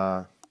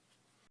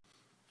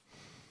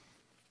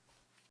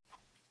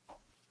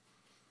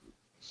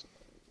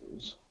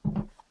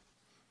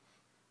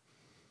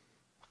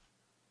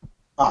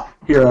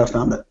Here I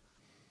found it.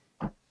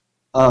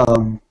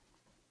 Um,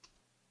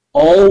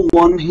 all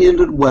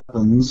one-handed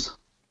weapons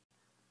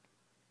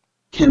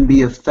can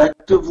be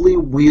effectively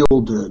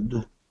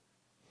wielded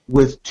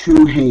with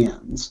two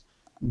hands,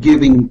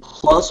 giving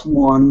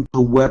 +1 to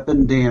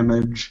weapon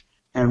damage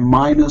and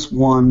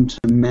 -1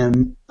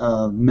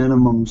 to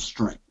minimum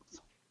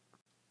strength.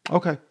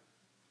 okay.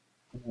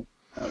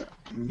 Uh,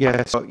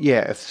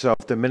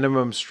 If the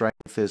minimum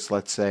strength is,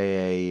 let's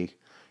say,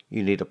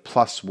 you need a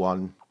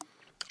 +1,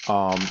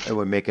 it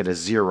would make it a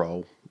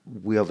 0,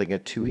 wielding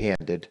it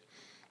two-handed.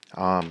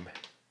 Um,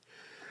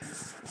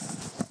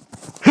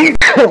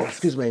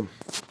 excuse me.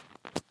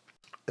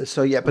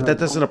 So yeah, but that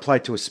doesn't apply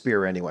to a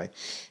spear anyway.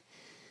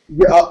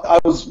 Yeah, I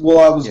was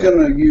Yeah.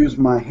 gonna use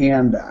my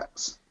hand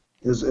axe.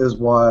 Is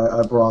why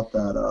I brought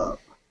that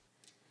up.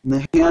 And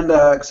the hand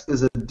axe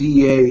is a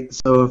D8,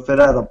 so if it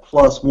had a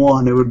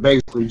 +1, it would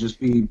basically just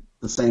be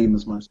the same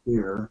as my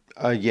spear.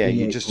 Yeah,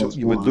 D8 plus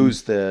you would 1.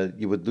 lose the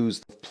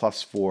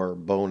 +4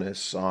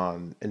 bonus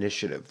on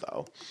initiative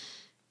though.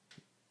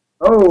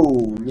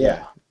 Oh Yeah,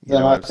 yeah. you Then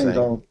know what I I'm think saying?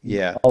 I'll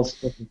Yeah. I'll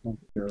stick with my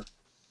spear.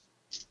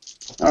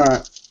 All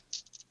right,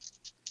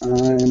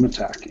 I'm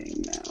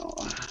attacking now.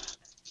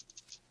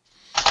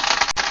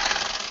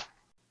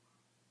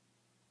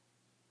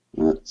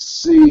 Let's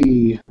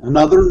see,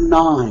 another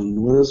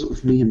 9. What is it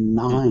with me and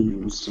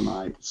nines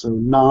tonight? So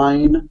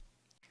 9,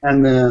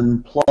 and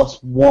then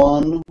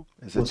 +1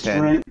 It's a with 10.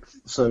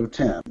 strength, so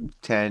 10.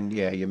 10,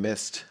 yeah, you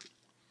missed.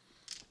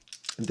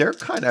 They're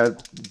kind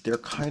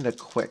of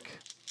quick.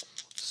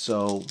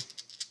 So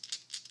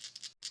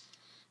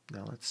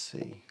now let's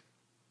see.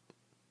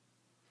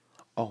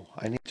 Oh,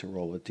 I need to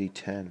roll a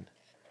d10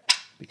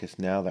 because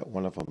now that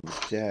one of them is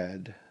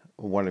dead,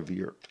 one of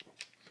your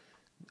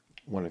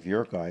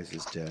guys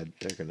is dead,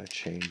 they're going to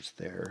change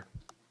their.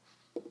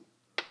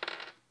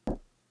 All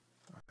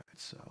right,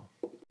 so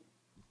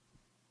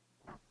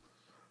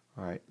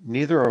all right,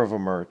 neither of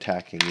them are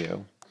attacking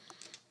you.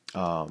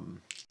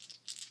 Um,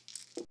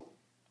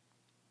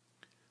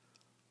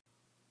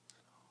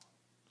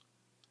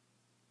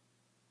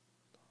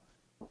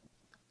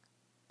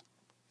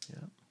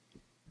 yeah.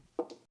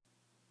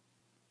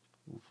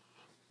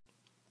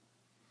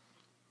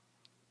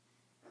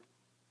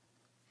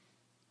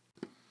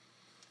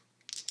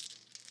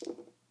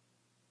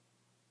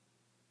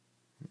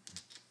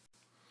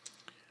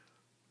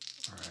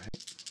 All right.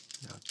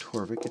 Now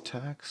Torvik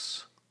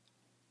attacks.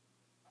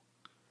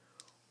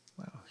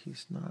 Wow,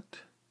 he's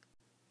not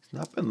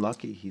been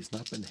lucky. He's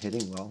not been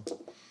hitting well.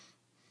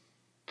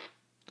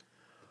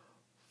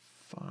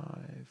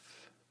 5,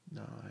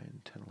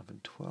 9, 10,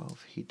 11,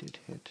 12. He did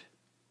hit.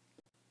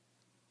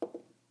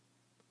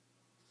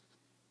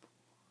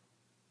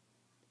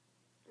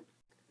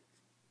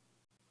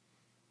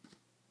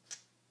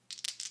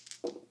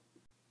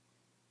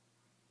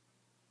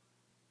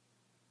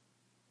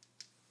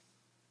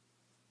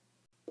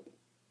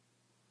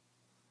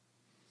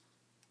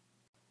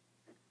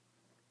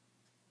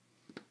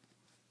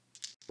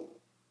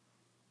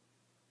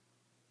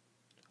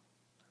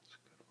 That's a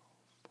good roll.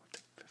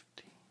 14,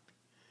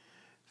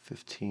 15.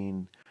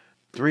 15.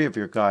 3 of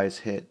your guys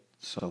hit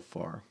so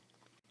far.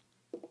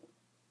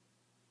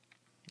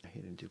 He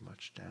didn't do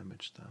much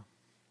damage, though.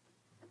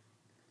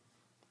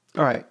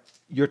 All right,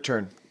 your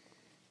turn.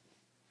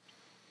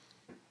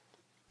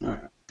 All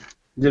right.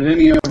 Did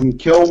any of them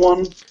kill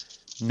one?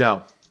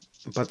 No,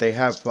 but they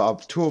have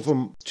two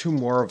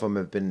more of them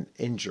have been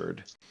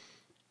injured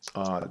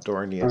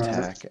during the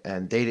attack,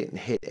 and they didn't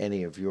hit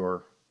any of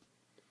your...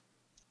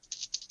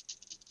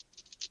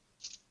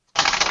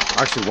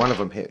 Actually, one of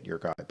them hit your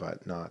guy,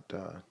 but not...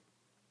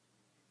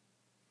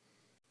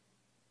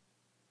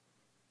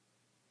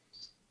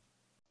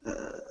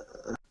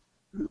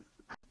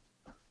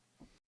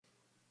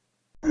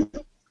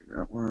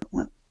 Figure out where it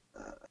went.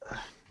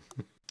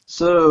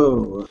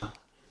 So,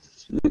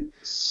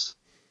 6,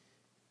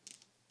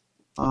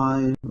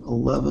 5,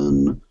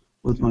 11,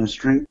 with my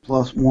strength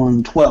plus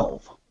 1,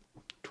 12.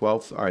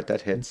 12? All right,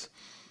 that hits.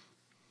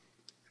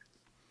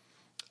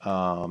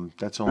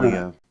 That's only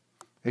a...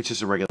 It's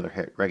just a regular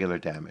hit, regular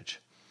damage.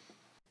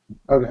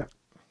 Okay.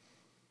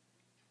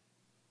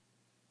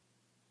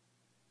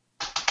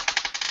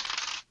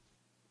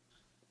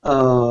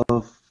 Uh,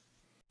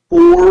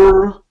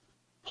 4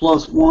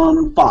 plus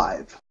 1,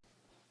 5.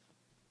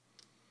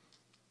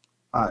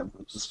 5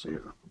 with the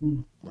spear.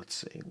 Let's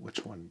see,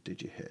 which one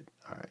did you hit?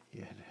 All right,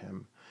 you hit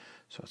him.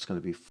 So it's going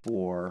to be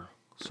 4.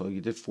 So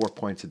you did 4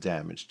 points of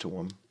damage to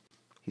him.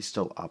 He's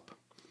still up.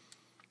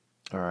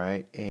 All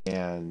right,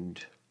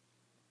 and...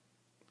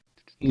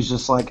 He's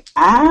just like,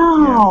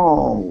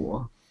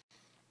 ow!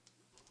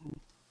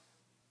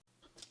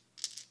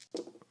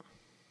 Yeah.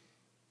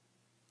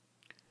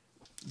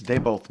 They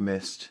both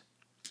missed.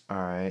 All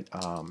right,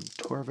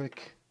 Torvik.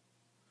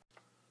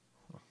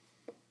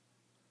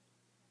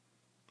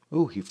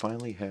 Ooh, he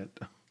finally hit.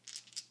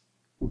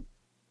 All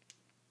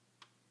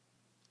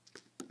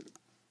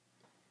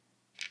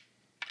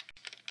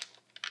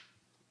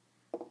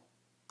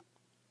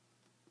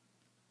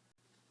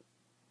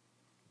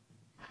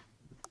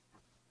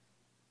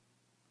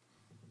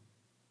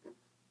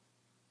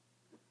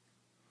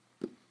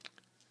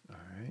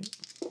right.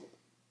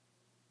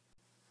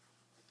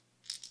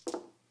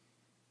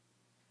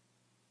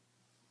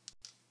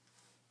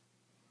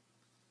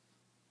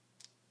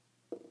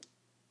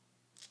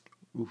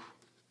 Oof.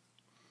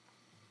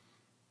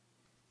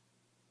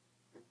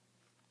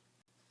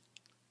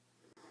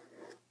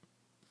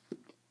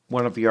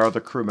 One of your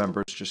other crew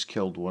members just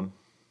killed one.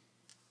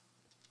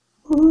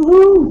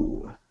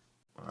 Woohoo!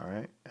 All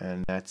right,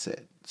 and that's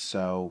it.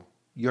 So,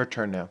 your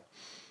turn now.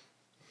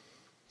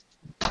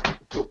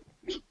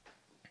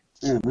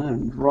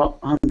 Man,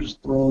 I'm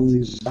just throwing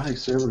these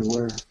dice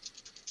everywhere.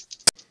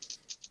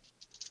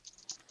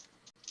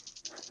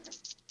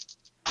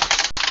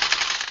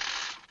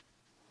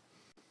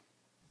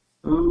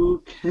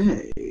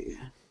 Okay.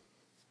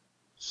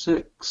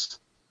 6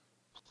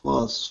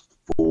 plus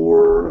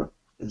 4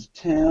 is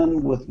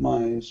 10 with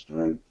my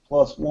strength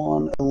plus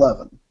 1,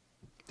 11.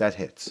 That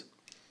hits.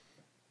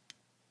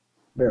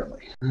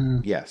 Barely.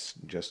 Yes,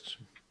 just...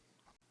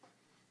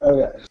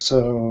 Okay,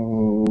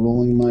 so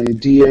rolling my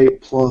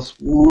d8 plus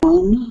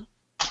 1.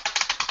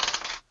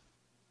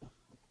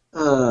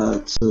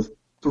 It's a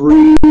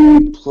 3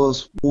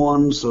 plus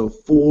 1, so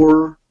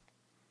 4.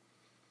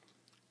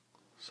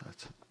 So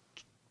that's a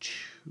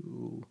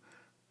 2.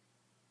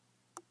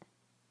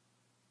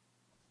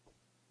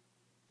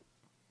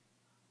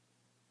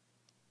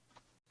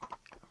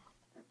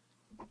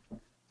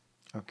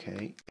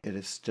 Okay, it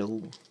is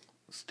still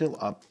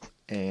up,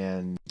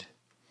 and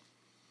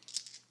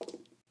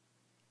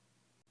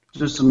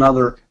Just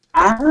another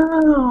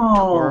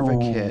ow!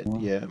 Torvik hit.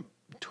 Yeah,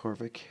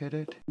 Torvik hit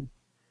it,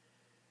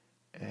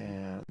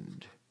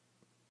 and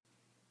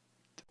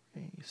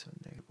he's a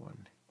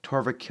 -1.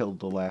 Torvik killed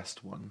the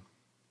last one.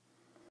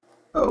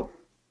 Oh.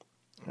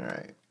 All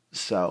right,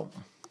 so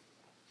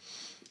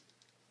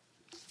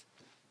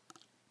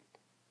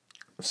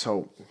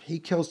he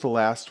kills the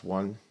last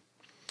one.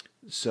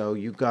 So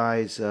you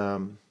guys,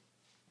 well,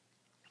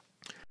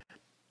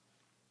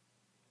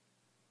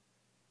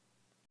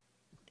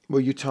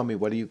 you tell me,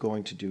 what are you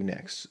going to do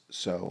next?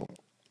 So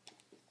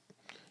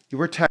you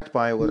were attacked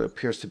by what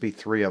appears to be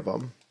 3 of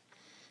them.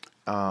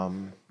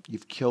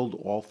 You've killed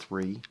all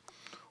 3.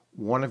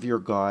 One of your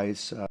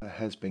guys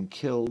has been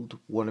killed.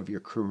 One of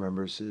your crew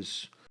members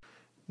is,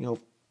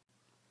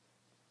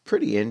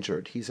 pretty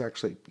injured. He's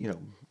actually,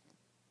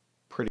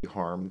 pretty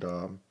harmed.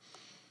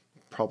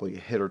 Probably a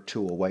hit or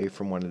 2 away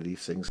from one of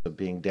these things of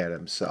being dead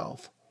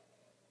himself.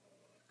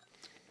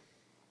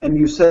 And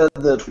you said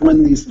that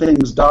when these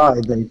things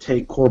die, they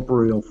take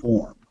corporeal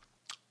form.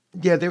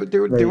 Yeah, they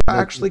were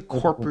actually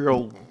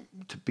corporeal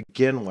to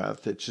begin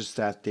with. It's just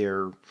that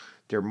they're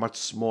much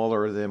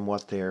smaller than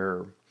what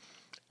their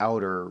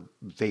outer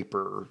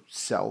vapor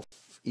self,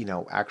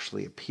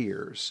 actually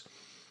appears.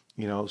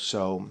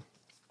 So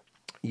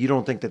you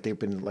don't think that they've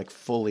been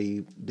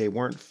they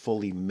weren't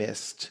fully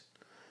mist,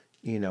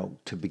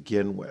 to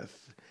begin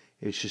with.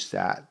 It's just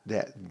that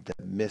the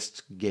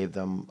mist gave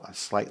them a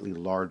slightly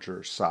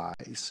larger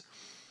size.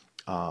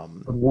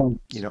 But once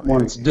You know,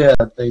 once dead,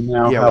 they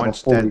now yeah, have a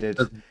once fully dead,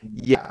 physical.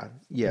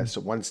 yeah.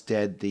 So once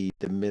dead, the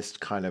mist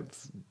kind of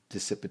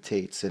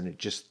dissipates, and it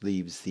just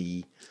leaves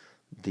the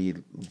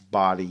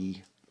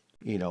body,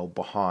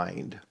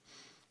 behind.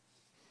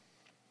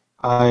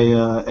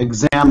 I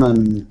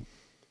examine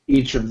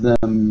each of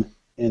them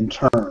in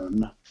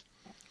turn,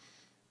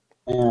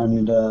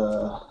 and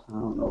I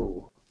don't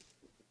know.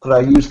 Could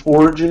I use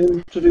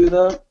foraging to do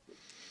that?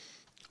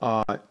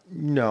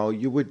 No,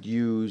 you would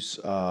use.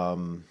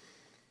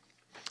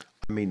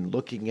 I mean,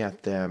 looking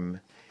at them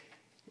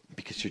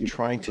because you're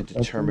trying to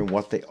Perception? determine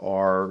what they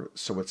are.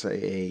 So it's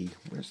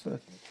where's the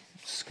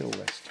skill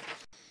list?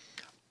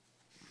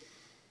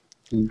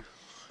 It's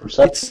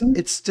Perception?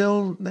 it's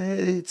still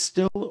it's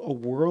still a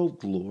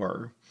world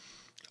lore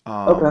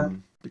Okay.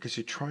 because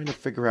you're trying to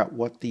figure out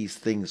what these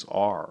things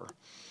are.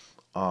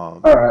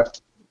 All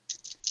right.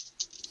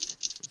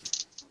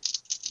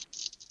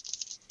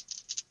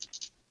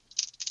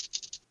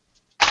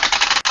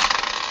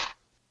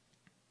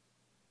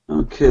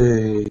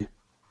 Okay.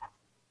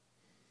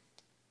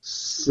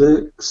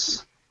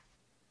 6,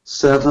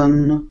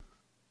 7,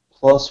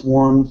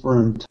 +1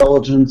 for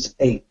intelligence,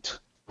 8.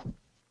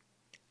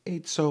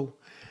 Eight. So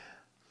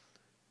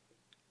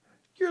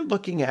you're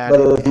looking at But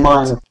it, it's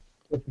and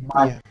it's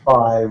minus yeah.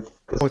 5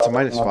 because Oh, it's I a don't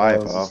minus have five.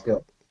 that as a Oh,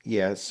 skill.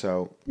 yeah.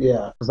 So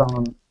Yeah,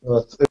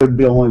 because it would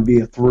be only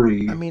be a I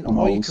 3 mean, when all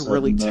all you is can said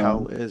really and tell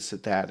done. is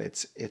that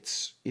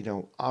it's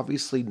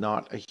obviously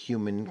not a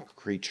human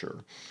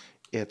creature.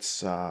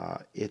 It's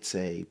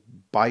a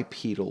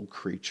bipedal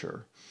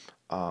creature,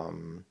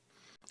 um,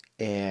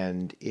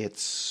 and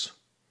it's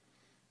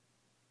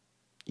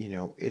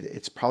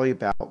probably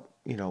about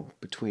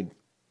between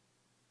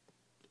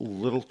a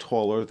little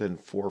taller than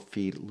 4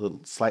 feet, a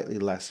little slightly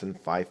less than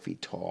 5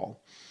 feet tall.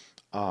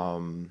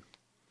 Um,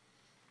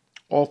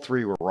 all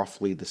three were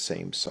roughly the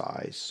same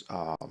size.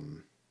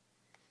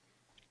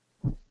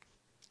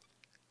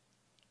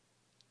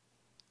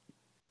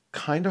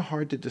 Kind of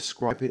hard to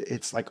describe it.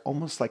 It's like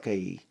almost like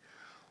a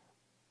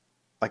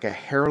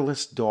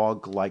hairless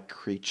dog-like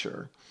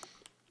creature.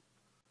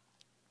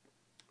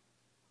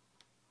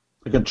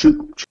 Like a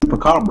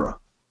chupacabra.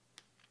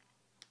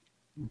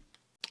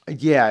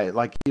 Yeah,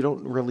 like you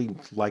don't really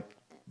like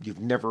you've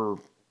never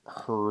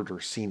heard or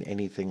seen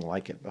anything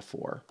like it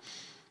before.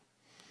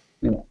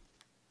 You know,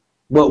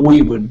 what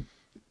we would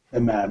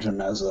imagine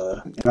as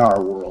in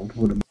our world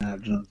would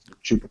imagine as a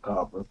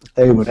chupacabra, but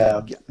they would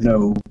have Yeah,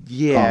 no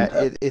yeah,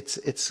 context. it's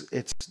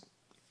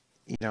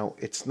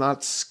it's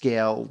not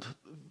scaled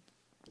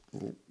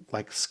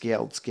like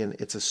scaled skin.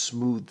 It's a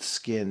smooth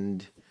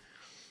skinned,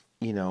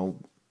 you know,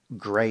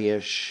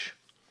 grayish,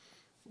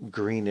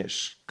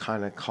 greenish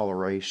kind of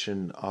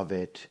coloration of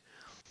it.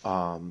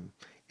 Um,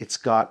 it's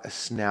got a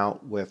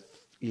snout with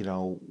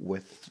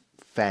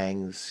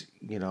fangs,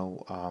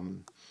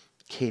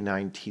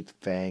 canine teeth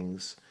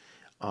fangs.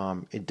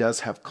 It does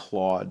have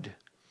clawed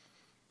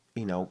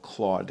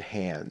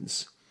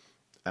hands,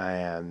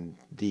 and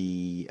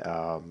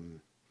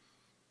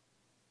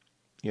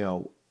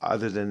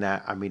other than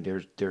that, I mean,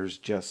 there's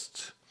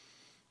just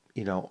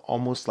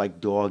almost like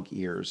dog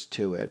ears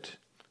to it,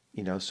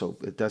 so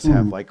it does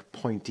have Hmm. like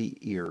pointy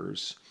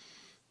ears,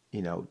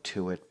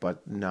 to it,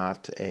 but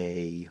not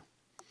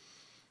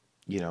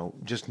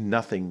just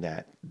nothing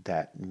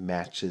that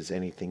matches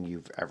anything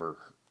you've ever,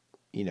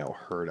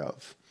 heard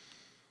of.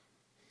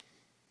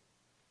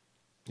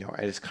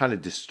 And it's kind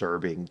of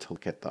disturbing to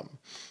look at them,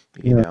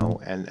 Yeah.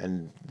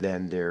 and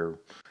then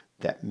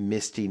that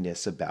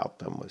mistiness about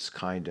them was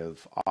kind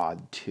of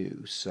odd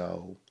too.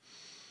 So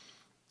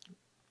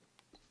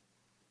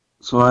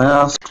So I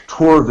asked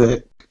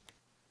Torvik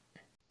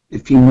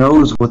if he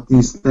knows what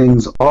these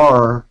things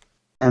are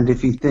and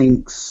if he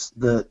thinks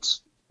that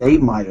they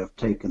might have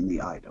taken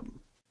the item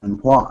and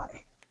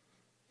why.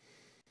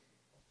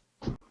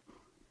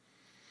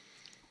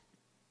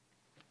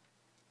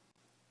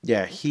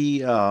 yeah, he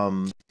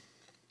says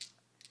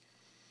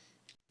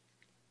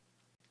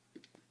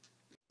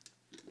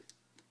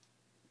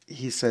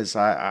he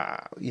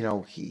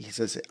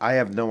says I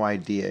have no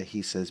idea.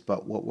 He says,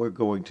 but what we're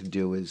going to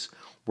do is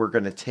we're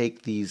going to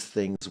take these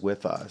things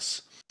with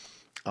us.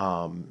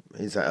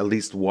 Is at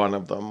least one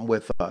of them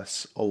with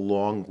us,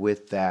 along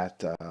with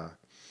that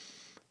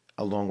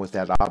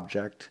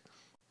object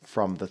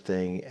from the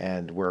thing,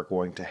 and we're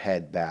going to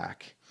head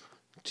back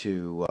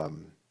to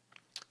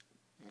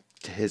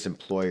to his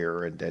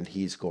employer, and then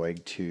he's going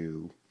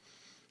to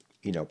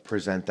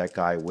present that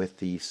guy with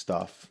the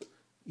stuff,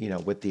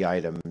 with the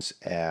items,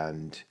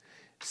 and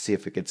see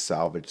if we could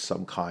salvage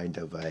some kind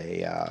of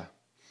a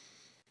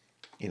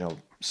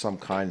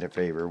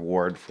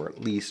reward for at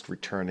least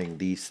returning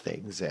these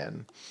things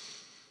in.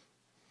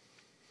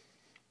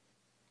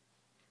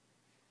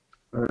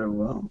 Very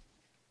well.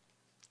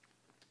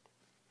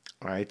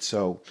 All right,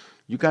 so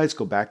you guys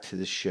go back to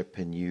the ship,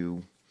 and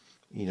you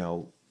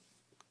know,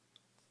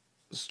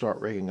 start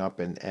rigging up,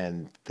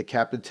 and the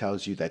captain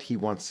tells you that he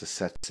wants to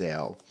set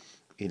sail,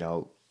 you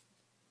know,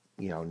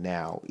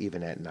 now,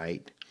 even at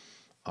night.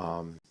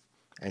 Um,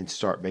 and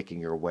start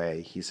making your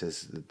way. He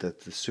says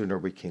that the sooner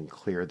we can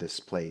clear this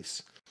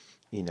place,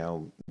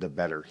 the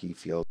better. He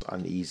feels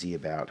uneasy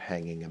about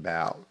hanging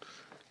about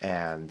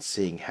and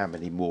seeing how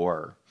many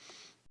more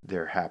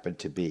there happen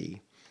to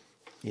be,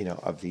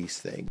 of these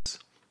things.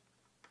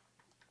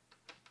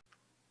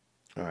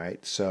 All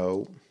right,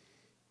 so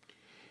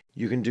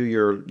you can do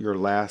your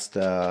last,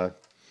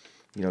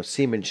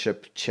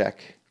 seamanship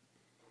check.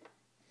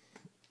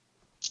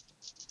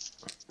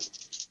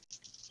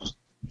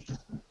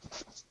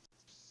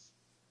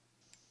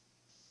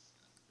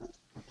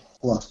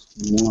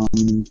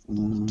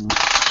 +1.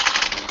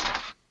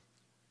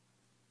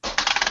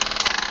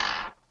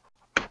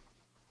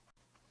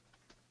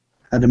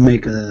 Had to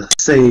make a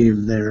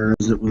save there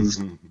as it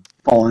was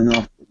falling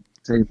off the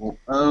table.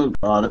 Oh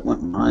god, it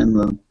went behind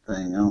the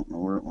thing. I don't know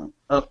where it went.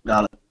 Oh,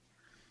 got it.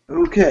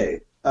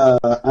 Okay.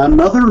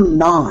 Another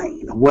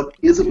 9. What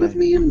is it with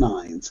me in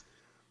 9s?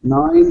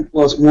 9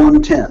 plus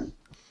 1, 10.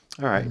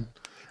 All right.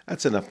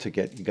 That's enough to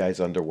get you guys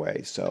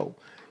underway. So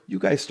you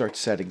guys start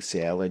setting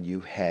sail and you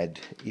head,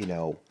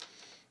 you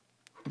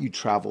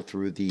travel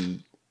through you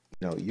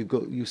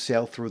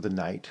sail through the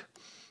night.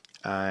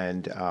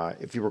 And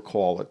if you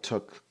recall, it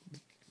took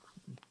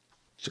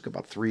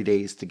about 3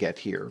 days to get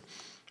here.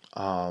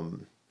 So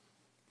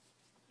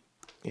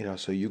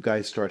you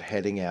guys start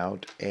heading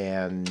out,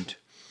 and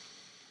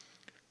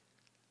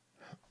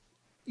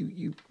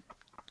you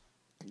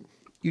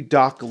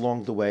dock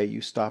along the way.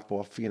 You stop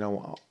off,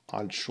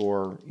 on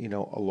shore,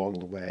 along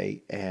the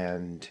way,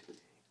 and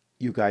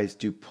you guys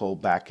do pull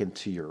back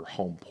into your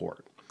home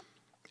port.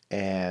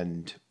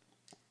 And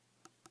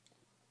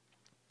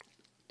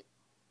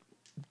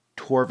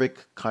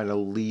Torvik kind of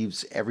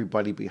leaves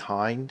everybody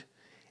behind,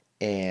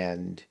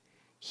 and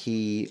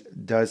he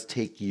does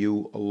take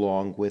you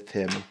along with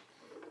him,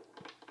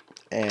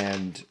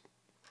 and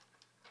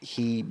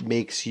he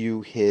makes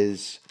you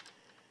his,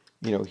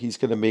 he's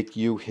going to make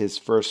you his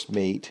first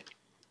mate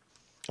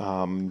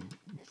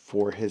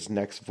for his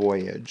next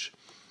voyage.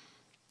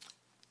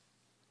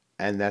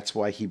 And that's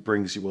why he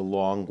brings you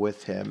along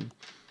with him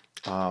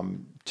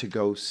to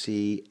go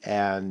see.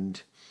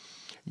 And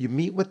you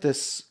meet with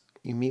this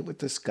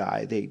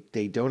guy.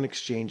 They don't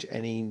exchange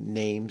any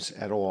names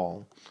at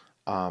all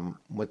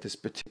with this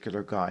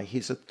particular guy.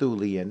 He's a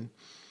Thulian,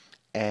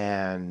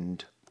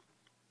 and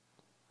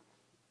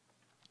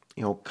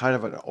kind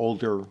of an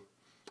older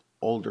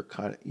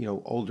kind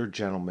of, older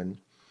gentleman.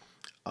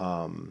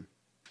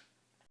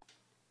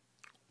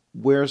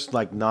 Wears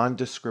like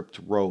nondescript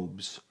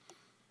robes.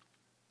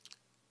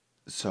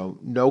 So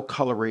no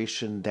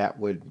coloration that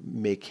would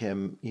make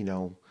him,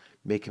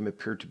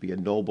 appear to be a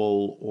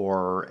noble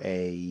or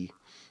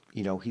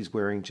he's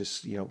wearing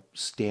just,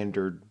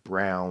 standard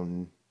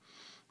brown,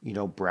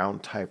 brown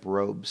type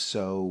robes.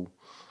 So,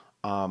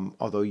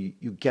 although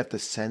you get the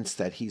sense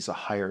that he's a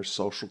higher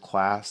social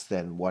class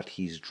than what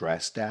he's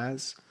dressed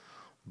as,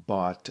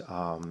 but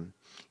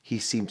he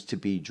seems to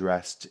be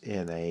dressed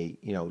in a,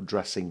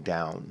 dressing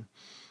down,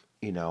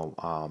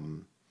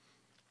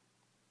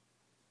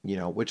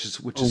 which is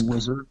A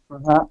wizard,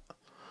 perhaps?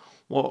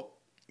 well,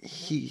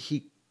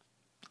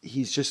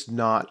 he's just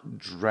not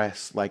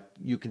dressed like,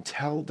 you can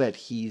tell that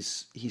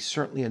he's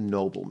certainly a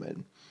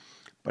nobleman,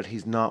 but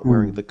he's not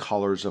wearing the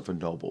colors of a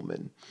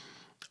nobleman.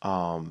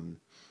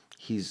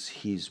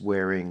 He's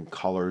wearing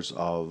colors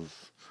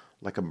of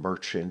like a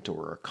merchant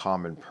or a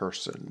common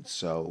person.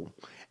 So,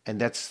 and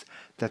that's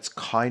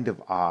kind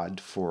of odd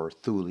for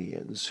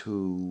Thulians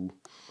who,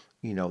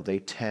 they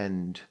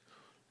tend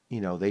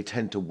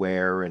to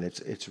wear, and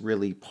it's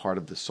really part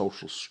of the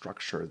social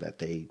structure that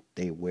they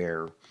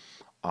wear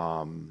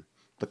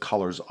the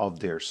colors of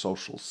their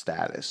social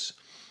status.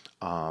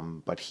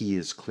 But he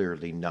is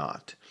clearly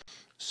not.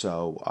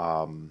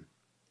 So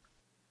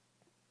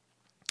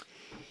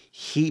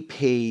he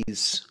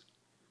pays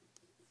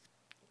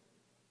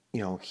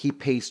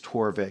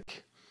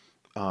Torvik.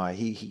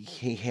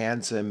 He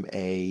hands him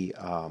a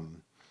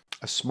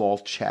small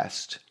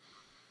chest.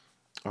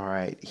 All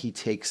right, he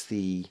takes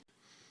the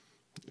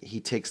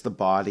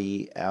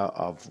body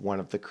of one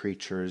of the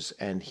creatures,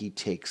 and he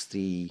takes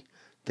the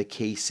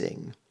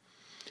casing.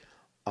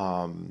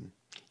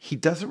 He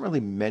doesn't really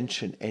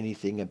mention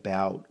anything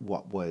about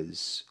what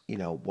was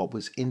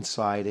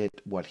inside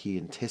it, what he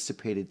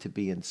anticipated to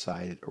be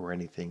inside it, or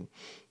anything.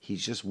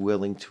 He's just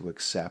willing to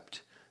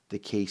accept the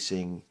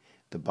casing,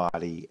 the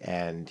body,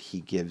 and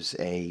he gives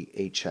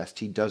a chest.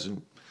 He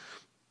doesn't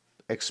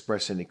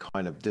express any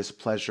kind of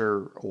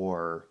displeasure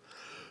or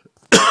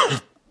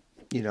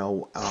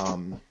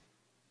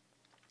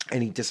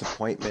any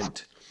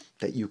disappointment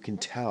that you can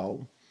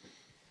tell.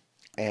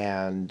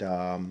 And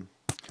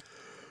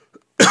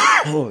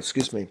oh,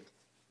 excuse me.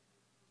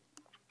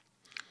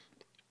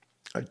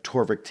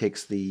 Torvik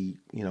takes the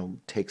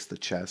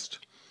chest,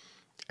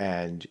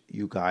 and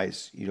you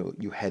guys,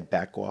 you head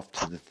back off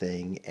to the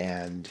thing,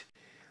 and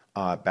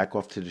back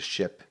off to the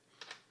ship,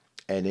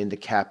 and in the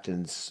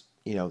captain's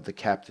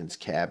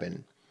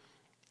cabin.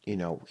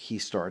 He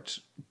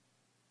starts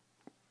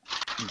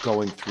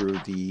going through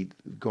the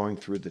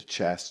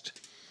chest,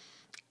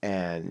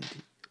 and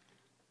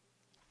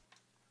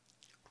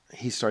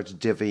he starts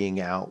divvying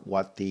out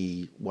what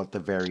the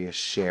various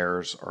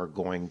shares are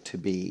going to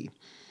be,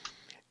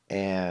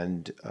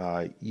 and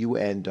you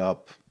end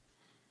up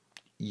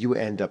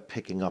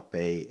picking up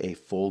a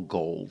full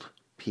gold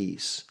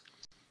piece,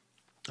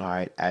 all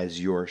right, as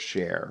your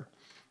share,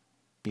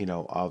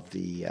 of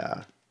the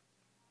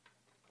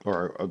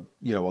or a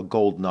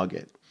gold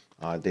nugget.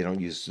 They don't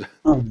use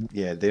Um,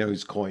 yeah, they don't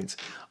use coins.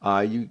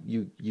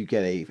 You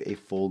get a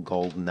full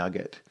gold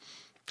nugget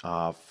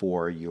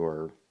for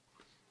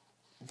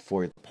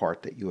the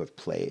part that you have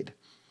played.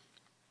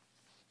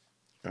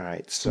 All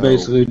right, so so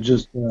basically,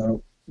 just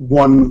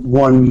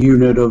one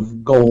unit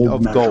of gold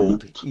of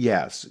gold, measurement.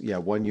 yes, yeah,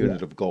 one Yeah.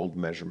 unit of gold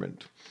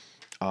measurement,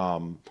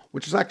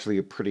 which is actually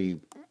a pretty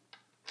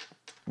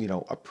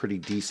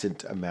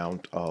decent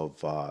amount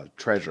of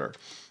treasure,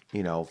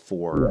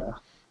 for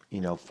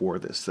Yeah. for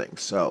this thing.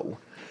 So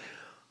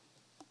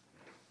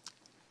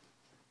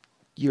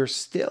you're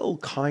still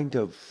kind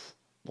of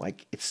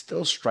like, it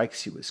still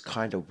strikes you as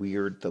kind of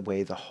weird the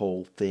way the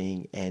whole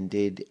thing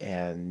ended,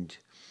 and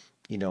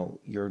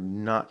you're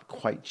not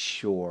quite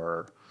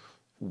sure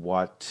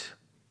what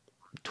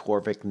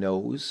Torvik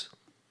knows,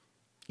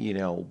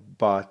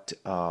 but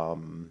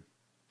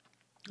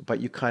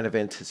you kind of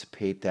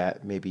anticipate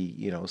that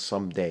maybe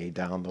someday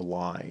down the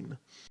line,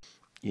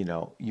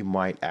 you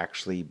might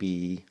actually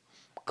be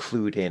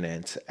clued in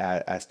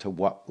as to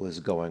what was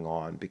going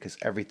on, because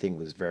everything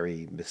was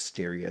very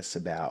mysterious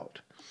about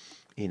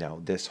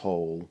this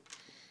whole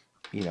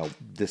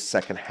this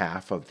second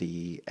half of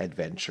the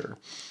adventure.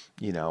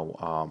 you know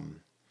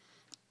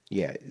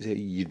yeah,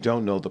 you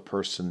don't know the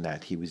person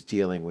that he was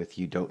dealing with,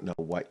 you don't know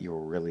what you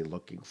were really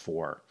looking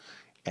for,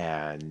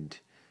 and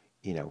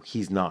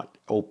he's not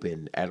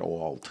open at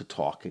all to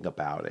talking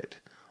about it.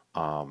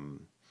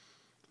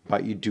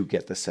 But you do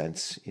get the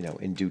sense,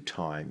 in due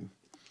time,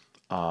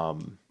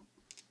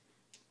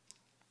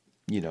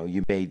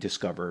 you may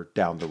discover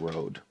down the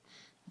road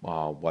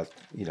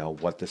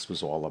what this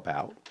was all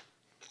about.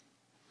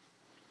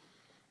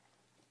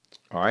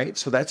 All right,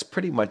 so that's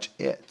pretty much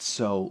it.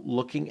 So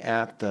looking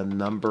at the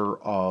number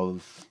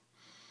of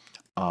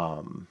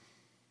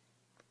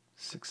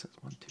six,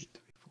 one, two,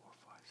 three, four,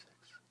 five, six,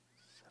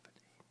 seven,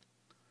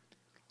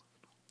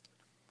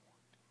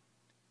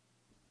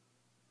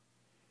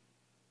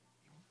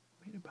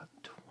 eight, made about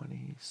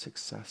 20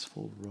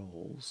 successful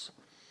rolls.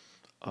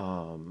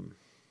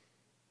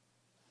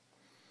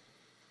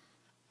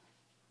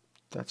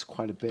 That's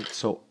quite a bit.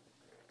 So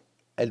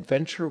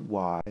adventure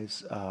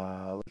wise,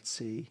 let's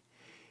see,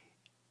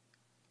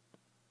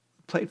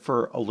 played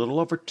for a little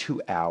over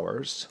 2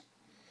 hours,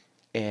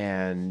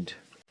 and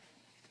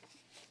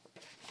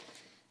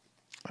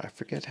I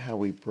forget how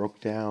we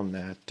broke down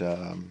that.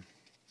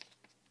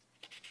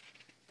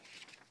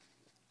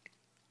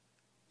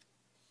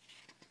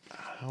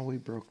 How we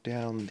broke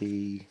down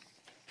the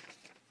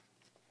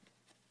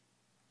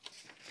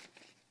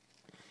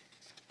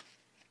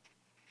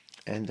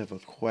end of a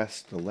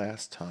quest the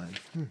last time.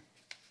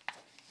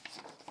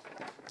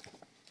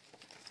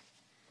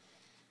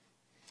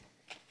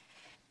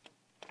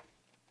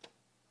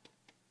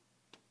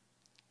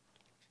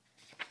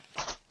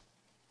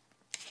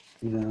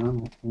 Yeah, I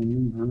don't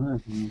remember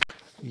that.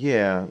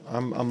 Yeah,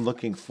 I'm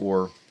looking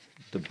for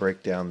the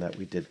breakdown that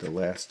we did the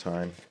last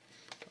time.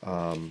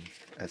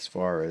 As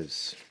far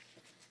as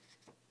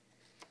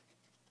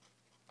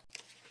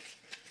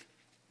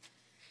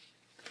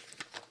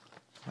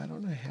why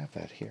don't I have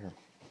that here?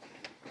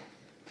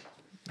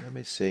 Let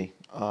me see.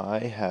 I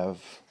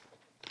have.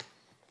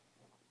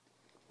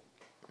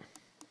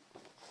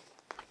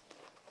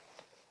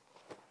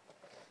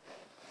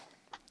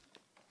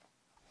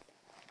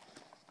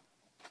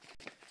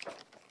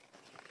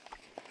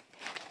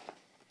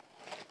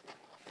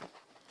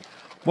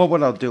 Well,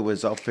 what I'll do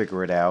is I'll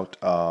figure it out.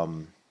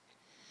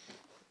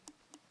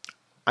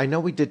 I know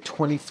we did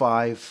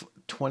 25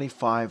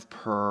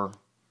 per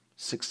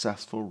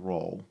successful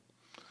roll.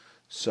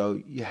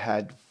 So you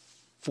had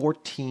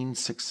 14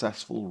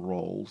 successful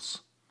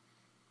rolls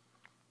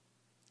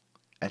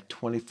at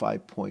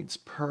 25 points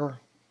per.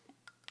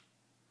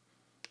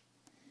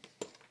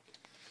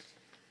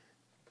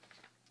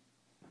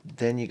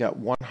 Then you got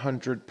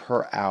 100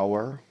 per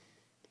hour.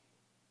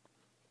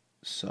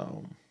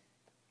 So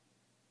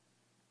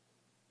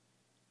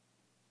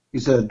You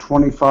said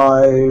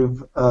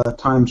 25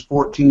 times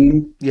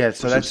 14 yeah, for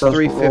so that's successful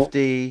roll?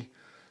 350.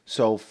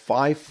 So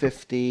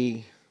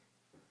 550,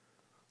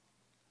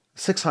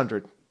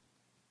 600,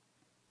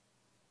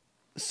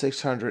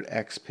 600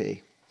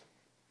 XP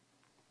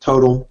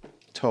Total.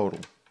 total.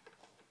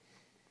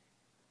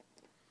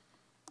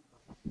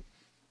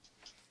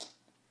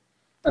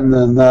 And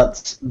then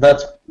that's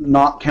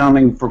not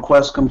counting for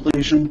quest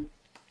completion?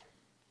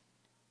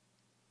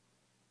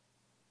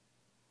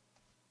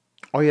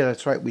 Oh yeah,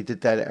 that's right. We did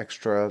that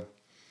extra.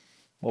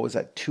 What was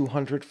that?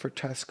 200 for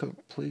test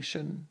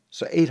completion.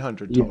 So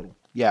 800 Yeah. total.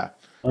 Yeah.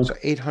 So Okay.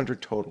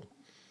 800 total,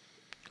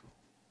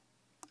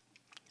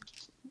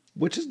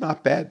 which is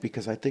not bad,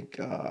 because I think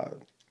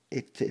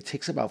it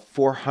takes about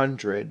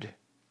 400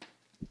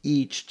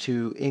 each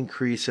to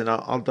increase, and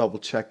I'll double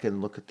check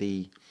and look at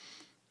the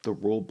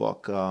rule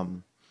book.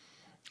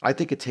 I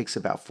think it takes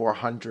about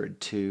 400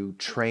 to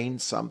train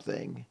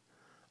something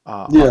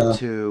up Yeah.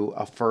 to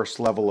a first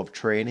level of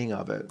training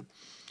of it.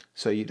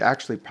 So you'd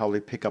actually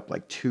probably pick up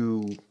like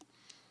two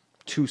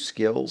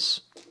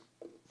skills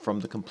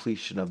from the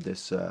completion of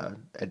this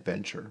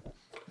adventure,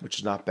 which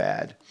is not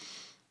bad.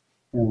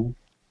 Yeah.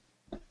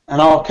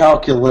 And I'll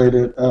calculate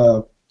it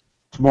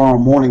tomorrow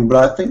morning,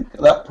 but I think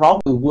that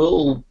probably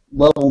will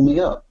level me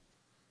up.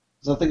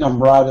 Because I think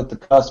I'm right at the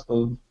cusp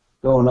of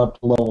going up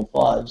to level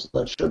 5, so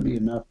that should be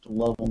enough to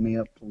level me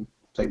up to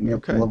take me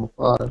up to Okay, level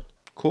 5.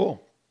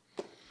 cool.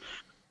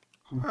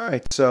 All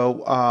right,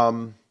 so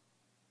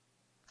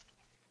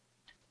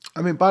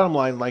I mean, bottom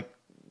line, like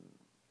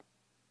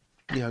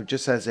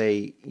just as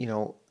a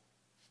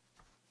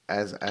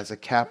as a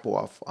cap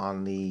off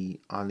on the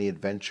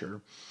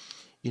adventure,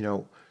 you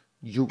know,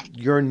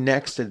 your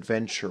next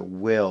adventure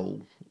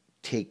will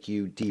take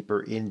you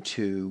deeper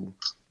into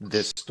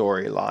this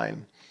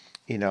storyline.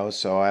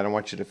 So I don't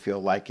want you to feel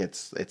like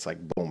it's like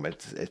boom,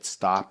 it's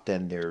stopped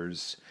and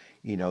there's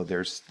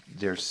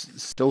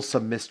still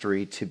some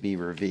mystery to be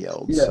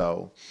revealed. Yeah.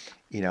 So,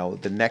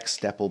 the next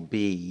step will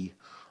be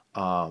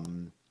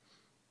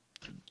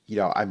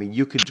I mean,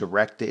 you could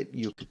direct it.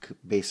 You could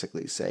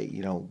basically say,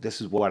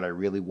 this is what I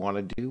really want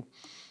to do.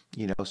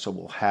 So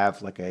we'll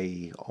have like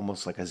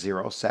almost like a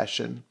zero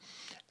session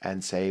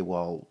and say,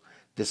 well,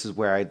 this is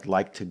where I'd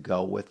like to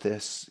go with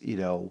this.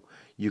 You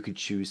could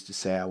choose to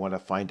say, I want to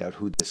find out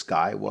who this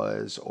guy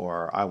was,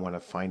 or I want to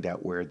find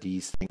out where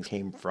these things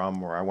came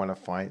from, or I want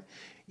to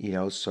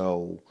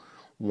so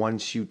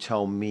once you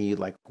tell me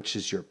like which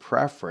is your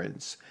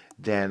preference,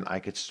 then I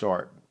could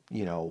start,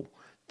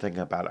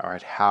 thinking about, all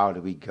right, how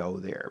do we go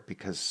there?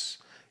 Because,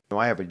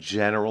 I have a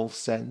general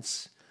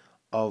sense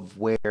of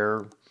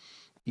where,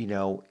 you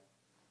know,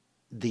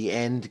 the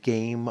end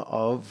game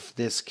of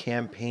this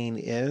campaign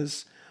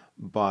is,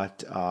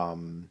 but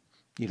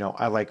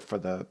I like for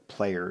the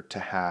player to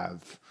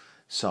have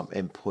some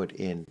input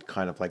in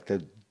kind of like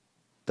the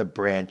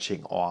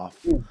branching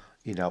off,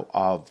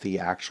 of the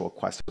actual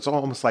quest. It's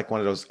almost like one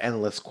of those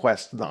endless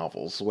quest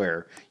novels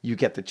where you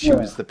get to Yeah.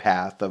 choose the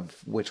path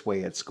of which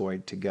way it's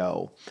going to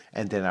go,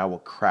 and then I will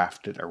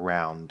craft it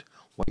around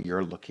what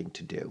you're looking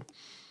to do.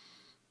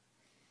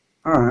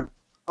 All right.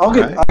 I'll All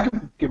get. right. I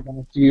can get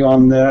back to you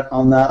on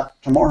that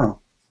tomorrow.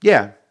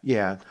 Yeah,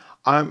 yeah.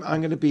 I'm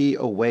going to be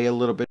away a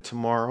little bit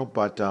tomorrow,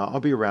 but I'll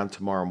be around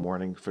tomorrow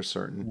morning for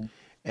certain, Yeah.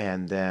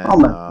 and I'll then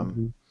message um,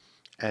 you.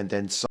 and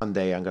then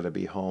Sunday I'm going to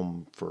be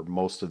home for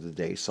most of the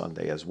day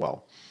Sunday as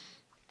well.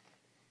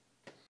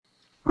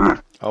 All right.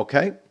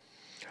 Okay.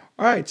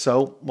 All right.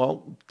 So,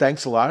 well,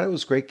 thanks a lot. It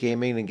was great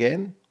gaming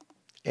again,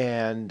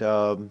 and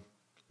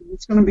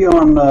It's going to be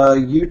on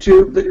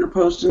YouTube that you're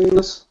posting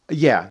this.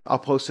 yeah, I'll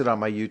post it on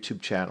my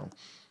YouTube channel.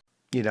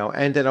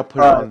 And then All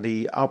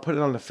right. I'll put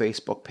it on the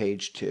Facebook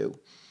page too.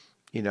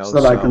 So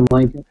that I can So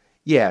link it.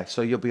 yeah,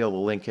 so you'll be able to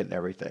link it and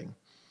everything.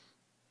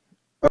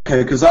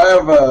 Okay, because I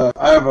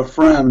have a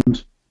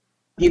friend.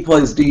 He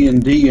plays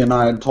D&D, and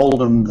I had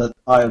told him that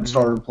I had Hmm.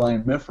 started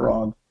playing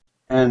MYFAROG,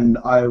 and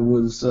I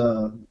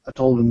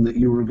told him that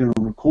you were going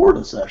to record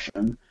a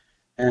session,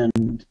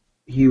 and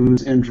he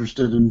was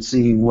interested in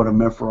seeing what a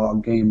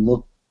MYFAROG game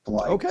looked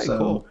like. Okay, So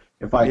cool.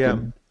 if I Yeah,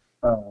 could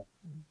uh,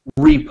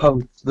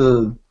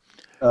 repost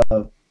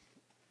uh,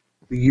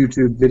 the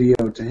YouTube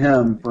video to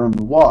him for him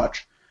to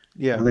watch,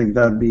 I yeah, think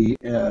that'd be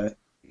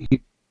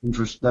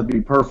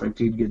perfect.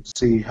 He'd get to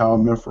see how a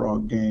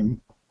MYFAROG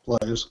game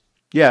plays.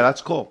 yeah.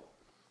 That's cool.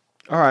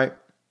 All right,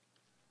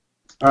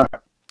 All right,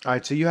 all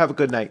right. So you have a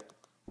good night.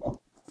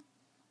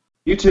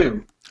 you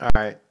too. All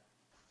right.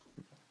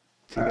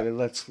 All Take right, it.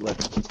 Let's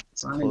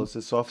signing. close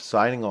this off.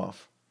 Signing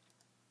off.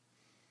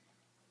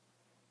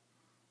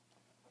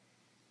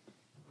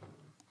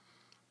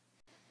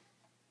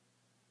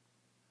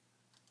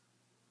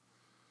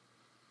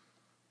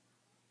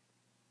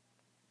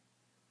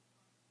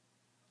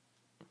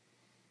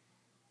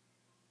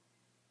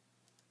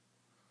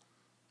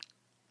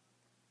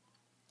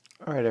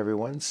 All right,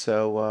 everyone.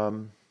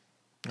 So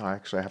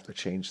actually, I have to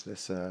change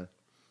this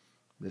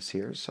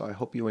here. So I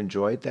hope you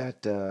enjoyed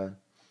that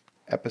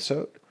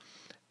episode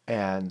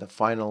and the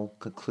final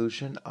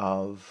conclusion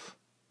of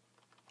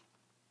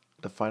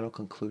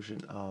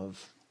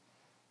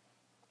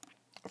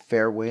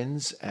Fair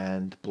Winds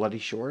and Bloody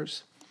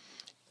Shores.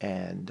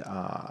 And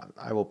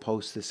I will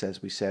post this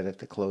as we said at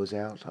the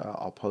closeout.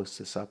 I'll post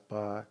this up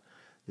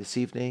this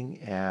evening,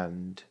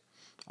 and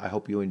I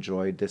hope you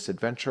enjoyed this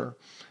adventure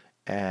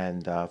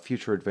and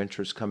future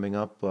adventures coming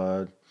up.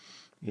 We'll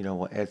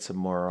add some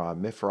more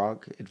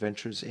MYFAROG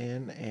adventures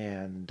in,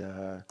 and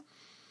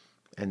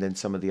then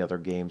some of the other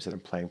games that I'm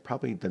playing.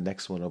 Probably the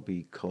next one will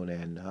be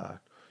Conan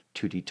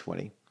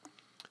 2D20.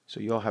 So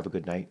you all have a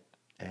good night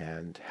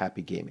and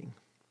happy gaming.